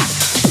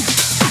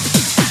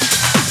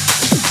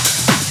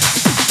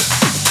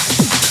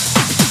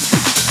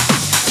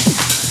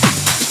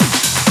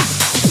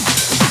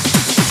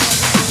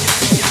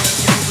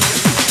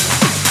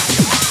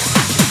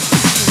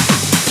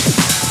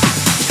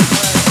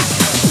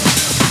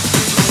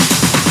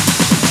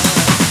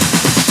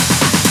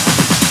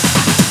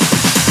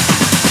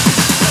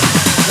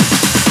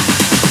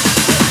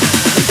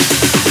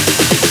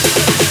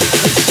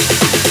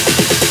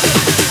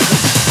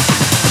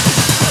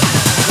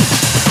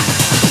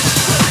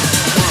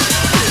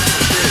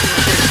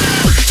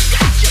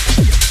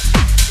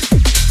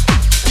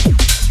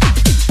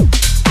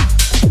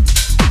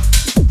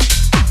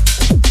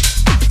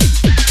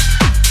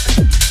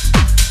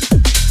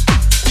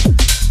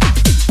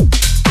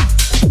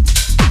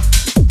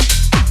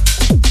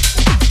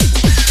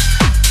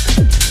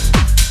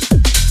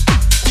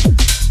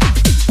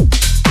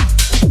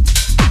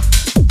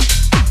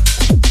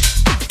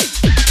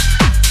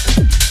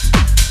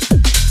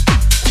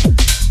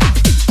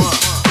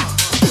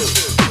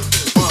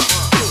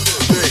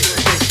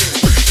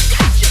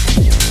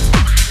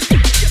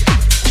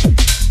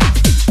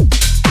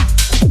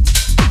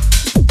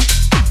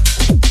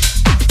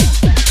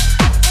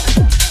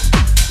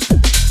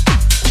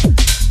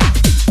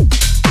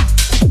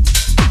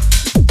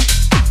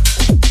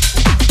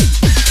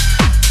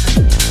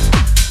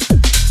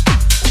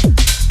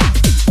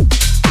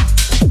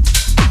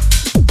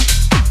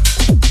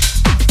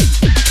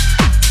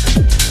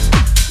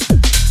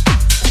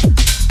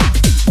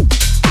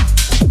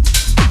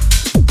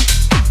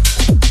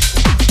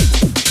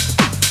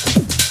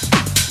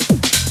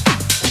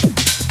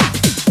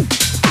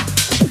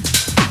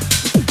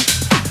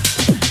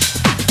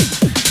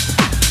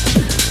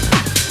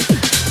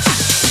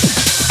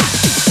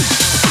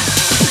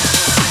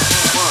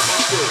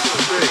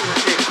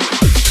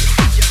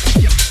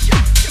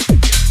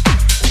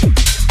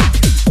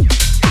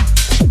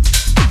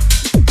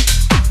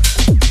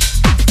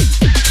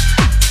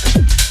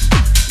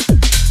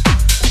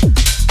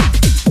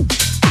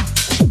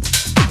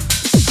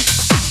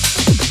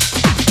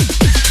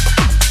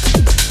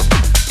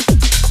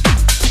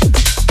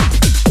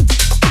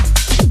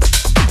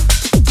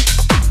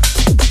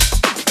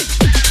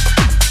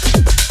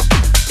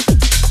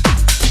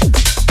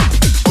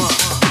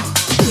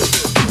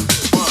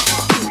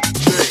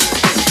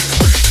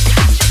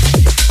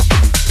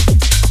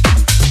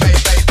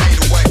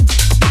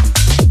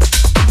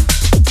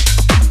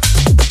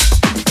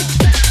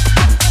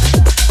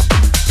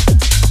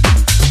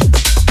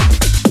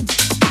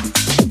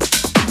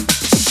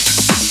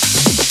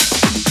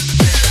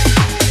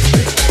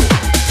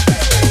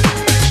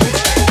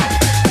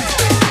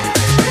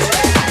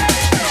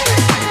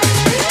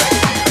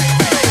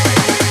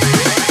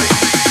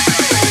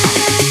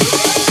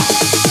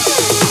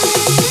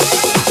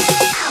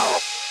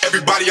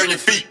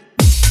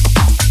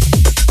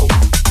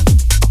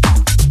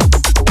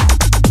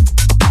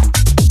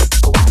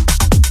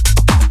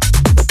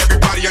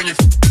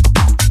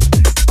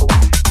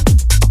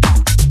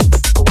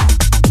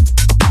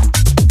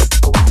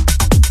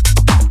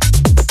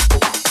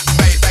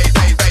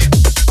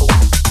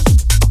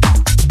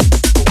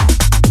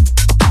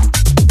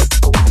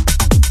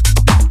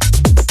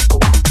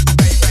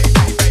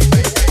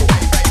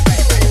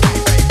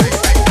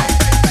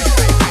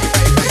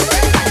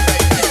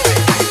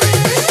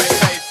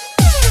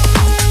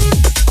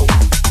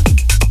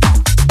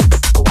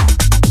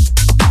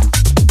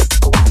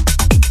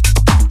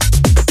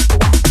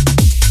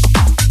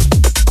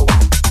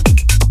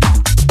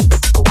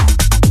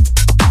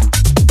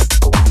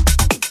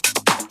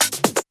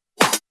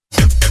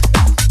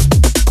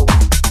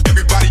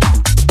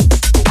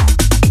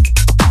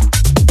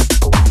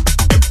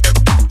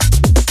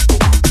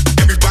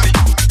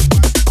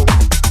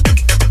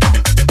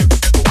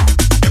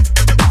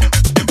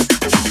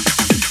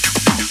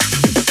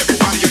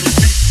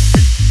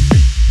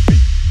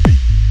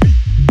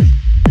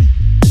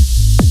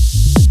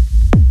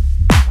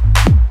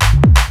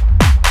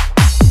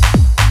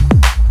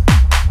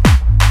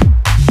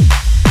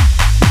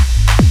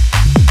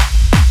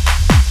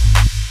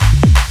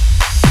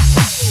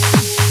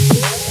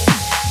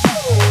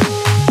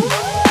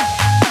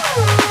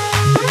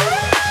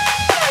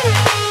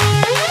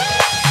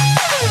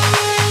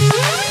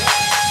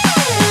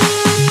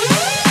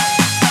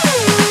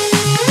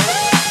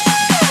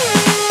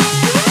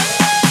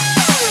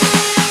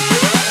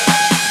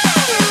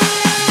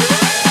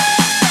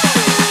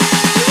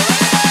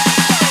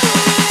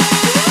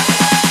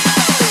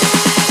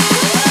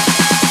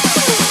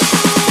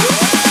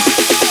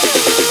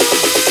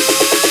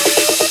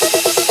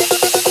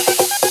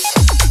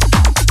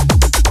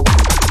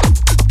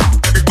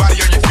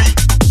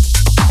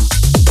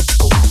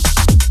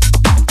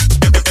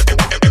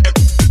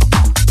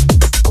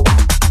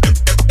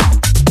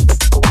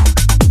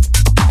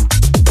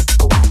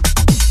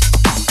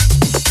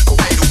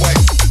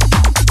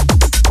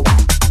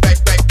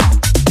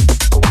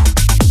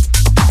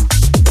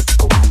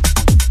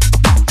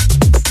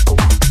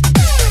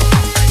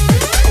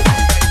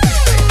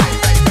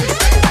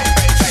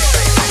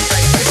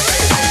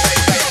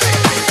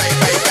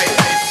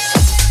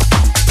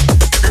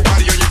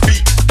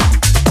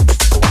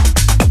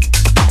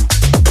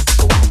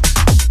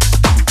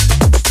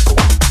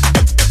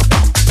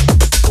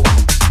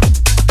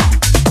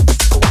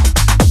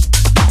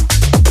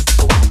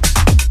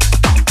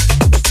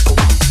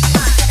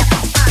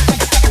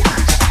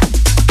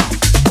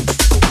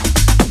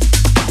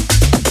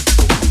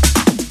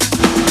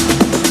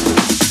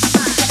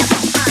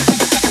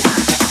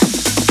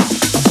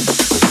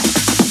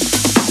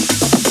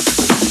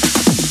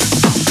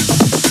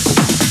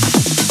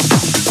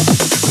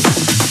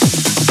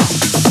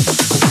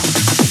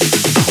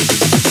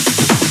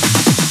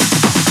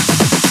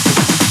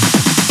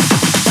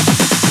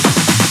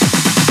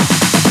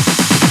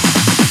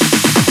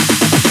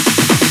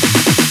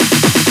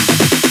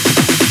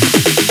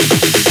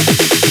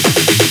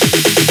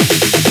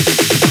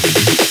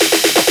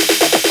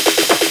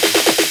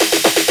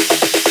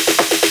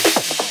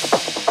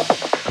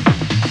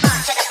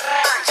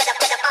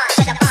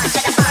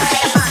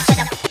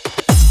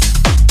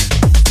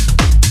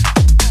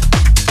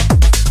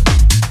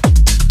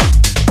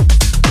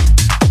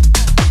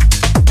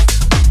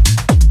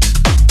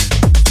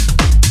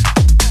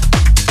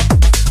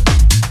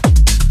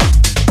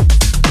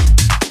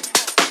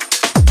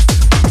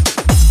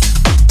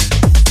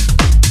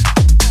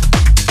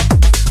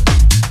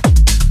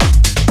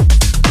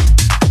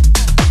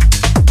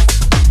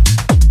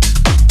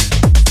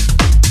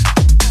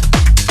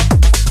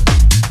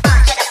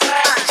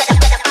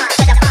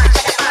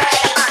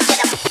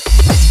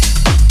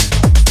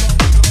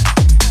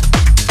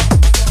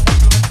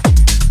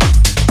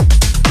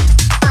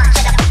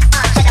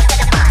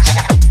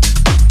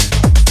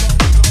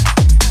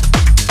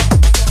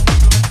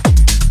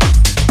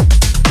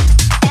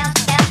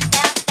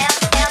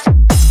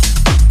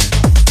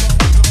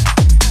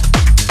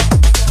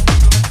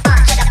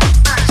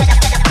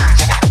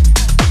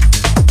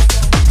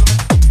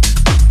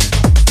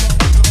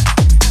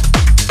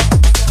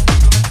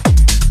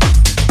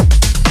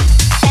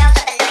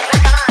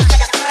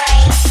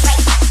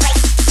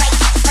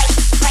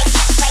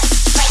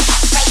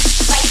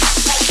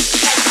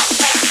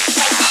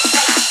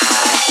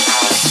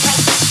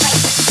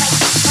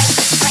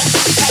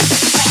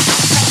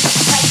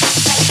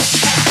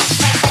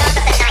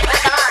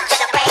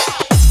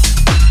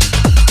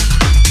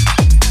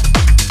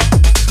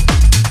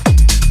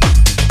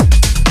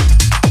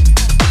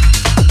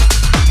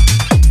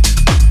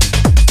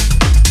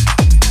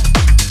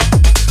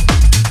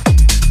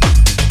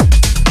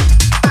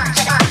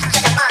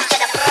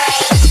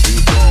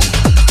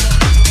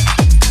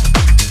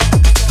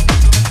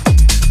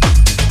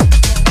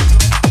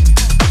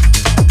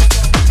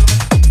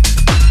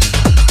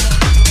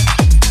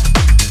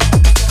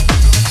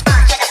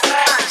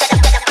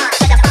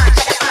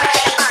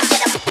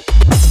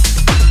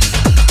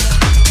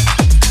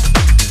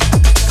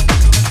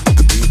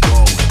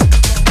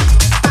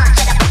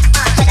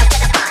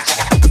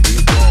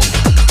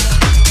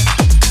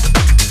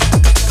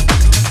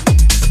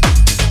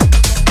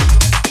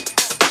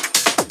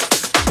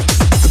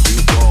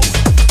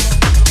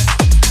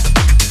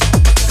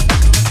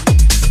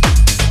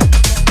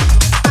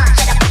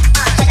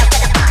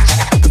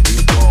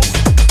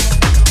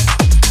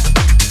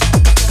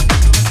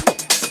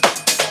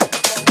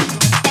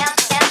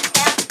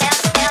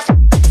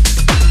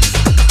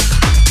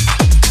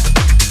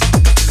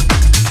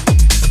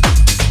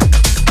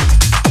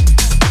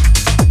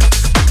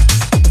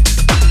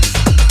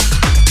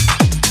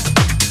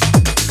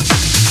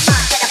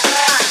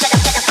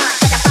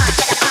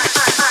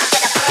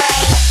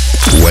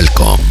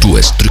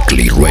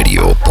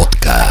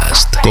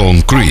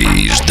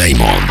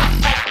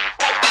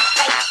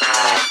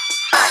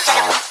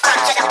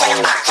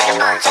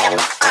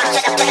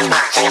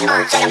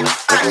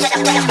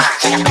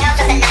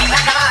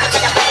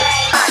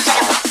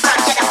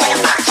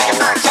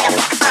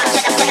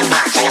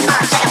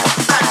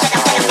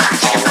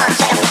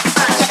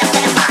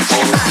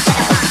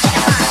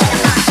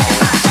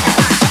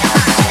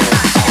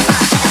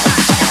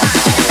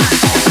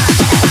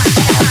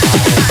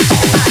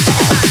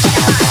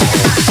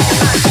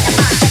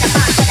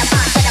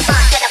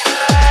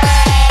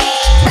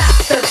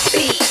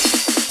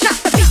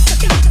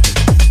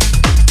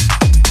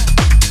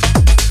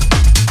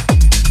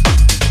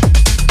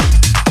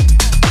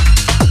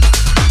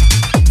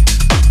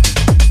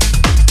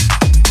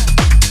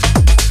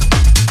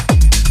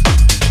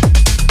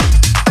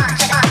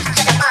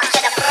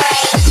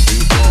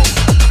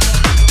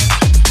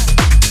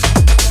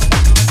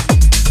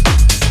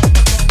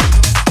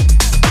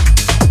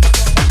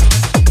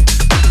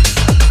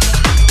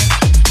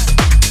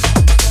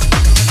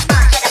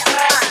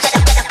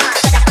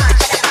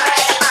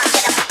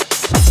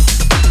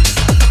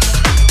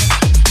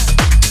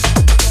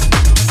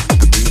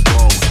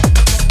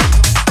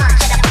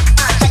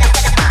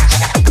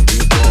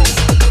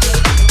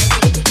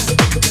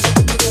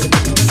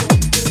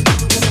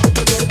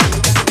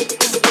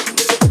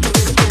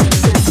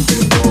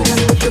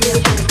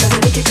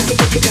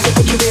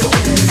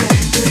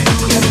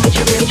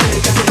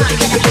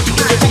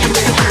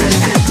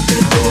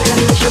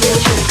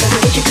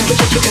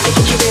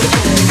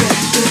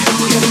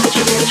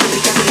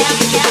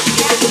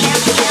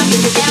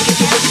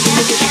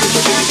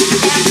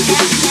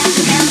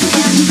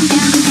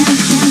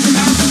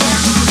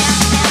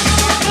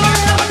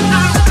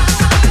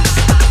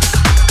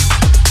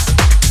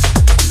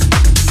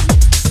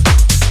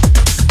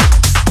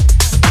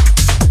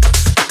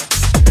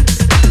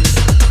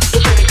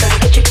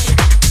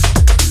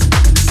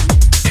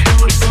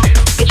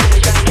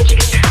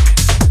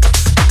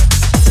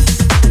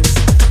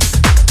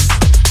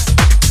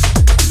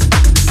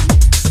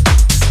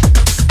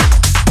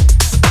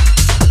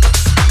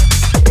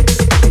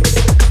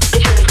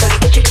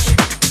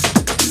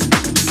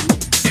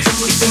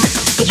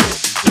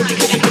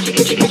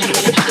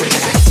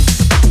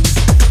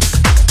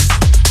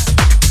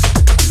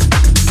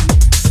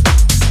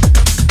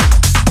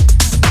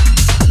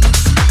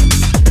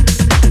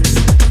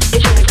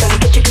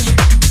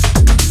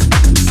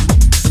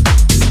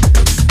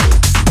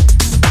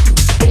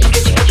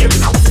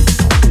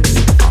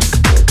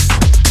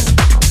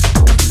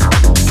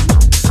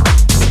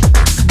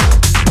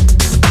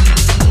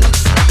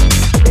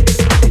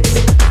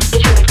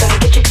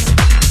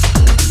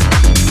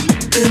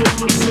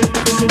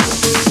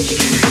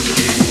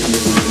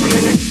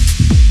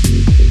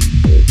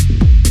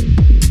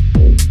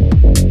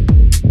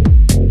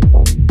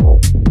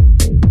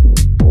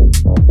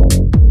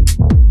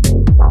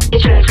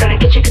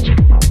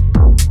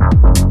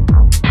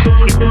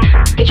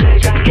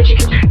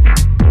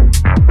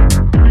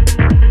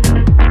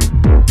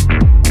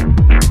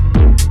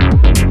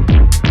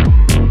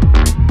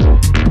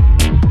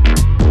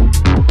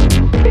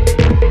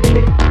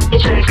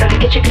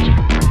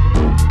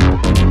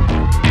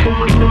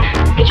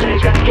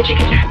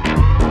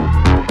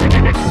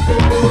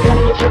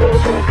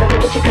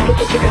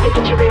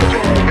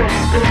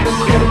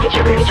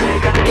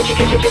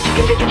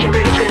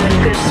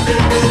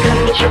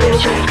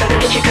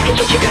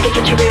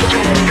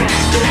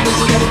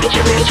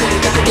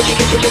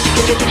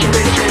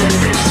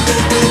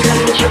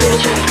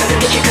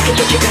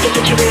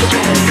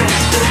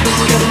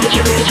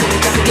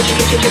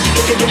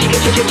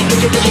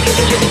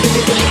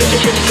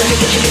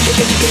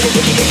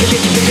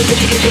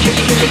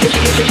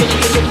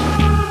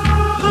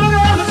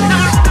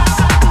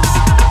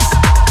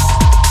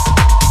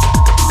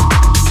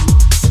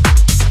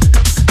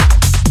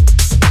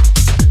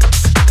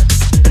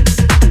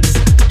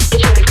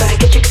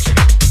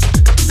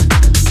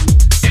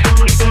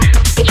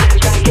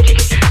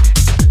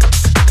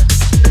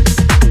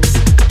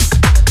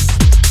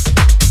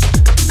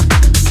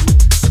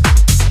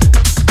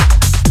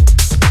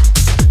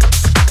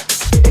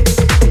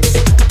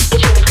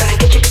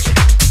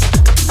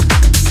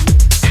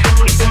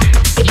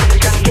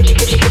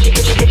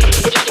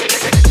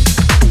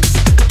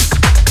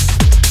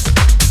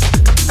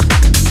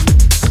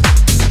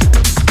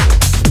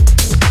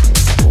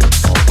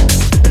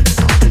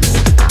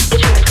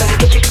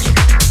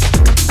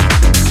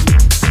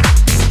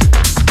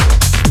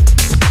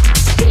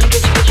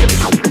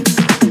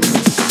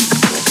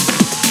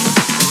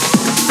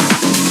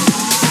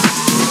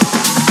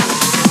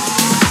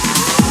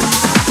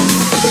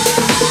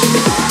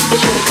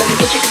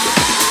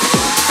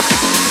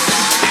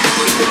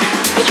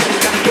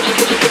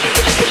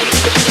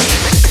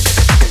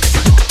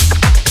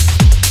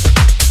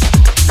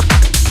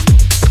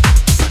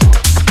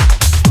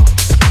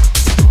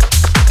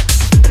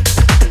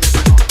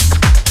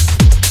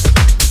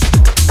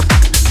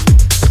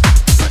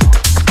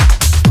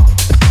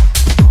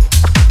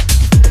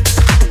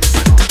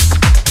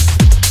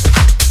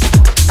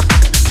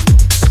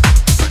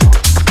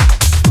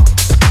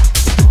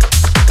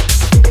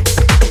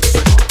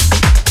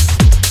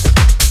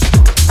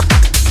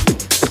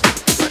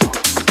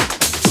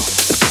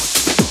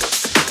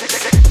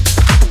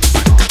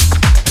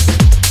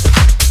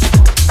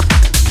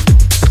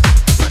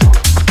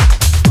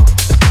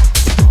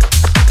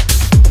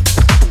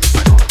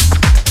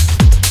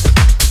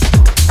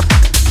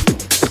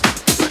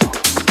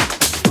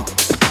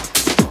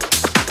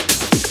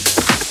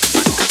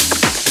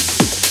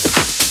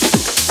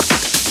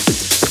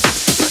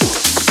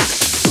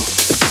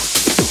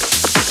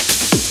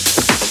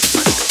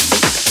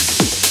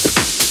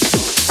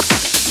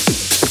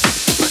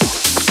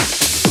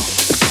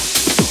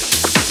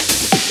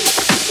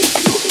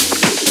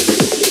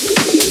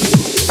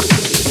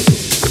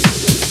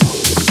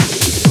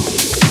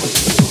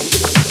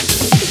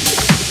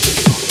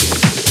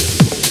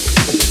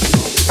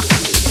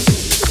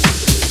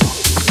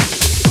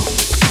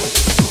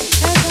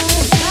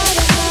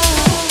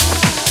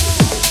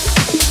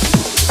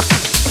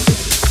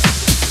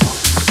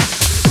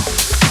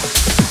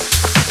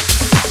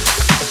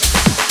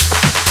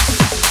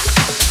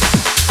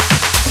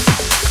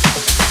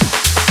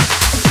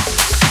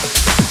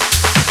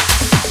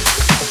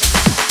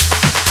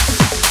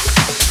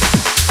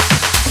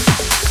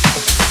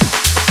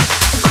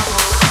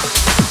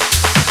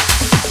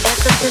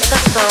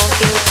 coração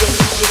que me prende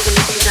de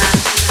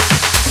felicidade.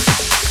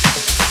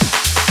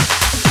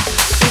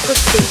 E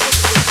você?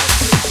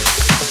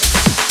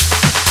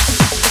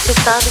 Você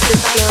sabe que eu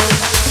te amo.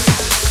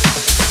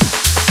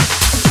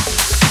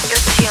 Eu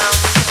te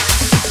amo.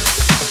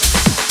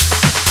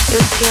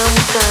 Eu te amo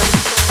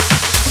tanto.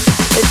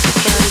 Eu te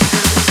quero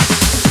tanto.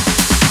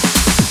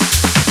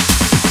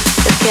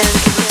 Eu quero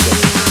que você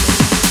me ame.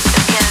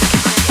 Eu quero que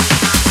você me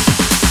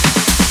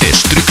ame.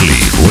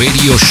 Strictly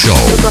Radio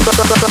Show.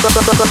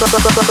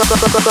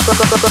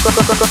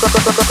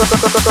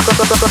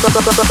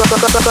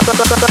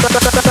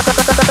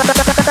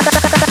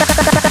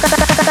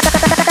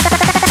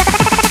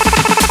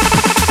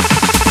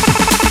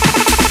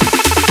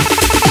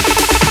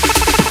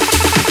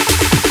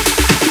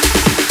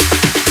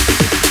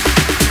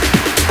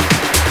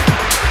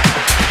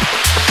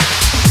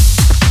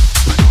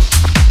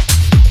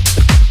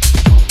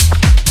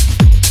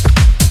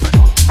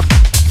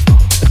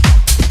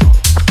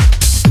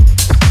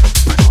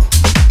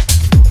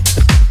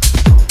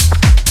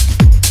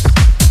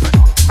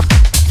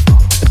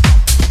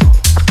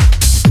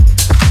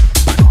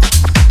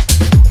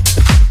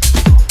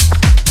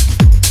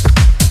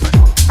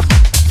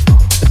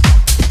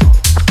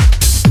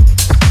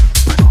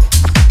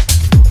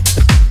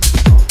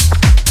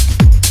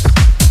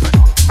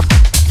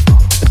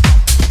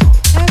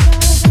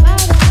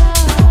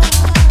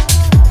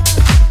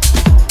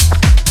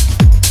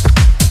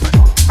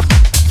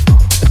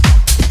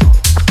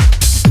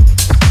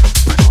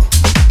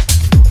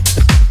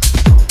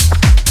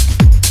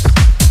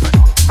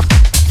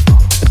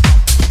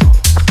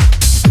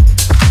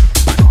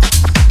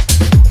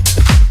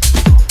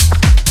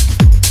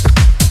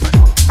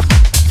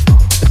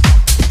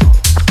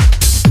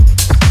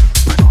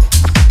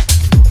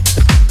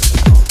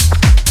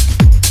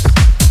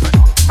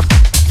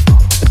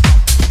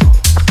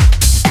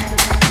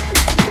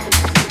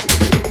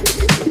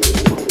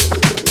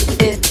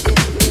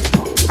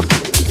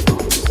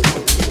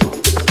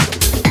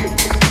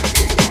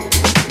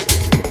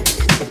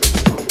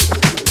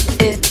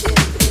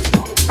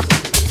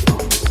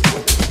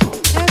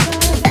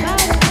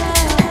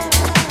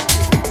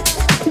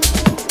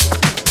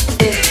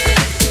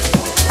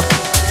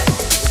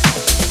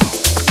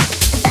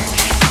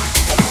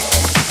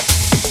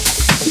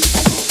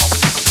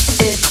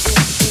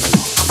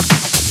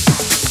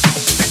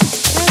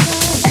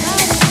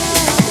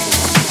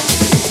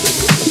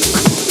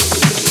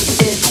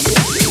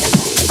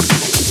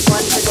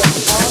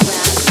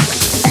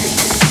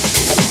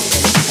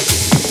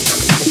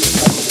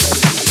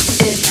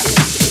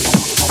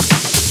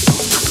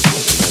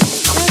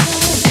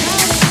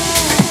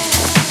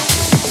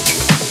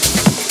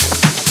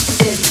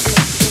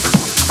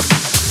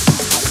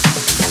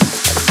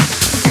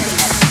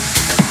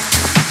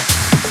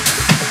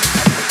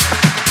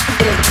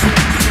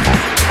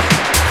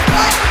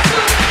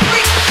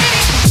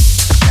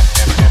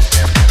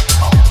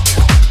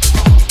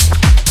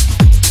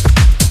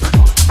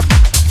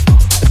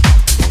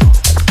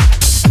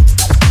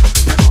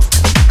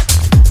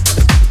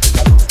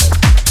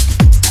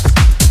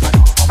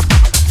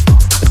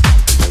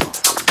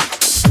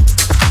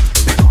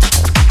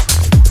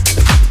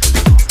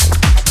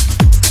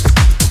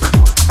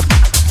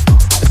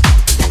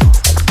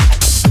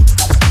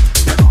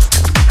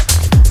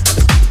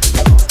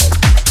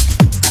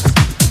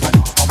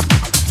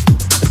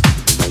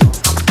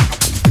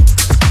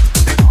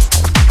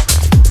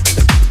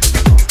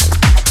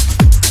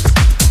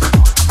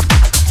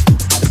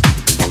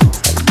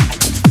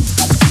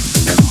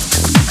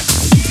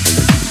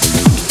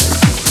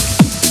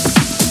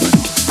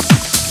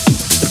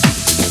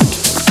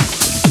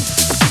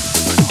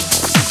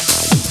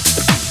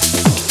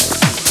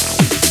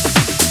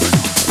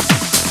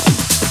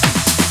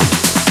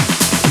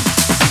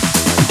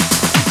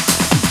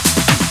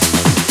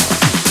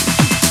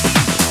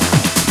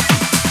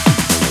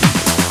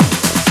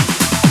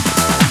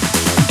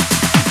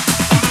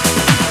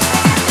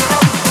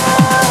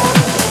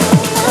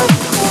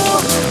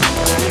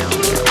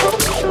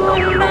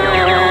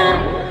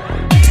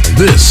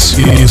 This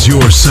is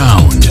your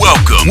sound.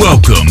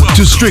 Welcome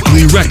to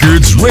Strictly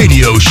Records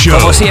Radio Show.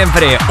 Como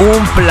siempre,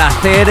 un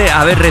placer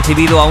haber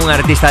recibido a un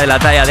artista de la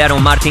talla de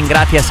Aaron Martin.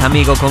 Gracias,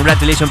 amigo.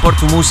 Congratulations por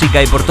tu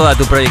música y por toda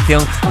tu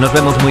proyección. Nos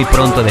vemos muy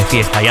pronto de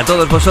fiesta. Y a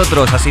todos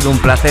vosotros, ha sido un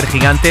placer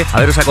gigante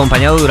haberos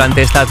acompañado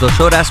durante estas 2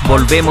 horas.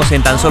 Volvemos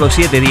en tan solo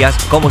 7 días,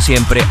 como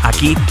siempre,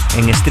 aquí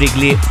en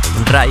Strictly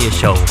Radio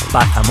Show.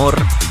 Paz,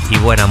 amor y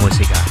buena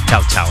música.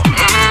 Chao, chao.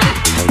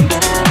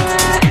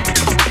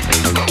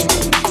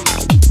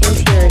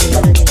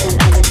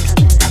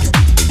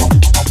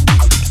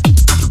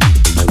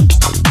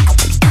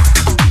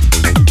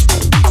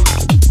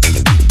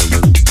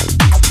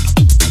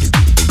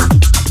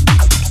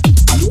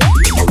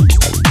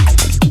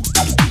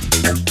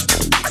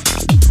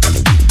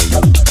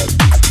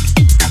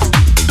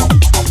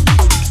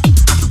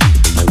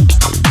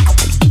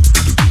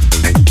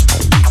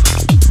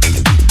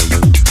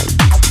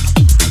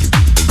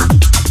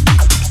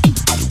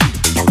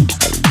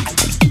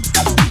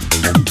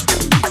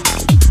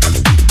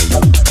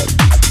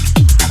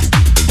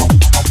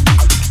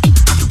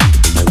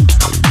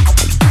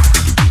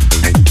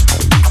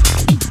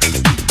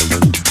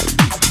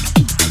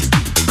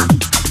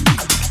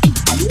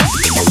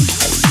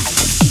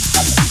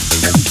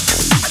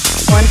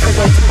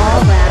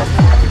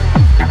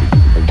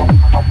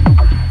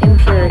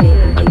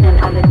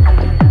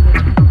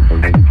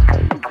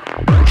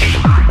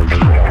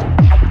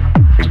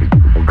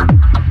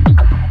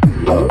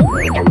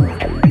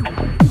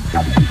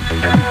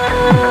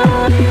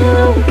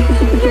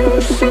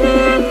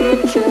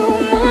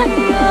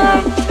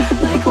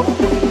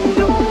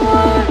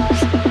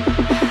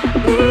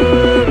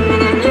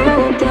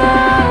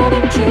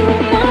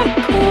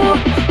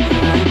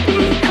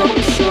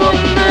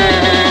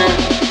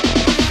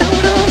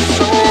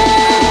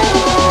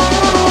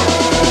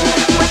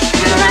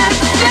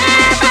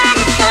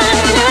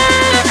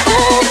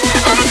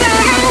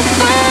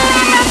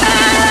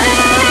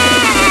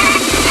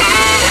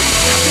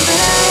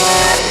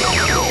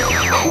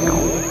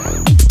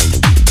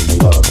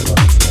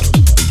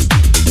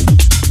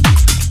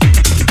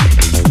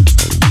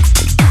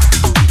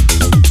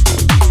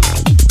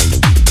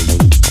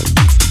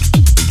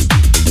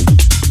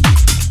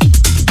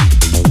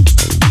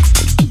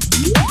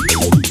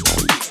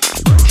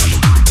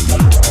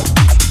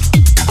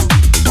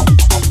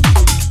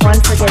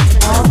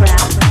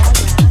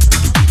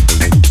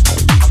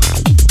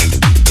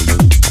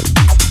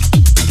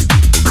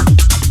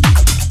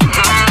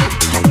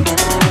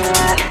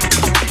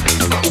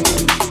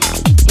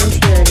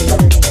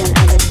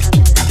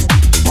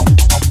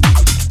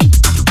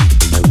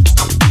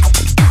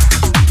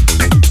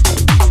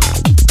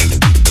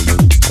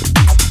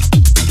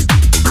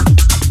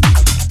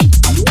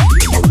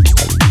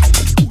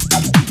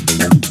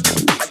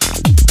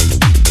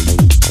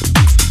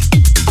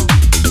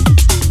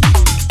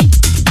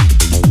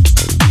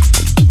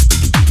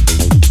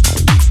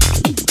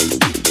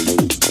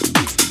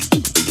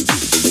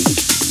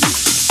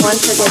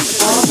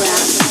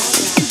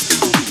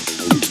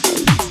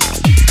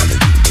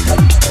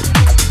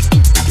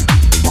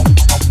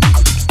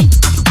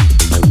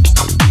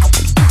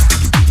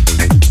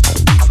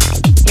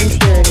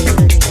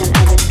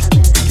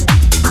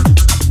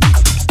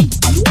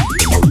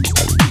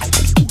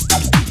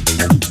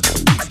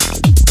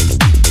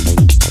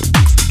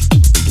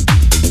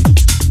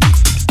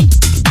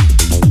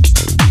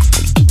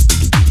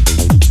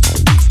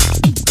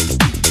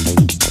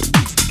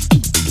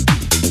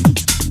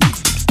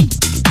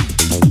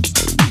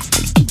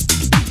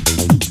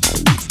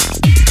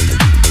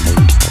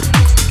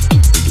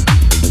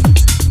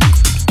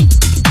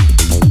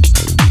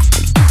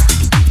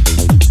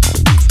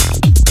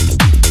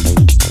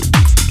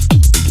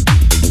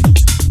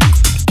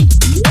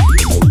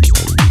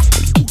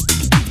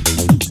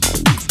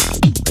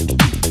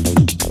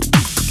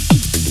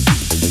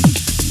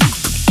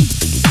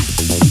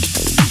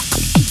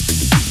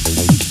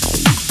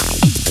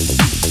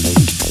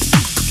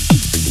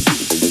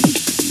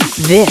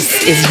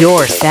 This is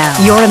your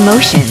sound, your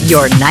emotion,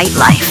 your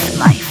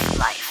nightlife.